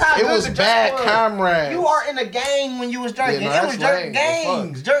what. And that's how It good was the jerk bad was. comrades. You are in a gang when you was jerking. Yeah, no, it was that's jerk lame as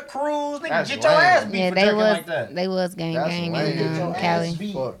gangs, jerk crews. Nigga, That's get your lame. ass beat yeah. for They jerking was like that. they was gang That's gang lame. in Your ass Cali.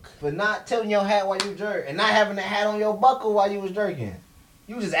 beat Fuck. for not tilting your hat while you jerk and not having the hat on your buckle while you was jerking.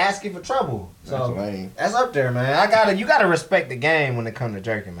 You was just asking for trouble. That's So lame. that's up there, man. You gotta respect the game when it comes to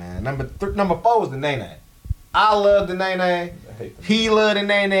jerking, man. Number 4 was the Nene. I love the Nene. He loved the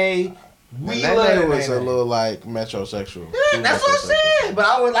Nene. We And love that the nigga was a Nene. little like metrosexual. Yeah, that's what I'm saying. But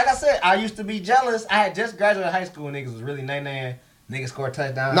I was, like I said, I used to be jealous. I had just graduated high school and niggas was really Nene. Niggas scored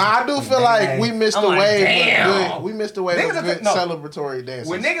touchdowns. Nah, I do feel like we missed I'm the like, wave damn. of good. We missed the wave Niggas of are- good no. celebratory dances.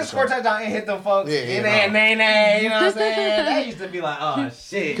 When niggas for score sure. touchdown and hit them folks, Yeah, and yeah, they Nene, you know what I'm saying? That used to be like, oh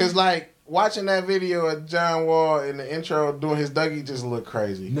shit. Cause like watching that video of John Wall in the intro doing his Dougie just looked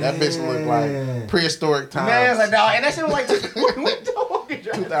crazy. That bitch looked Man. like prehistoric times. Man, it's like, dog, and that shit was like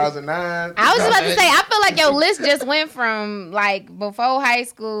 2009. I was just about to say, I feel like your list just went from like before high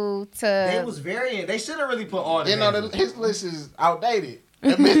school They to was very. They should have really put all the. You know, dances. his list is outdated.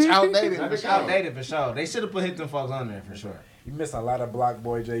 That bitch outdated. That for bitch sure. outdated for sure. They should have put hit them folks on there for sure. You miss a lot of Block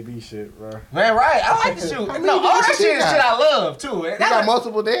Boy JB shit, bro. Man, right? I like the shoot. How many No, all that dances shit he is got? shit I love too. He got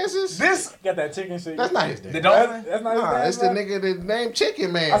multiple dances. This Got that chicken shit. That's not his dance. the dolphin. That's not his Nah, dad, it's the bro? nigga that named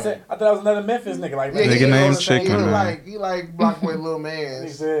Chicken Man. I thought that was another Memphis nigga. Like, Yeah, man, Nigga he named was- Chicken he Man. He like Blockboy Lil he Man.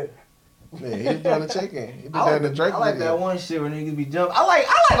 said, Yeah, he was doing the chicken. He did I that like, in the Drake I like video. that one shit where niggas be jumping. I like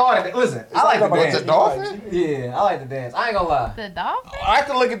all that. Listen, I like the about dance. What's a dolphin? Yeah, I like the dance. I ain't gonna lie. the dolphin.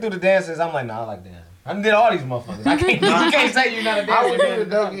 After looking through the dances, I'm like, nah, I like dancing. I done did all these motherfuckers. I can't. You can't say you're not a I dancer. would do man.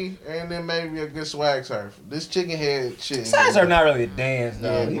 the Dougie and then maybe a good swag surf. This chicken head shit. Sides are not really a dance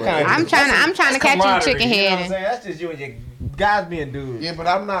though. Yeah, You bro. kinda I'm just- trying to that's catch you camaraderie, chicken You know what head. I'm saying? That's just you and your guys being dudes. Yeah, but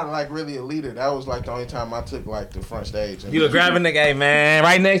I'm not like really a leader. That was like the only time I took like the front stage. You would grab a nigga, hey man,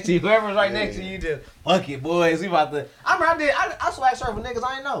 right next to you. Whoever's right Yeah. next to you, just fuck it, boys. We about to. I remember I swag surf with niggas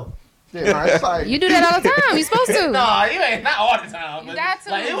I ain't know. Yeah, no, it's like You do that all the time. You supposed to. No, you ain't not all the time. You But got to.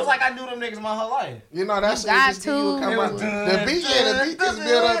 Like it was like I knew them niggas my whole life. you know that's You got just give you a to. come It out. was The beat, yeah, the beat just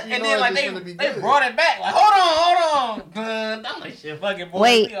built up. You and know, then like it's gonna be they good. brought it back. Like hold on. Dun. I'm like shit, fucking boy.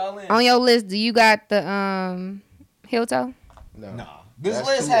 Wait, we all in. on your list, do you got the heel toe? No. This That's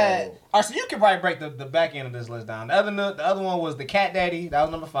list too had. old. Alright, so you can probably break the back end of this list down. The other one was the Cat Daddy. That was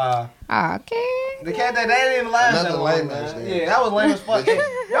number 5. Okay. The Cat Daddy, they didn't last Another that long, lame man. ass nigga. Yeah, that was lame as fuck.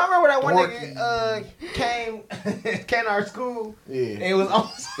 Y'all remember that one Dorky. nigga came came to our school? Yeah. It was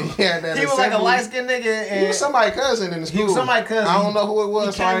Yeah, that he was like a assembly. light skinned nigga, He and was somebody's cousin in the school. He was somebody's cousin. I don't know who it was.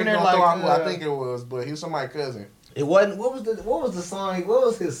 He So I came ain't in gonna there throw like, out who I think it was, but he was somebody's cousin. it wasn't. What was the song? What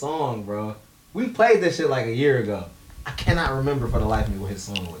was his song, bro? We played this shit like a year ago. I cannot remember for the life of me what his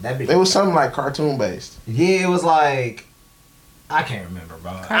song was. That bitch. It was something like cartoon based. Yeah, it was like I can't remember,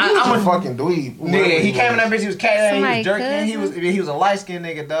 bro. I'm a fucking dweeb. Yeah, he came in that bitch. He was cat. He Somebody was jerking. He was a light skinned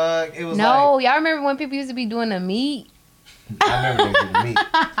nigga, dog. It was No, like y'all remember when people used to be doing the meat? I remember niggas doing meat.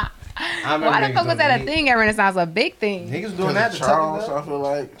 I remember Why the niggas fuck was doing that a meat. thing at Renaissance? A big thing. Niggas doing that to Charles, Charles. I feel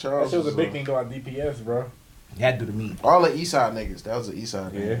like That Charles. shit was a big thing about DPS, bro. You had to do the meat. All the Eastside niggas. That was the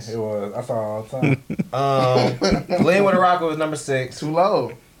Eastside Yeah, niggas. it was. I saw it all the time. Lean with a Rocker was number 6. Too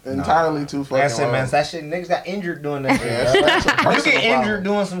low. Entirely too fucking That's it, low. man. That shit, niggas got injured doing that shit. Yeah, bro. that's a You personal get injured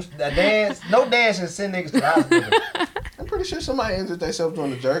problem. doing a dance. No dance and send niggas to the hospital. I'm pretty sure somebody injured themselves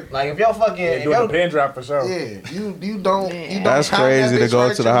doing the jerk. Like if y'all fucking, Yeah, if doing y'all, the pin drop for sure. Yeah, you don't. You don't That's count that crazy to bitch go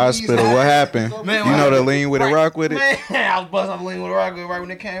right to the your hospital. knees. What happened? Man, You what know the happened? lean with a Right. rock with it? Man, I was busting up lean with a rocker right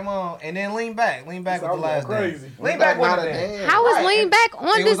when it came on, and then lean back with I the was last going dance. crazy. Lean back with not the a dance. dance. How was Right, Lean and back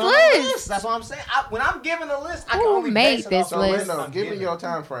on It this was on the list? That's what I'm saying. When I'm giving a list, I can Who only made base it this off So the list? Leno, I'm give me giving. your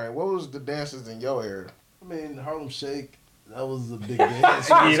time frame. What was the dances in your era? I mean, Harlem Shake, that was a big dance.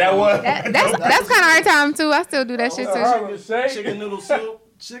 Yeah, that was. That's kind of our time too. I still do that shit too. Harlem Shake. Chicken noodle soup.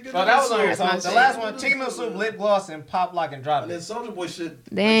 Chicken So that was on noodle here. So soup. the last one, chicken noodle soup, lip gloss, and pop lock and drop And then it. Soulja Boy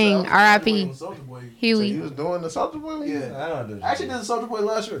shit. Dang, R.I.P. Soulja Boy. So Huey. you was doing the Soulja Boy? with you? Yeah. I don't do I actually did the Soulja Boy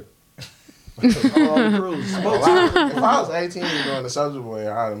last year. On the cruise. If I was 18 and doing the Soulja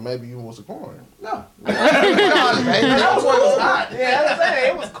Boy, maybe you was a corn. No. That was what was hot. Yeah, that's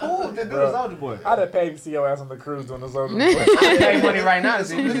saying it was cool to do the Soulja Boy. I'd have paid to see your ass on the cruise doing the Soulja Boy. I pay money right now to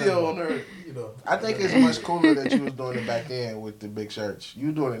see Video video. on her, you know. I think it's much cooler that you was doing it back then with the big shirts.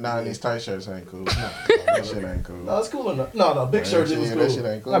 You doing it now in these tight shirts ain't cool. That shit ain't cool. No, it's cool enough. No, big shirt That was shit- cool. That shit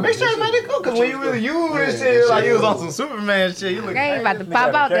ain't cool. Like, big shirt might be cool because when you really use this shit, like you was on some Superman shit. You look I ain't about to Nigga pop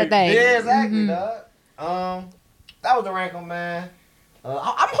had a out that cake. thing. Yeah, exactly, dog. That was the Rankle, man. I'm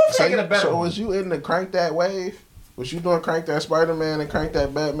hoping So, they get a better so one. was you in the Crank That wave? Was you doing Crank That Spider-Man and Crank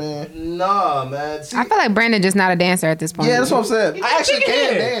That Batman? Nah, man. See, I feel like Brandon just not a dancer at this point. yeah, that's what I'm saying. I actually Chicken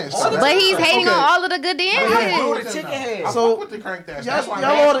can head. dance. All the- But he's hating Okay. on all of the good Yeah, dances. the chicken head. I So- fuck with the Crank That. That's why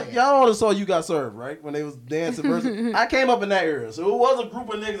Y'all all saw You Got Served, right? When they was dancing versus. I came up in that era. So it was a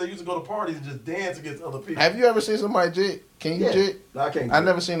group of niggas that used to go to parties and just dance against other people. Have you ever seen somebody jit? Can you Yeah. jit? I can't. I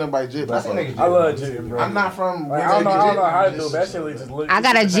never seen nobody jit I seen before. niggas I love jit, bro. I'm not from. Like, I don't know how to do Just- that shit. Just look. I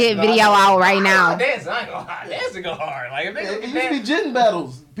got a jit video out right now. Dance, I ain't gonna lie. Dancing go hard. Like if It they used to be jitting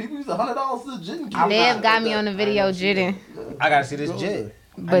battles. People used $100 to jitting. Dev got me on the video jitting, I gotta see this jit.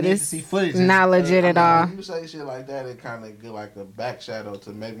 but need to it's see footage. not legit at all. When you say shit like that, it kind of get like a back shadow to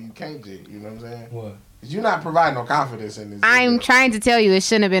maybe you can't jit. You know what I'm saying? What? You're not providing no confidence in this. I'm video. trying to tell you it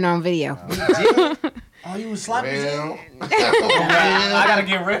shouldn't have been on video. Oh, you was sloppy. Well, I gotta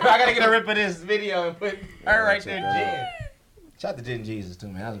get a rip of this video and put her right there, Jen. Shout out to Jen Jesus too,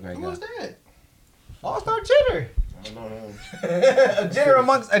 man. That was a great who guy. was that? All-Star Jitter. I don't know him. A jitter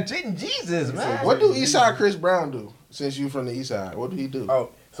amongst a Jen Jesus, man. What do Eastside Chris Brown do? Since you from the Eastside, what do he do? Oh,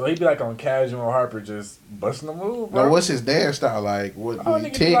 so he be like on Casual Harper, just busting the move, bro. No, what's his dance style like? What Oh, do he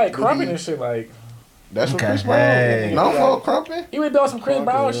nigga be tick? like Do crumping he- and shit. Like That's what Okay, Chris Brown. hey. No for crumping. he was doing some Chris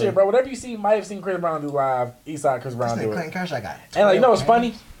Brown Okay, shit, bro. Whatever you see, you might have seen Chris Brown do live. Eastside Chris Brown do it. Clinton Kershaw guy. And like, you know what's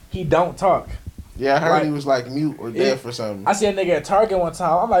funny? He don't talk. Yeah, I heard Right. he was like mute or Yeah. deaf or something. I see a nigga at Target one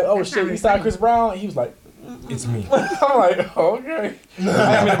time. I'm like, oh That's shit, not really Eastside funny. Chris Brown. He was like, It's me. I'm like, okay. I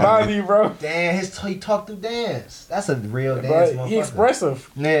didn't mean to bother you, bro. Damn, he talked through dance. That's a real dance. But motherfucker. he expressive.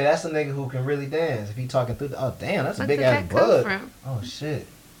 Yeah, that's a nigga who can really dance. If he talking through the, oh damn, that's a Where big did ass that come bug. from? Oh shit,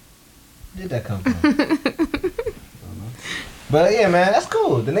 where did that come from? But yeah, man, that's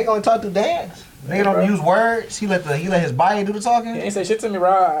cool. The nigga only talk through dance. The nigga don't bro. use words. He let his body do the talking. He ain't say shit to me,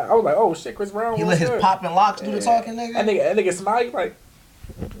 bro. I was like, oh shit, Chris Brown. He what's let his good? pop and locks do the Yeah. talking, nigga. That nigga smile. He like,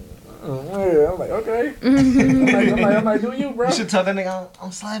 I'm like, okay. I'm like, do you, bro? You should tell that nigga I'm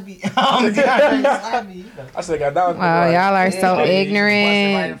slappy. I'm slappy. I should have got down. Wow, y'all are so Right in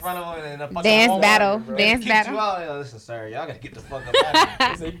ignorant. front of him and a fucking Dance Walmart, battle. bro. Dance Kicked battle. You out. Yo, listen, sir, y'all gotta get the fuck up out of here.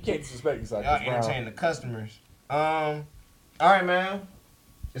 He said, you can't disrespect yourself. Y'all entertain the customers. All right, man.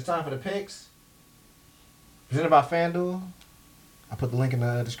 It's time for the picks. Presented by FanDuel. I put the link in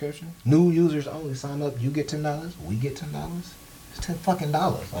the description. New users only. Sign up. You get $10. We get $10. It's $10 fucking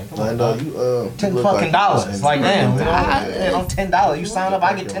dollars. Like, come on, dog. you $10 look fucking dollars. you It's like, damn, you know, I- I'm $10. You sign up,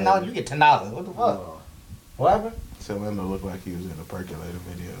 I get $10. You get $10. What the fuck? What happened? So Lando looked like he was in the percolator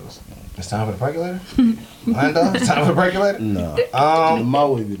videos. It's time for the percolator. Lando, it's time for the percolator. Nah. The My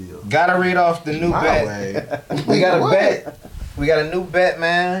Way video. Gotta read off the new My bet. way. We got a What? bet. We got a new bet,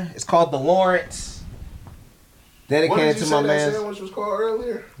 man. It's called the Lawrence. What did Dedicated you to say my that man. sandwich was called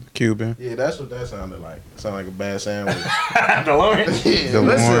earlier? Cuban. Yeah, that's what that sounded like. It sounded like a bad sandwich. The Lawrence. Yeah, The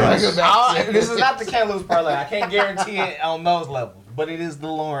Listen, Lawrence. this is not the can't lose parlay. I can't guarantee it on those levels, but it is the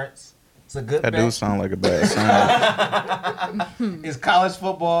Lawrence. It's a good That bet. do sound like a bad sound. It's college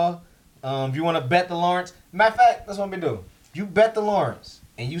football. If you want to bet the Lawrence, matter of fact, that's what we do. If you bet the Lawrence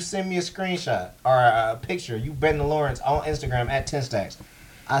and you send me a screenshot or a picture, you betting the Lawrence on Instagram at 10 stacks,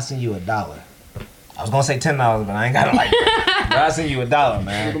 I send you $1. I was gonna say $10, but I ain't got it like that. But I send you $1, Put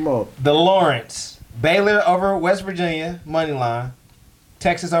man. them up. The Lawrence, Baylor over West Virginia money line,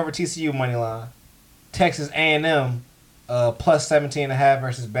 Texas over TCU money line, Texas A&M plus 17.5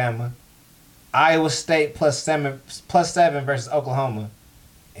 versus Bama, Iowa State plus seven versus Oklahoma,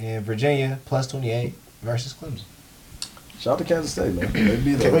 and Virginia plus 28 versus Clemson. Shout out to Kansas State, man. They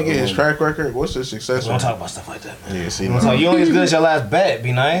beat Can we get his them. track record? What's his success We don't rate? talk about stuff like that, man. Yeah, see, You only as good as your last bet.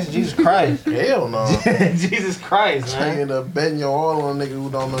 Be nice. Jesus Christ. hell no. Jesus Christ, I man. end up betting your all on a nigga who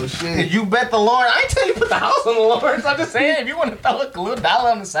don't know shit. You bet the Lawrence. I ain't tell you put the house on the Lawrence. I'm just saying, if you want to throw a little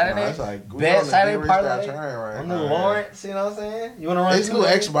dollar on the Saturday, It's like we bet on the Saturday Get Rich Die parlay Trying right on the now. Lawrence. You know what I'm saying? You want to run These two new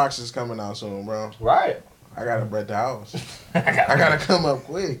legs? Xboxes coming out soon, bro. Right. I gotta bet the house. I I gotta come up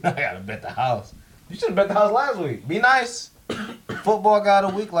quick. gotta bet the house. You should have bet the house last week. Be nice. Football got a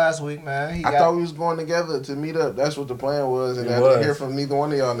week last week, man. I thought we was going together to meet up. That's what the plan was, and It I didn't was. hear from neither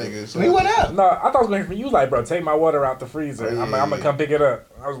one of y'all niggas. So. we went out. No, I thought I was going to you like, bro, take my water out the freezer. Oh, yeah, I'm going to yeah. come pick it up.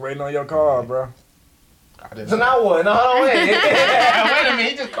 I was waiting on your call, bro. I didn't. So now what? No, hold on, wait. Wait a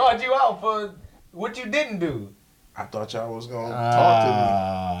minute. He just called you out for what you didn't do. I thought y'all was gonna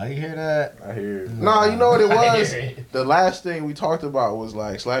talk You hear that? I hear to me. No, you know what it I was? hear it. The last thing we talked about was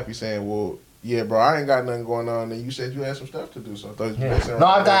like Slappy saying, "Well, yeah, bro, I ain't got nothing going on." And you said you had some stuff to do, so I thought you was messing No,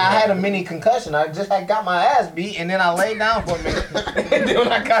 around. I had a mini concussion. I just had got my ass beat, and then I laid down for a minute. And then when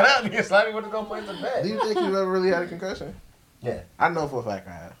I got up, you slapped me with to go play some Do bet. you think you ever really had a concussion? Yeah. I know for a fact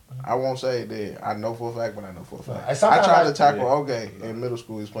I have. I won't say that I know for a fact, but I know for a fact. Right. I Sometimes tried to I- tackle Oge in middle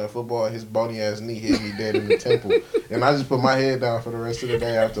school. He was playing football. His bony ass knee hit me dead in the temple, and I just put my head down for the rest of the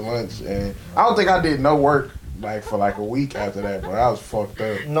day after lunch. And I don't think I did no work like for like a week after that, bro. I was fucked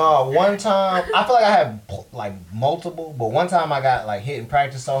up. No, one time I feel like I had like multiple, but one time I got like hit in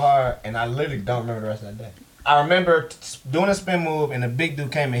practice so hard, and I literally don't remember the rest of that day. I remember doing a spin move, and the big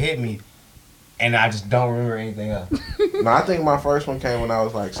dude came and hit me, and I just don't remember anything else. No, I think my first one came when I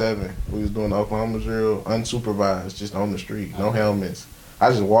was like 7. We was doing the Oklahoma drill, unsupervised, just on the street, no helmets. I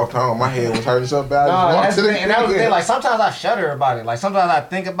just walked home. My head was hurting so bad. No, I that's just the walked thing, and that was the thing. crib. Like sometimes I shudder about it. Like sometimes I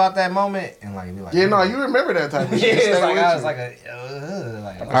think about that moment and like be like, Yeah, no, you remember that type of yeah, shit. it's Stay like with I you. was like a.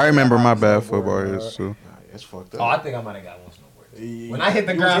 Like, I remember my bad football years too. Nah, it's fucked oh, I up. think I might have got one snowboard. When I hit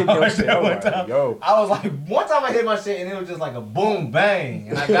the You was ground hitting your hard shit. that I'm one like, time, yo. I was like, one time I hit my shit and it was just like a boom bang,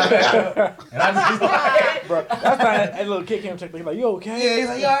 and I got back up, and I just like, Bro, that's why that little kid came check me. He's like, you okay? yeah, he's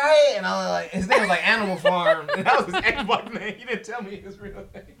like, you alright? And I was like, his name was like Animal Farm, and that was his Xbox name. He didn't tell me his real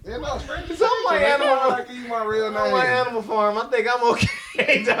name. Yeah, no, strangers. Something like Animal. I give you my real I'm name. like Animal Farm. I think I'm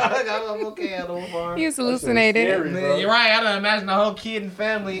okay, dog. I'm okay, Animal Farm. He was hallucinated. scary. Man, you're right. I don't imagine the whole kid and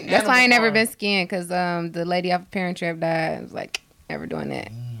family. That's why I ain't Animal never Farm. been skiing, because the lady off Parent Trap died. I was like, never doing that.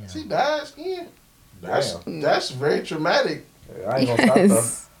 She died skiing. That's very traumatic. I ain't gonna stop though.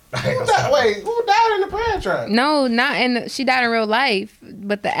 Yes. Who died? Wait, who died in the Parent Trap? No, not in. She died in real life,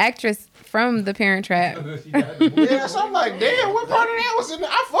 but the actress from the Parent Trap. Yeah, so I'm like, damn, what part of that was in there?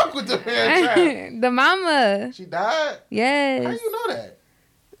 I fuck with the Parent Trap. The mama. She died? How Yes. you know that?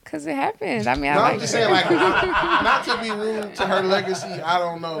 Because it happened. I mean, I No, like I'm just her. saying, like, not to be rude to her legacy. I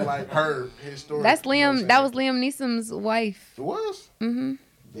don't know, like, his story. That's You know what Liam. I'm That saying? was Liam Neeson's wife. It was? Mm-hmm.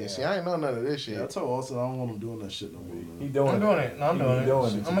 Yeah, see, I ain't know none of this shit. Yeah, I told Austin I don't want him doing that shit no more. He Man. doing I'm doing it. No, I'm doing it. doing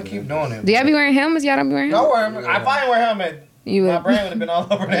it. I'm gonna keep doing it. Do y'all be wearing helmets? Y'all don't be wearing Don't helmets? worry. If I didn't wear a helmet, You my would. brain would have been all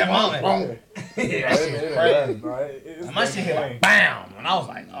over that moment. Boom. Yeah, that shit crazy. My shit hit like bam. And I was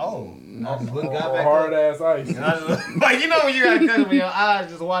like, oh. And I just got back hard up. ass ice. And I just, like, you know when you got cut when your eyes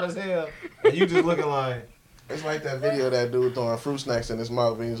just wide as hell, and you just looking like. It's like that video of that dude throwing fruit snacks in his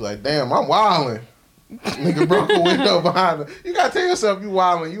mouth, and he's like, "Damn, I'm wilding." Nigga broke a window behind him. You gotta tell yourself you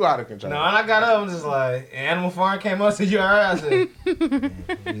wilding, you out of control. No, and I got up, I'm just like, and Animal Farm came up, said, you alright? I said, you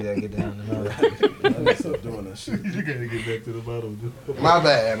gotta get down to the Stop doing that shit. You gotta get back to the bottom. My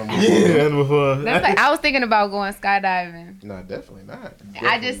bad, Animal. Yeah, Animal Farm. That's like, I was thinking about going skydiving. No, definitely not.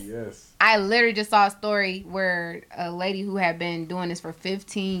 I literally just saw a story where a lady who had been doing this for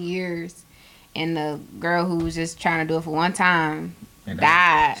 15 years and the girl who was just trying to do it for one time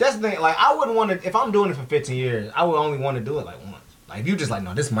died. That's the thing, like, I wouldn't want to, if I'm doing it for 15 years, I would only want to do it like once. Like, if you just like,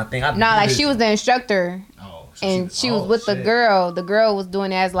 no, this is my thing. She was the instructor. Oh, she was with the girl. The girl was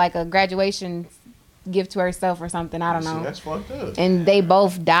doing it as like a graduation gift to herself or something. I don't know. That's fucked up. And they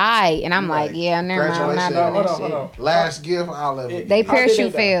both died. And I'm like, yeah, never mind. I'm not doing that shit. Hold on. Last gift I'll ever They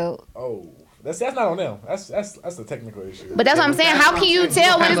parachute failed. Oh. That's not on them. That's a technical issue. But that's what I'm saying. How can you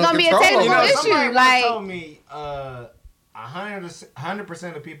tell when it's gonna be a technical issue? Somebody Like, told me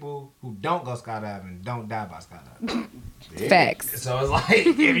 100% of people who don't go skydiving don't die by skydiving. facts. So it's like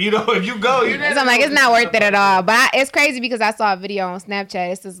if you go, you. So I'm like, it's not worth it at all. But it's crazy because I saw a video on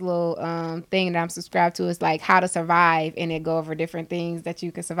Snapchat. It's this little thing that I'm subscribed to. It's like how to survive, and it go over different things that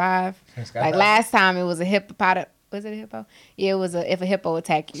you can survive. Like last time, it was a hippopotamus. Was it a hippo? Yeah, it was if a hippo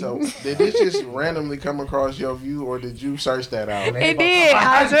attacked you. So did this just randomly come across your view, or did you search that out? It did.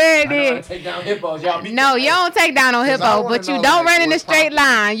 I swear it did. Take down hippos, y'all. No, you don't take down no hippo, but you don't run in a straight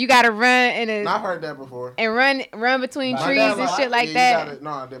line. You gotta run in a. I've heard that before. And run between trees and shit like that.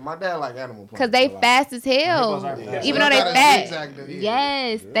 My dad like animal planet. Cause they fast as hell, even though they fat.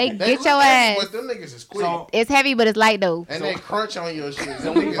 Yes, they get your ass. But them niggas is quick. It's heavy, but it's light though. And they crunch on your shit.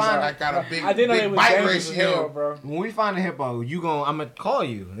 Them niggas like got a big bite ratio, bro. When we find a hippo, I'm gonna call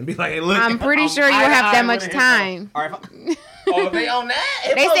you and be like, hey, look. I'm pretty sure you don't have that much time. All right, they on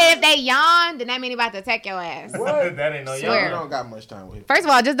that? They said if they yawn, then that mean they about to attack your ass. What? That ain't no Swear. yawn. You don't got much time with hippos. First of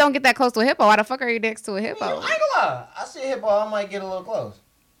all, just don't get that close to a hippo. Why the fuck are you next to a hippo? I ain't gonna lie. I see a hippo, I might get a little close.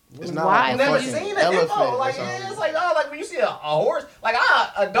 It's not Why? like Never a seen fucking a hippo. elephant. Like, it's like, oh, like when you see a horse, like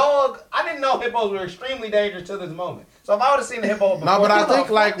a dog. I didn't know hippos were extremely dangerous to this moment. So if I would have seen a hippo before, No, but I think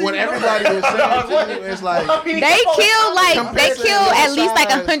like what everybody is saying to you is like They kill at least like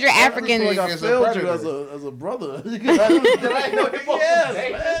 100 Africans. everything I is a failed you predator. as a brother.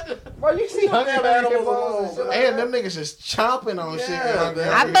 Bro, you see hungry animals alone, alone. And them niggas is chomping on shit.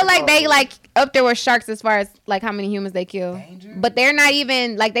 I feel like they like up there with sharks as far as like how many humans they kill. But they're not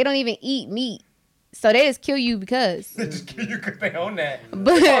even like they don't even eat meat. So they just kill you because. They just kill you because they own that.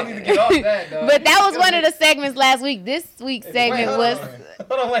 But, Y'all need to get off that, dog. but that was one of the segments last week. This week's segment was.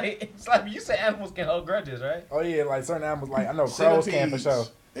 Hold on, wait. It's like you said animals can hold grudges, right? Oh yeah, like certain animals, like I know crows can for sure.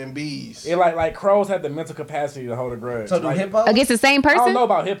 And bees. Yeah, like crows have the mental capacity to hold a grudge. So do like, hippos? Against the same I don't person? know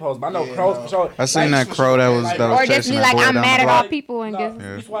about hippos, but I know crows for sure. I seen Like, that crow that was Or just chasing be that like, boy I'm down mad the at block. all people and No, just.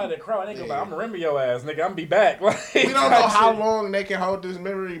 you swatted that crow, I ain't gonna be like, I'm gonna remember your ass, nigga. I'm gonna be back. Like, We don't know how long they can hold this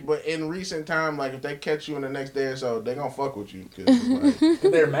memory, but in recent time, like if they catch you in the next day or so, they gonna fuck with you. Cause like,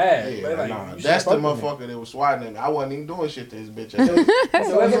 they're mad. yeah, They like, nah, you that's the shouldn't fuck motherfucker that was swatting him. I wasn't even doing shit to his bitch ass. ass.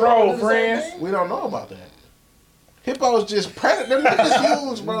 So let's roll, friends. We don't know about that. Hippos just predator. Them niggas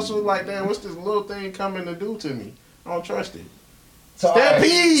huge, bro. So like, damn, what's this little thing coming to do to me? I don't trust it.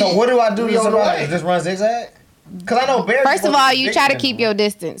 Stampede! So what do I do We to on the survive? way. Just run zigzag? Cause I know bears. First of all, you try to keep your your.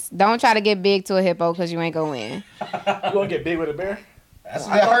 distance. Don't try to get big to a hippo because you ain't gonna win. You gonna get big with a bear? That's I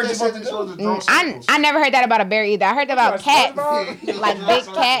what I heard heard they you said supposed to this do. was a drone I circles. never heard that about a bear either. I heard about cats, Yeah. like big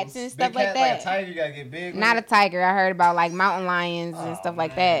cats and stuff Big like cat, that. Like a tiger, you gotta get big. Not a tiger. I heard about like mountain lions and stuff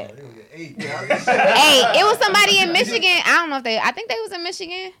like that. Hey, Hey, it was somebody in Michigan. I don't know if I think they was in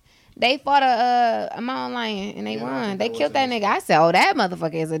Michigan. They fought a mountain lion and they won. They killed that nigga. I said, oh, that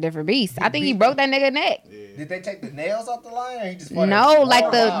motherfucker is a different beast. I think he broke that nigga neck. Did they take the nails off the lion? Or he just fought No, it? like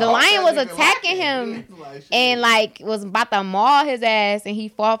Oh, the wow. lion was That nigga attacking like him Like, shit. and like was about to maul his ass, and he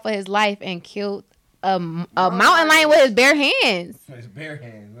fought for his life and killed a mountain lion with his bare hands. His bare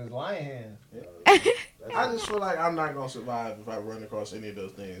hands, his lion hands. I just feel like I'm not gonna survive if I run across any of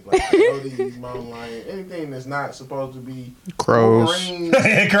those things. Like coyotes, mountain lion, anything that's not supposed to be Crows.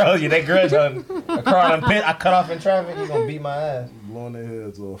 Wolverines. Girl, yeah, they grudge hunting. A car I cut off in traffic, you gonna beat my ass. Blowing their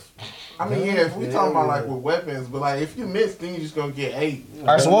heads off. I mean, yeah, if we talking about like with weapons, but like if you miss, then you just gonna get 8. All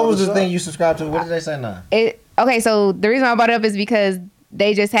right, so what was the thing you subscribed to? What did they say now? Okay, so the reason I brought it up is because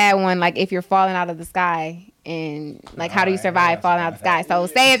they just had one like if you're falling out of the sky and like how do you survive falling out the sky? So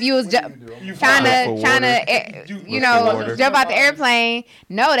say if you was trying to jump out the airplane.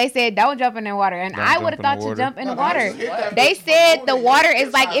 No, they said don't jump in the water, and I would have thought to jump in the water. They said the water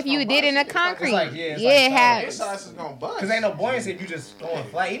is like if you did in the concrete. It has. Because ain't no buoyancy if you just going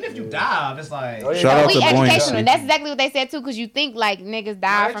flat. Even if you dive, it's like. Shout out We to educational. buoyancy. That's exactly what they said too. Because you think like niggas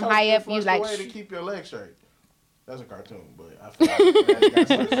die from high up. You like. way to keep your legs straight. That's a cartoon, but I feel like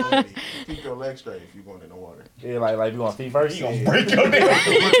that's what keep your legs straight if you're going in the water. Yeah, like you want feet first. You gonna break your neck.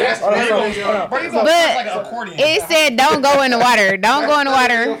 But it said don't go in the water. Don't go in the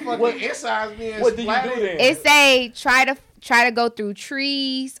water. What insides being What do you do then? It say try to go through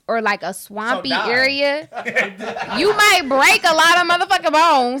trees or like a swampy So die. area. You might break a lot of motherfucking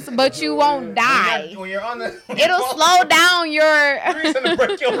bones, but you won't die. When you're on the. It'll slow down your. Tree's gonna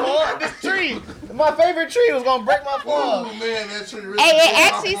break your fall. This tree, my favorite tree, was gonna break my fall. Oh man, that tree really. Hey,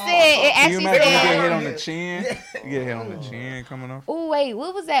 it actually Can you imagine you get said. hit on the chin? You get hit on the chin coming off. Oh wait,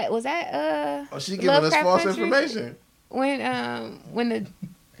 what was that? Was that Oh, she giving us Lovecraft false Country? information. when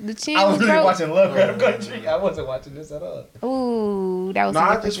the chin I was was really broke? watching Lovecraft Country. I wasn't watching this at all. Ooh, that was. No, a I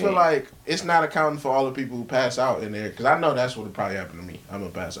different just feel shit. like it's not accounting for all the people who pass out in there, because I know that's what would probably happen to me. I'm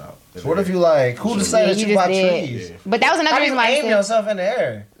gonna pass out. So what if you like? Who to say Yeah, that you you just about did. trees? Yeah. But that was How another do reason you why I aim said, yourself in the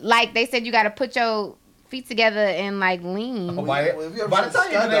air? like they said, you got to put your feet together and like lean. By Well, if you ever the time you do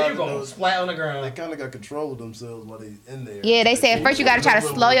that, skydiving, you're gonna though, splat on the They ground. kind of got control of themselves while they in there. Yeah, they said first you got to try to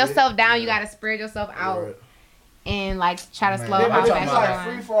slow yourself down. You got got to spread yourself out Right. and like try to Man. slow Yeah, how but fast it's you're like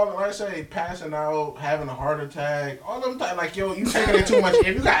going. free falling, like say passing out, having a heart attack, all them type like yo, you taking in too much.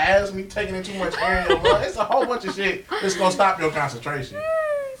 If you got asthma, you taking in too much air in your blood. It's a whole bunch of shit that's gonna stop your concentration.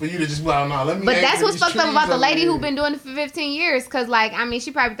 For you to just be like, no, let me. But aim that's for what's these fucked up trees about the over lady here. who been doing it for 15 years. Cause like, I mean,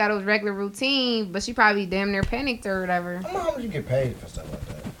 she probably thought it was regular routine, but she probably damn near panicked or whatever. How much you get paid for stuff like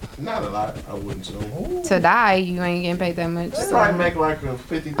that? Not a lot, I wouldn't say. To die, you ain't getting paid that much. They So. probably make like a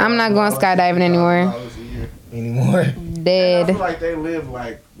 50. I'm not going skydiving anymore. Anymore? I feel Dead. like they live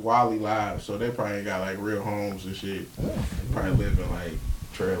like wildly lives, so they probably ain't got like real homes and shit. They probably live in like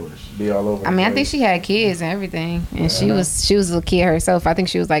trailers. Be all over. I mean, I think she had kids and everything, and she was a kid herself. I think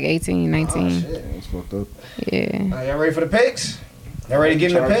she was like 18, 19. Oh, shit. That's fucked up. Yeah. Y'all ready for the picks? Y'all ready to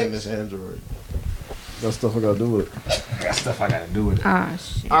get in the Charging picks? this Android. Got stuff I gotta do with it. I got stuff I gotta do with it. Oh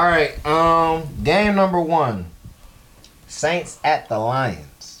shit. All right, game number 1. Saints at the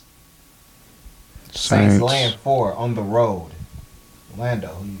Lions. Saints laying 4 on the road. Lando,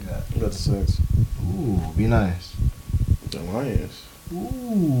 who you got? Got the Saints. Ooh, be nice. The Lions.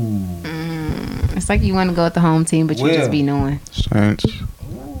 Ooh. It's like you want to go with the home team, but you Will. just be knowing. Saints.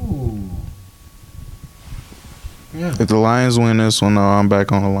 Ooh. Yeah. If the Lions win this one, I'm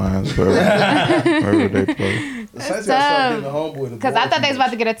back on the Lions wherever they play. The Saints tough. gotta stop getting the homeboy. the Because ball I thought too they was about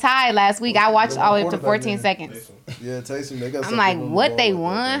much. to get a tie last week. I watched all the way up to Quarterback 14 man. seconds. Yeah, Taysom. They got. I'm something like, on the what ball they like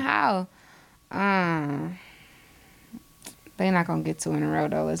won? that, How? They're not gonna get 2 in a row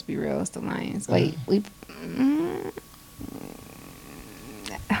though. Let's be real. It's the Lions. Wait,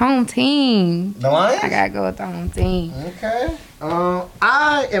 home team. The Lions? I gotta go with the home team. Okay.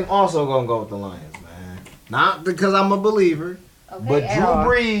 I am also gonna go with the Lions, man. Not because I'm a believer, but at Drew all.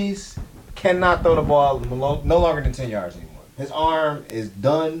 Brees cannot throw the ball no longer than 10 yards anymore. His arm is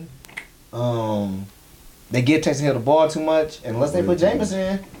done. They give Taysom Hill the ball too much, and unless they put Jameis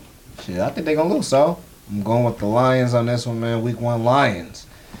in, shit, I think they're gonna lose. So I'm going with the Lions on this one, man. Week 1 Lions.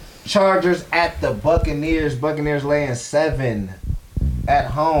 Chargers at the Buccaneers. Buccaneers laying 7 at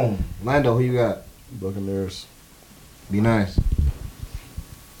home. Lando, who you got? Buccaneers. Be nice.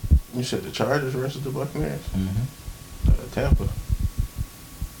 You said the Chargers versus the Buccaneers. Mm-hmm. Tampa.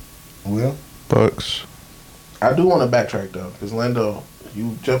 Will? Bucks. I do want to backtrack though, because Lando,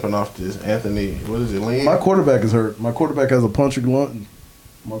 you jumping off this Anthony. What is it, Lynn? My quarterback is hurt. My quarterback has a punctured lung.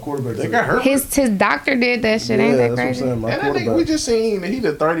 My quarterback. They got hurt. His doctor did that shit. Yeah, Ain't that that's crazy? what I'm saying. My And I think we quarterback. just seen he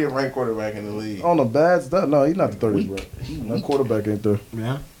the 30th ranked quarterback in the league. On the bad stuff. No, he's not the 30th. Weak. Bro. My quarterback ain't there.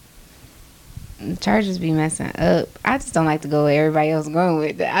 Yeah. The Chargers be messing up. I just don't like to go where everybody else going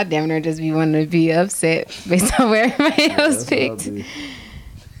with. I damn near just be wanting to be upset based on where everybody else That's what I'd picked. be.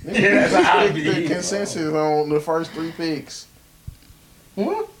 Yeah, that's how I be. The consensus on the first 3 picks.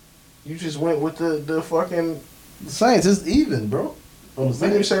 Hmm? You just went with the fucking. The Saints is even, bro. On the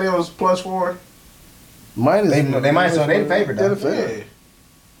Didn't you Saints, say it was +4? mine is. They might, so they favored They're though. the favorite. Yeah.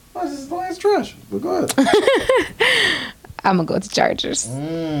 Oh, this is Lions trash. But go ahead. I'm gonna go with the Chargers.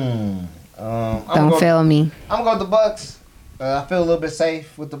 I'm Don't fail me. I'm gonna go with the Bucks. I feel a little bit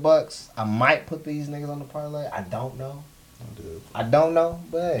safe with the Bucks. I might put these niggas on the parlay. I don't know.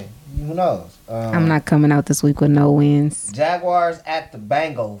 But hey, who knows? I'm not coming out this week with no wins. Jaguars at the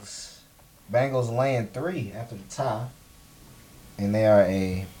Bengals. Bengals laying 3 after the tie. And they are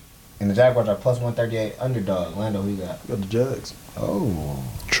and the Jaguars are plus 138 underdog. Lando, who you got? Got the Jags. Oh.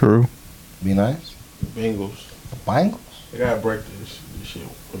 True. Be nice. Bengals. The Bengals? They gotta break this shit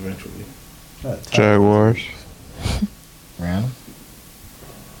eventually. Jaguars. Rihanna?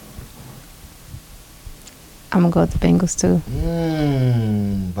 I'm gonna go with the Bengals too.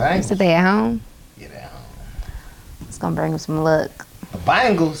 Bengals. So they at home. Get out. It's gonna bring them some luck. The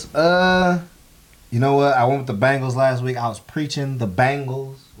Bengals, you know what? I went with the Bengals last week. I was preaching the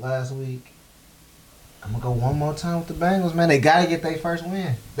Bengals last week. I'm gonna go one more time with the Bengals, man. They gotta get their first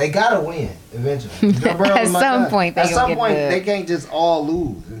win. They gotta win eventually. Joe Burrow At is my some guy. point, they At gonna some get point, the- they can't just all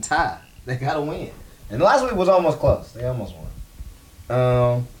lose and tie. They gotta win. And last week was almost close. They almost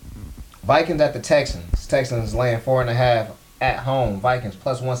won. Vikings at the Texans. Texans laying 4.5 at home. Vikings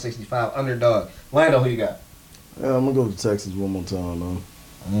plus 165 underdog. Lando, who you got? Yeah, I'm gonna go with the Texans one more time, man.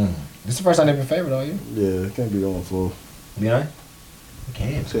 This is the first time they've been favored all year. Yeah, can't be on for. You know? You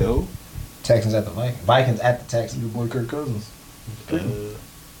can't. Say who? Texans at the Vikings. Vikings at the Texans. Your boy Kirk Cousins. No,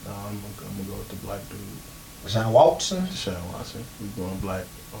 I'm gonna go with the black dude, Deshaun Watson. Deshaun Watson. We going black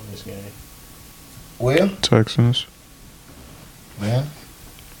on this game. Will. Texans. Man.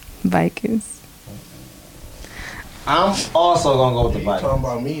 Vikings. I'm also going to go with the You talking Vikings.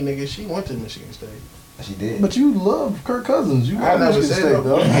 about me, nigga? She went to Michigan State. She did. But you love Kirk Cousins. You I love never Michigan said State, no.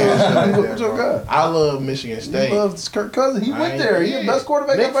 though. You with your guy. I love Michigan You State. love Kirk Cousins. He I went ain't there. He did. the best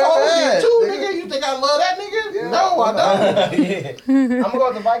quarterback Nick I've ever Foles had. did too, nigga. You think I love that nigga? Yeah. No, I don't. Yeah. I'm going to go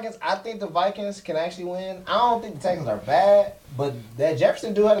with the Vikings. I think the Vikings can actually win. I don't think the Texans are bad, but that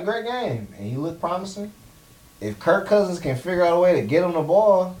Jefferson dude had a great game, and he looked promising. If Kirk Cousins can figure out a way to get him the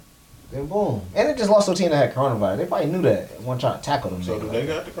ball, then boom. And they just lost to a team that had coronavirus. They probably knew that and weren't trying to tackle them. So niggas do like they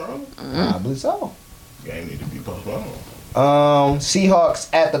that. got the corona? I believe so. Game need to be postponed. Seahawks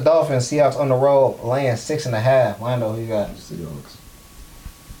at the Dolphins. Seahawks on the road, laying 6.5. Lando, who you got? Seahawks.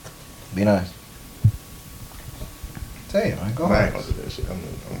 Be nice. Tell you, man. Go I ain't ahead. gonna do that shit. I'm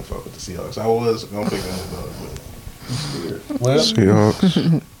gonna fuck with the Seahawks. I was gonna pick them, but Will?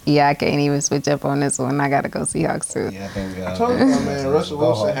 Seahawks. Yeah, I can't even switch up on this one. I gotta go Seahawks too. Yeah, I think we got I told you, man. Russell Go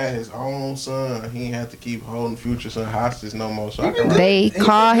Wilson hard. had his own son. He ain't have to keep holding future son hostage no more. So I You can been They He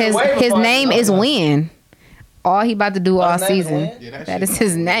call been his way his before name I is know. Win. All he about to do all his name is season. Win? Yeah, That shit is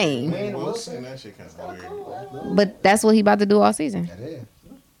his kinda name. weird. Wayne Wilson, Wilson? that shit kind of weird. But that's what he about to do all season. That is.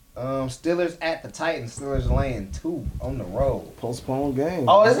 Steelers at the Titans. Steelers laying 2 on the road. Postponed game.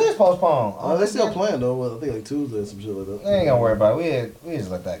 Oh, this is postponed. Oh, they still playing though. Well, I think like Tuesday or some shit like that. We ain't gonna worry about it. We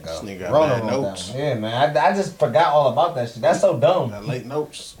just let that go. This nigga got Rona bad wrote that notes. one. Yeah, man. I just forgot all about that shit. That's so dumb. Got late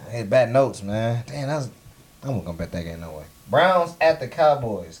notes. I had bad notes, man. Damn, I'm not gonna bet that game no way. Browns at the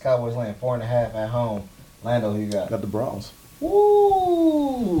Cowboys. Cowboys laying 4.5 at home. Lando, who you got? Got the Browns.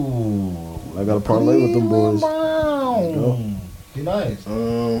 Ooh. I got a parlay with them boys. Browns. Go. Be nice.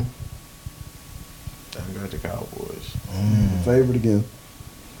 I got the Cowboys. Favorite again.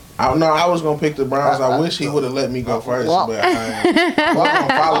 I know I was gonna pick the Browns. I wish he would have let me go first, but I'm gonna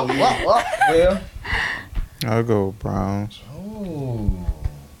follow you. Will? I'll go Browns. Ooh.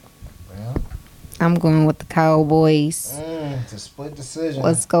 Well, I'm going with the Cowboys. it's a split decision.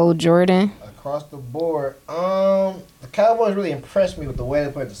 Let's go, Jordan. Across the board. The Cowboys really impressed me with the way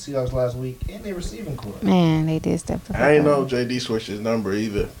they played the Seahawks last week and their receiving core. Man, they did step the fuck I ain't know up. JD switched his number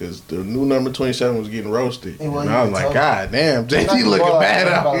either because the new number 27 was getting roasted. He wasn't And I was even like, told. God damn, Not JD the looking ball bad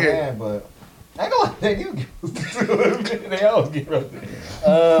out out of here. hand, but I ain't gonna they do get they always get roasted.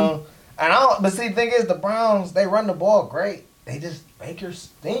 But see, the thing is, the Browns they run the ball great. They just Baker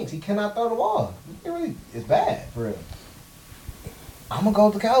stinks. He cannot throw the ball. It really is bad for real. I'm gonna go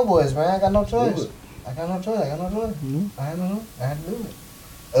with the Cowboys, man. I got no choice. I had no choice. I had to do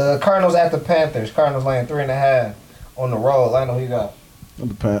it. Cardinals at the Panthers. Cardinals laying 3.5 on the road. Lionel, who you got?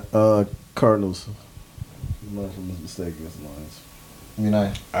 The Cardinals. Much of a mistake against the Lions. You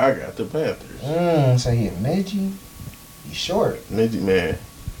know. I got the Panthers. So he a midgie. He short. Midget man.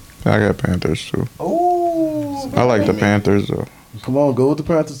 I got Panthers too. Ooh. I like the Panthers though. Come on, go with the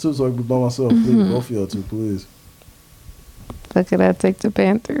Panthers too, so I can be by myself. Please, both of y'all two, please. Look at that, take the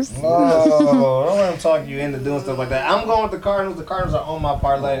Panthers. Oh, don't let him talk you into doing stuff like that. I'm going with the Cardinals. The Cardinals are on my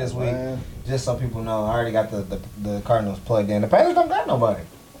parlay this week. Man. Just so people know, I already got the Cardinals plugged in. The Panthers don't got nobody.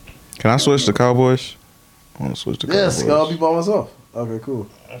 Can I switch to Cowboys? I want to switch to Yes, I'll be Cowboys. by myself. Okay, cool.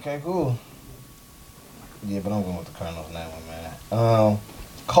 Okay, cool. Yeah, but I'm going with the Cardinals on that one, man.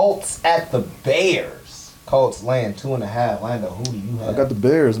 Colts at the Bears. Colts laying 2.5. Lando, who do you have? I got the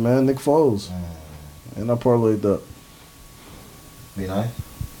Bears, man. Nick Foles. And I parlayed that. Be nice.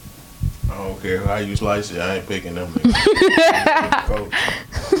 I don't care how you slice it. I ain't picking them. Niggas. Coach.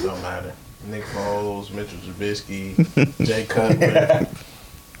 Don't matter. Nick Foles, Mitchell Trubisky, Jay Cutler.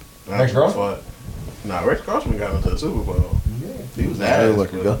 Rex Grossman? Nah, Rex Grossman got into the Super Bowl. Yeah. He was I ass.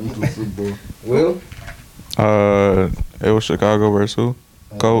 like we got into the Super Bowl. Will? It was Chicago versus who?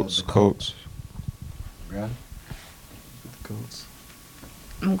 Colts. Colts. Brianna? Colts.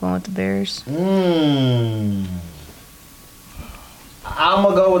 I'm going with the Bears. I'm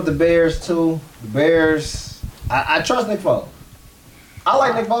gonna go with the Bears too. The Bears. I trust Nick Foles. I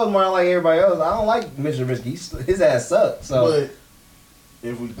like Nick Foles more than I like everybody else. I don't like Mitchell Trubisky. His ass sucks. So But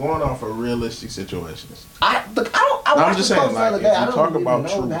if we're going off of realistic situations, I I'm watched just the saying, Colts the like, other if day. you I don't talk even about know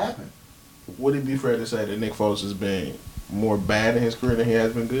what truth, happened. would it be fair to say that Nick Foles has been more bad in his career than he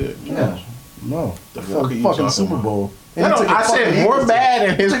has been good? Yeah. No. The fuck are you fucking talking Super about? Bowl. No, And he took the I said fucking more Eagles bad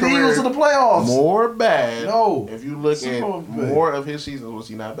in his took the career. Eagles to the playoffs. More bad. No. If you look Super at Bowl bad. more of his seasons, was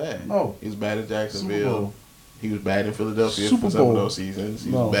he not bad? No. He was bad in Super Jacksonville. Bowl. He was bad in Philadelphia Super for some Bowl. of those seasons.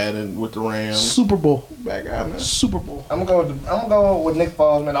 He No. was bad with the Rams. Super Bowl. Bad guy, man. Super Bowl. I'm gonna go with Nick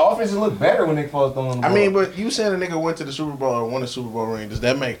Foles, man. The offenses look better when Nick Foles throwing the I ball. mean, but you said a nigga went to the Super Bowl or won a Super Bowl ring. Does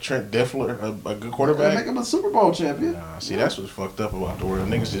that make Trent Dilfer a good Make quarterback? him a Super Bowl champion. Nah, see, that's what's fucked up about the world.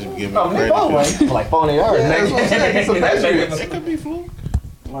 Niggas just give me Oh, Nick credit. Foles went for like 400 yards. Yeah, that's what I'm saying. It's a Patriots. It could be fluke.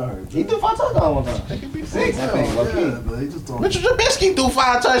 He threw 5 touchdowns one time. It could be Six, fluke. I think. Yeah, but he just don't. Mitchell Trubisky threw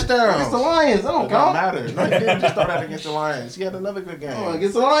 5 touchdowns. Against the Lions, that It don't don't count. matter. No, he didn't just throw that against the Lions. He had another good game. Oh,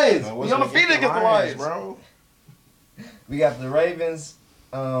 against the Lions. No, it He wasn't undefeated against the Lions. bro. We got the Ravens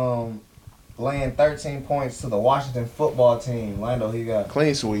laying 13 points to the Washington football team. Lando, he got.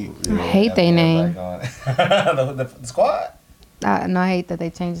 Clean sweep. I hate they name. the squad? No, I hate that they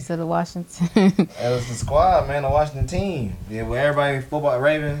changed it to the Washington. That was the squad, man. The Washington team. Yeah, with everybody football.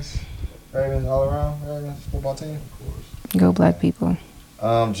 Ravens all around. Ravens football team. Go black people.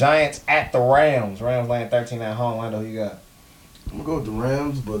 Giants at the Rams. Rams laying 13 at home. Lando, who you got? I'm gonna go with the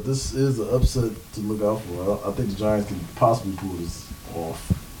Rams, but this is an upset to look out for. I think the Giants can possibly pull this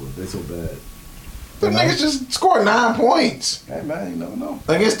off, but they're so bad. Them niggas just scored 9 points Hey man, you never know.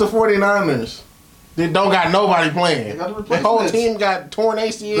 against the 49ers. They don't got nobody playing. They got the The whole replacements. team got torn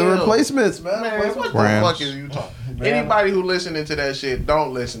ACL. The replacements, man. Man, what the Rams. fuck is you talking? Anybody who listening to that shit,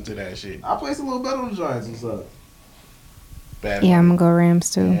 don't listen to that shit. I placed a little better on the Giants inside. Bad. Yeah, I'm gonna go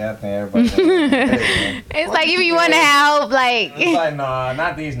Rams too. Yeah, I think everybody. It's like if you want to help, like, It's like, nah,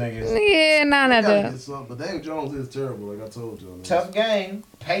 not these niggas. yeah, none They of gotta them. get something, but Daniel Jones is terrible, like I told you. Man. Tough game.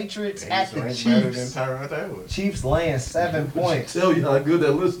 Patriots at the Ain't better than Chiefs. Tyrod Taylor. Chiefs laying 7 points. Tell you how good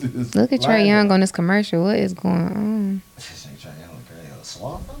that list is. Look at Trey Right. Young on this commercial. What is going on? This ain't trying to look like a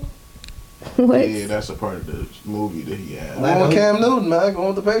swamp. What? Yeah, that's a part of the movie that he had. I'm going with Cam Newton, man.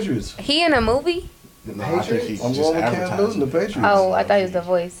 Going with the Patriots. He in a movie? No, I think he's I'm just going with Cam advertising. Newton, the Patriots. Oh, I thought he was the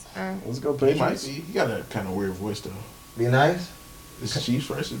voice. Let's go He might Patriots. be. He got a kind of weird voice though. Be nice. It's Chiefs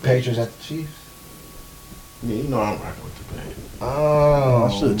versus Patriots at the Chiefs. Yeah, you know I'm rocking with the Patriots. Oh,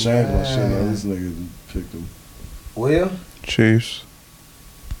 I should have changed my shit. man. Man. This nigga picked him. Will? Chiefs.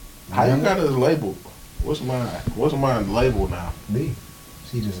 How you got his label? What's mine? What's mine label now? B.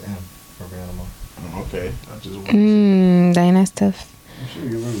 She just M for Grandma. Oh, okay, I just. Dang, that's tough. I'm sure you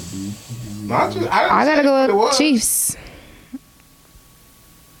get rid of B. No, I I gotta didn't say go what it with was. Chiefs.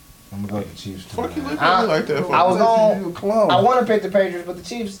 I'm gonna go with the Chiefs too. Fuck you man. look at me like that for? I was You a clown. I want to pick the Patriots, but the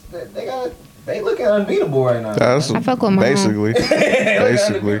Chiefs, they looking unbeatable right now. That's I fuck with my basically.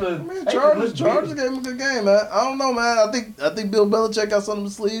 Basically. Man, Chargers gave him a good game, man. I don't know, man. I think Bill Belichick got something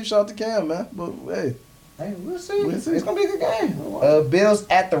to sleeve. Shout out to Cam, man. But hey, Hey, we'll see. We'll see. It's gonna be a good game. Bills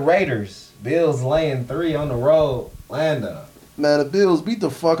at the Raiders. Bills laying 3 on the road. Lando. man, the Bills beat the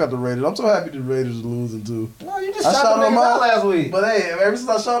fuck out the Raiders. I'm so happy the Raiders are losing too. No, you just I shot shouted them them out out. last week. But hey, ever since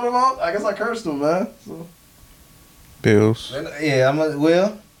I shouted them out, I guess I cursed them, man. So Bills. Yeah, I'm gonna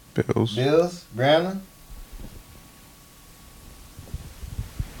Will. Bills. Bills. Brandon.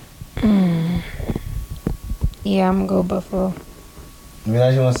 Yeah, I'm gonna go Buffalo. You know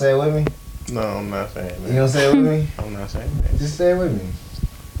you wanna say it with me? No, I'm not saying You that. gonna say it with me? I'm not saying that. Just say it with me.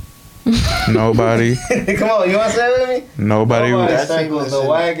 Nobody. Come on, you wanna say it with me? Nobody. Nobody That team circles is the in-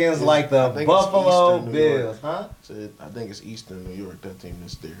 wagons like the I think it's Buffalo Eastern New York. Bills, huh? So I think it's Eastern New York. That team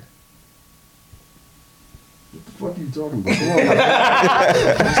that's there. what the fuck are you talking about?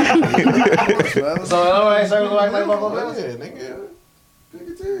 Come on, man. So nobody circles the wagons like Buffalo Yeah, Bills? nigga. Pick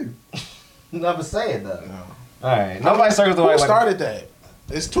a team. Never say it though. No. Alright, nobody circles the Who wagons like started that?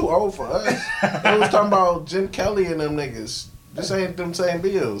 It's too old for us. They was talking about Jim Kelly and them niggas. This ain't them same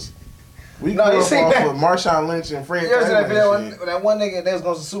Bills. We No, grew you up seen off that? of Marshawn Lynch and Fred You ever see that Taylor video and when that one nigga that was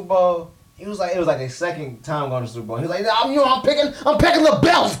going to the Super Bowl? He was like, it was like a second time going to the Super Bowl. He was like, I'm picking the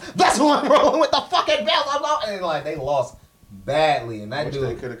Bills. That's who I'm rolling with, the fucking Bills. And like they lost badly, and I that wish they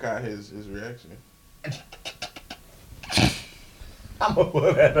dude. could have caught his reaction. I'm gonna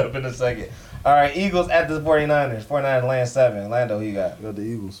pull that up in a second. All right, Eagles at the 49ers. 49ers land 7. Lando, who you got? I got the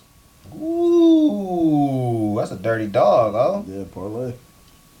Eagles. Ooh, that's a dirty dog, oh. Yeah, parlay.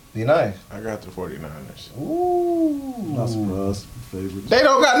 Be nice. I got the 49ers. Ooh. Not surprised. Favorites. They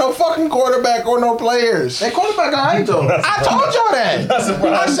don't got no fucking quarterback or no players. They quarterback all right though. I told y'all that.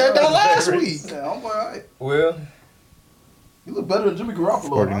 I said that last week. Yeah, I'm all right. Will? You look better than Jimmy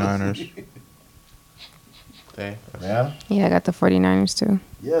Garoppolo. 49ers. Dang. Yeah? Yeah, I got the 49ers too.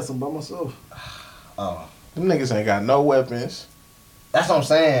 Yes, I'm by myself. Oh. Them niggas ain't got no weapons. That's what I'm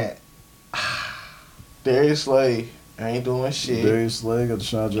saying. Darius Slay ain't doing shit. Darius Slay got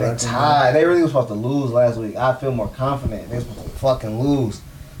Deshaun They Jackson. tied. They really was supposed to lose last week. I feel more confident. They were supposed to fucking lose.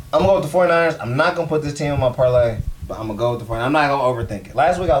 I'm going with the 49ers. I'm not going to put this team on my parlay, but I'm going to go with the 49ers. I'm not going to overthink it.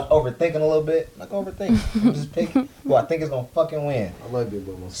 Last week I was overthinking a little bit. I'm not going to overthink. I'm just picking who I think is going to fucking win. I like being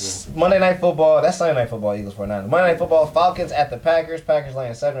by myself. Monday Night Football. That's Sunday Night Football, Eagles 49ers. Monday Night Football, Falcons at the Packers. Packers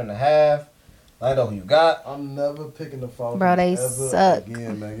laying 7.5. Lando, who you got? I'm never picking the Falcons. Bro, they ever suck.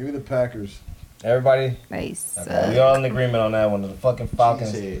 Again, man. Give me the Packers. Everybody? They suck. Okay, we all in agreement on that one. The fucking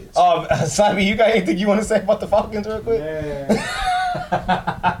Falcons. Cheeseheads. Oh, Sabi, you got anything you want to say about the Falcons real quick? Yeah.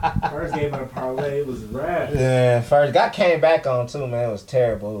 First game of the parlay was rap. Yeah, first got came back on too, man. It was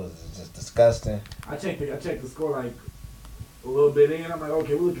terrible. It was just disgusting. I checked the score like a little bit in. I'm like,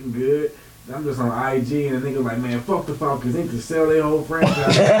 okay, we're looking good. Then I'm just on IG and the nigga like, man, fuck the Falcons. They could sell their whole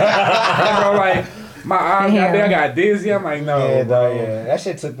franchise. And bro, like, my eyes got there, I got dizzy. I'm like, no, Yeah, bro. yeah. That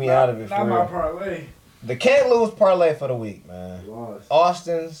shit took me out of it for Not my real. parlay. The can't lose parlay for the week, man. Lost.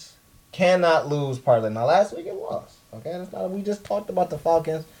 Austin's cannot lose parlay. Now last week it lost. Okay, that's not. We just talked about the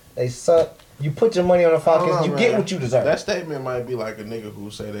Falcons. They suck. You put your money on the Falcons, I don't know, you get man. what you deserve. That statement might be like a nigga who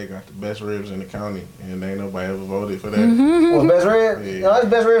say they got the best ribs in the county and ain't nobody ever voted for that. Well, best ribs. Yeah. No, that's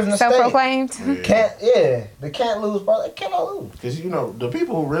best ribs in the state. Self-proclaimed. Yeah. They can't lose parlay. They cannot lose. Because, you know, the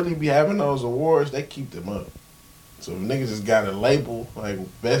people who really be having those awards, they keep them up. So if niggas just got a label like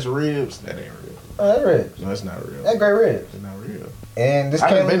best ribs, that ain't real. Oh, that ribs. No, that's not real. That great ribs. That's not real. And this I've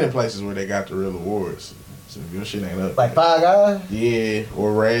can't been in places where they got the real awards. So if your shit ain't up. like Five Guys. Yeah,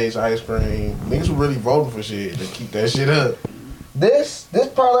 or Ray's ice cream. Niggas who really voting for shit, they keep that shit up. This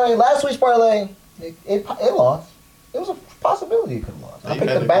parlay, last week's parlay, it lost. It was a possibility it could have lost. I You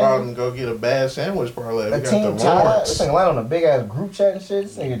picked had the to go out bang. and go get a bad sandwich parlay. The We got team the tied. Lawrence. This nigga landed on a big ass group chat and shit.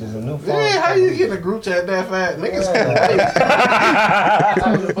 This nigga just a new phone. Yeah, how you get in a group chat that fast? Niggas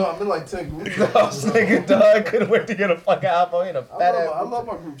I'm in like 10 group This chats. nigga dog couldn't wait to get a fucking iPhone in a fat ass. I love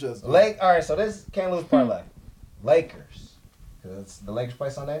my group chats. though. All right, so this can't lose parlay. Lakers, because the Lakers play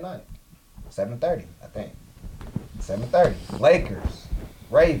Sunday night, 7:30, I think. 7:30. Lakers,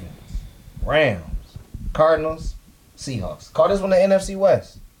 Ravens, Rams, Cardinals, Seahawks. Call this one the NFC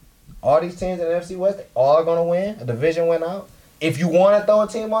West. All these teams in the NFC West, they all are gonna win. A division went out. If you want to throw a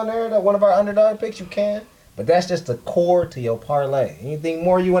team on there, that one of our underdog picks, you can. But that's just the core to your parlay. Anything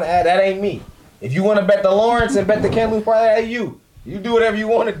more you want to add, that ain't me. If you want to bet the Lawrence and bet the can't lose parlay, that ain't you. You do whatever you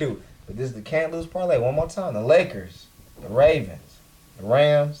want to do. But this is the can't lose parlay. One more time. The Lakers, the Ravens, the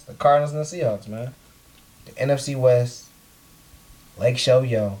Rams, the Cardinals, and the Seahawks, man. The NFC West, Lake Show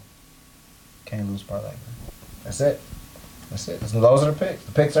Yo, can't lose parlay, man. That's it. That's it. Those are the picks.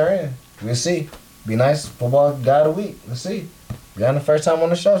 The picks are in. We'll see. Be nice. Football guy of the week. Let's see. We on the first time on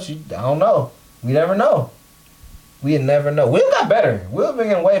the show. I don't know. We never know. We never know. Will got better. Will been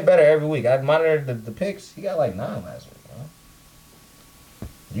getting way better every week. I monitored the picks. He got like 9 last week, man.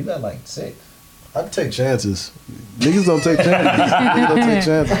 You got like 6. I take chances. Niggas don't take chances. Niggas don't take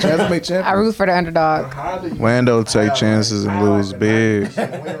chances. Chances make I champions. root for the underdog. How do you Lando take chances and lose big.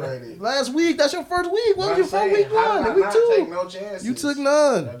 win rated? Last week, that's your first week. What was your first week How one? did I Week not take 2. no chances? You took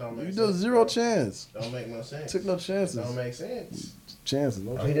none. That don't make You sense, did 0 bro. chance. Don't make no sense. Took no chances. Don't make sense. Chances.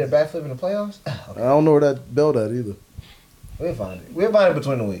 No Oh, he chances. did a backflip in the playoffs? I don't know where that belt at either. We'll find it. We'll find it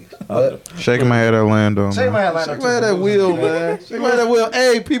between the weeks. But Shaking my head at Lando. shake my Man. hand, Lando. Shake my head at Will, man. Shake my head at Will.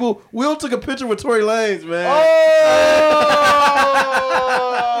 Hey, people, Will took a picture with Tory Lanez, man.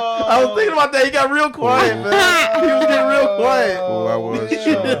 Oh! I was thinking about that. He got real quiet, man. He was getting real quiet. Oh, I was.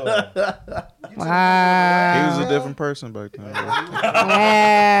 Wow. He was a different person back then. bro.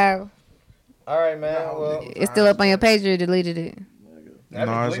 Wow. All right, man. Well, It's still up on your page or you deleted it?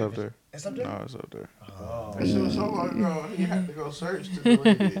 No, it's up there. It's up there? No, it's up there. That shit was so long ago. He had to go search to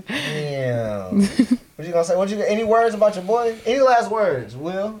delete it. Damn. What you gonna say? Any words about your boy? Any last words,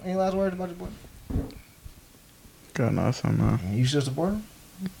 Will? Any last words about your boy? God knows something, man. You still support him?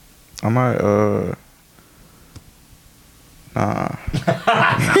 I might, nah.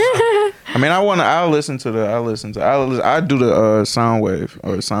 I mean, I do the Soundwave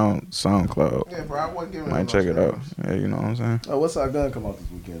or SoundCloud. Yeah, bro, I wasn't giving Might check it out. Yeah, you know what I'm saying. Oh, what's our gun come out this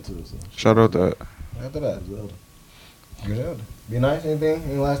weekend too? So. Shout out that. After that, Zelda. Griselda. Be nice. Anything?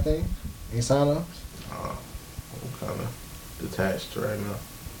 Any last thing? Any sign ups? I'm kind of detached right now.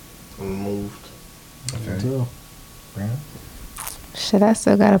 I'm moved. Okay. Too. Brandon? Shit, I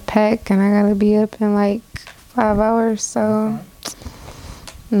still got to pack and I gotta be up in like 5 hours. So,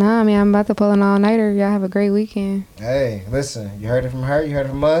 nah, I mean, I'm about to pull an all-nighter. Y'all have a great weekend. Hey, listen. You heard it from her. You heard it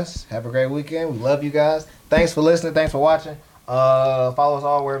from us. Have a great weekend. We love you guys. Thanks for listening. Thanks for watching. Follow us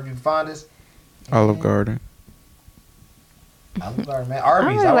all wherever you find us. Olive Garden. Olive Garden, man. I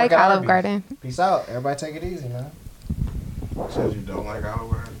Arby's. really work like at Olive Arby's. Garden. Peace out. Everybody take it easy, man. Says you don't like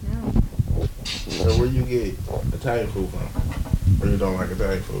Olive Garden? No. So where you get Italian food from? Or you don't like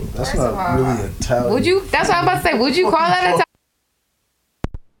Italian food? That's First of not all, really Italian. Would you? That's what I'm about to say. Would you call that a